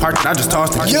 Valley Park, I just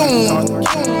tossed the key.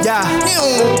 Yeah.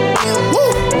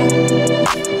 Woo.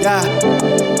 Yeah.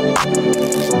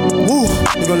 Woo.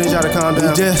 We gon' need y'all to calm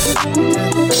down.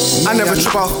 I never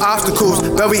trip off obstacles,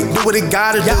 but we do what it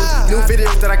gotta do. New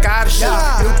videos that I gotta shoot.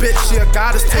 New bitch, she a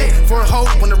goddess too. For a hope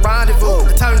when the rendezvous.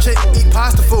 Italian chick eat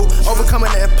pasta food.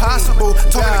 Overcoming the impossible.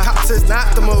 Talking to cops is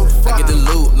not the move. I get the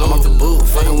loot, I'm off the boot.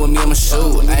 Fucking with me, I'ma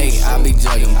shoot. Ayy, I be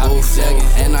jugging booth.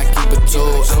 And I keep a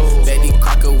tool. Baby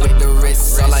Crocker with the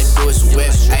wrists. All I do is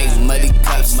whip. Ayy, muddy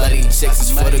cups, muddy chicks is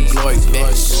for the glory,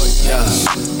 bitch. Yeah,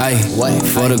 ayy,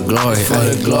 for the glory. For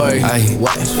the glory. Ayy,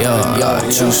 yo,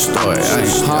 true story.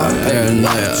 Ayy,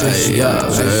 paranoia. Ayy, yeah,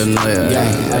 paranoia.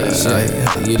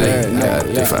 Yeah, you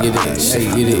did. Say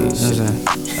you did.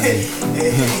 Hey,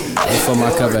 for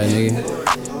my cover, nigga.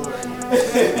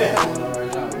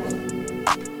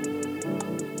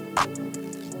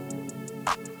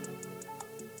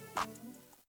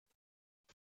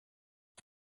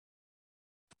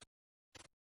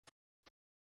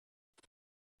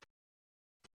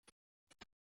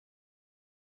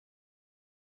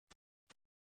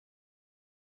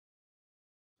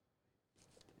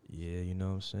 Yeah, you know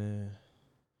what I'm saying.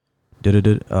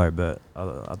 Did all right, bet.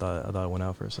 I thought it went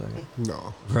out for a second.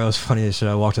 No, bro, it's funny as shit.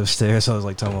 I walked upstairs. I was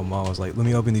like telling my mom, I was like, "Let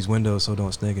me open these windows so it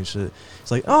don't stink and shit." It's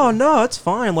like, "Oh no, it's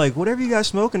fine. Like whatever you guys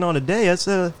smoking on today, it's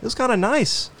kind of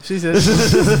nice." She said,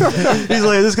 "He's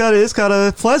like, it's kind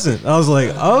of pleasant." I was like,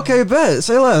 "Okay, bet.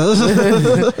 Say less."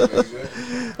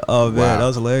 Oh man, that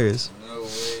was hilarious. No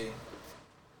way.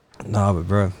 Nah, but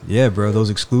bro, yeah, bro, those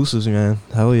exclusives, man.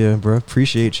 Hell yeah, bro.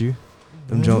 Appreciate you.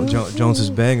 Them Jones's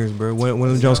bangers, bro. When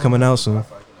them Jones coming out soon?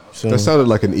 that sounded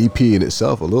like an EP in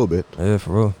itself a little bit. Yeah,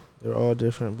 for real. They're all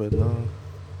different, but no.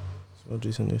 I'll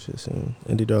do some new shit soon.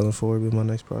 Indie Darling 4 will be my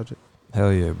next project.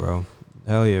 Hell yeah, bro.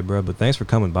 Hell yeah, bro. But thanks for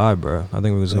coming by, bro. I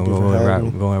think we're just Thank gonna you go for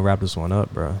and having me. wrap this one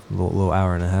up, bro. A little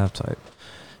hour and a half type.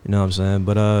 You know what I'm saying?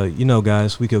 But you know,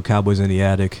 guys, We Kill Cowboys in the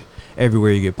Attic.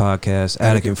 Everywhere you get podcasts,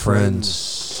 Attic and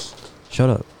Friends. Shut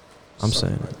up. I'm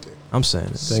saying it. I'm saying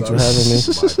it. Thanks for having me.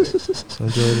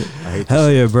 Enjoyed it. Hell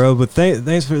yeah, bro. But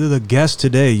thanks for the guest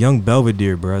today, Young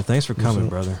Belvedere, bro. Thanks for coming,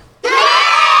 brother.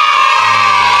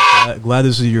 Glad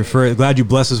this is your first. Glad you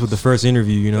blessed us with the first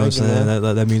interview. You know what I'm saying?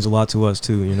 That means a lot to us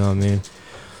too. You know what I mean?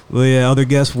 Well, yeah. Other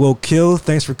guests, Will Kill.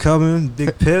 Thanks for coming.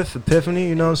 Big Piff, Epiphany.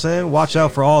 You know what I'm saying? Watch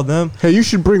out for all of them. Hey, you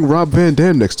should bring Rob Van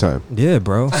Dam next time. Yeah,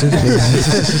 bro.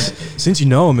 Since you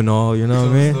know him and all, you know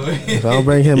what I mean? If I don't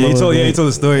bring him, he told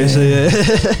the story and shit.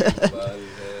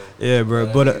 Yeah, yeah,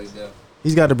 bro. But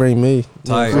he's got to bring me.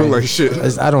 Tight. Like shit.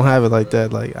 I don't have it like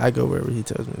that. Like I go wherever he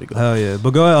tells me to go. Hell yeah. But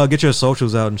go ahead, get your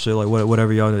socials out and shit. Like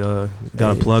whatever y'all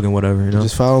got to plug and whatever. You know.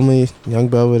 Just follow me, Young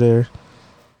Belvedere.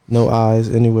 No I's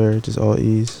anywhere, just all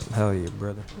E's. Hell yeah,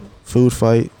 brother. Food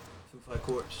Fight. Food Fight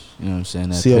Corpse. You know what I'm saying?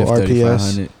 That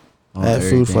CORPS at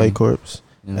Food Fight Corps.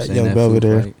 You know what At I'm saying? Young That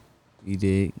Belvedere. Food Fight, you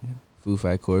dig? Food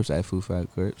Fight Corps at Food Fight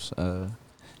Corps.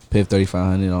 Piff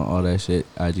 3500 on all that shit.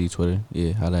 IG, Twitter.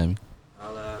 Yeah, holla at me.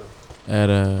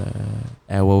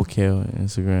 At Wokill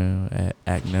Instagram, at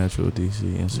Act Natural DC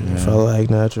Instagram. Follow Act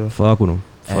Natural. Fuck with them.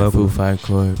 At Food Fight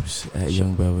Corps. At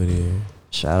Young Belvedere.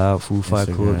 Shout out Food Fight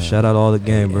Instagram. Corps. Shout out all the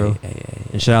game, bro. Hey.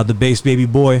 And shout out the Bass Baby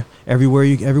Boy. Everywhere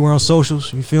on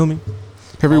socials. You feel me?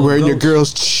 Everywhere in your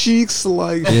girl's cheeks,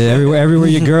 like Yeah, everywhere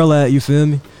your girl at. You feel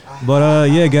me? But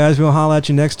yeah, guys, we'll holla at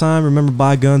you next time. Remember,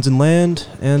 buy guns and land,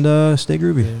 and stay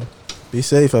groovy. Be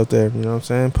safe out there. You know what I'm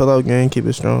saying? Pull out gang, keep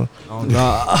it strong. Oh,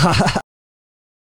 nah.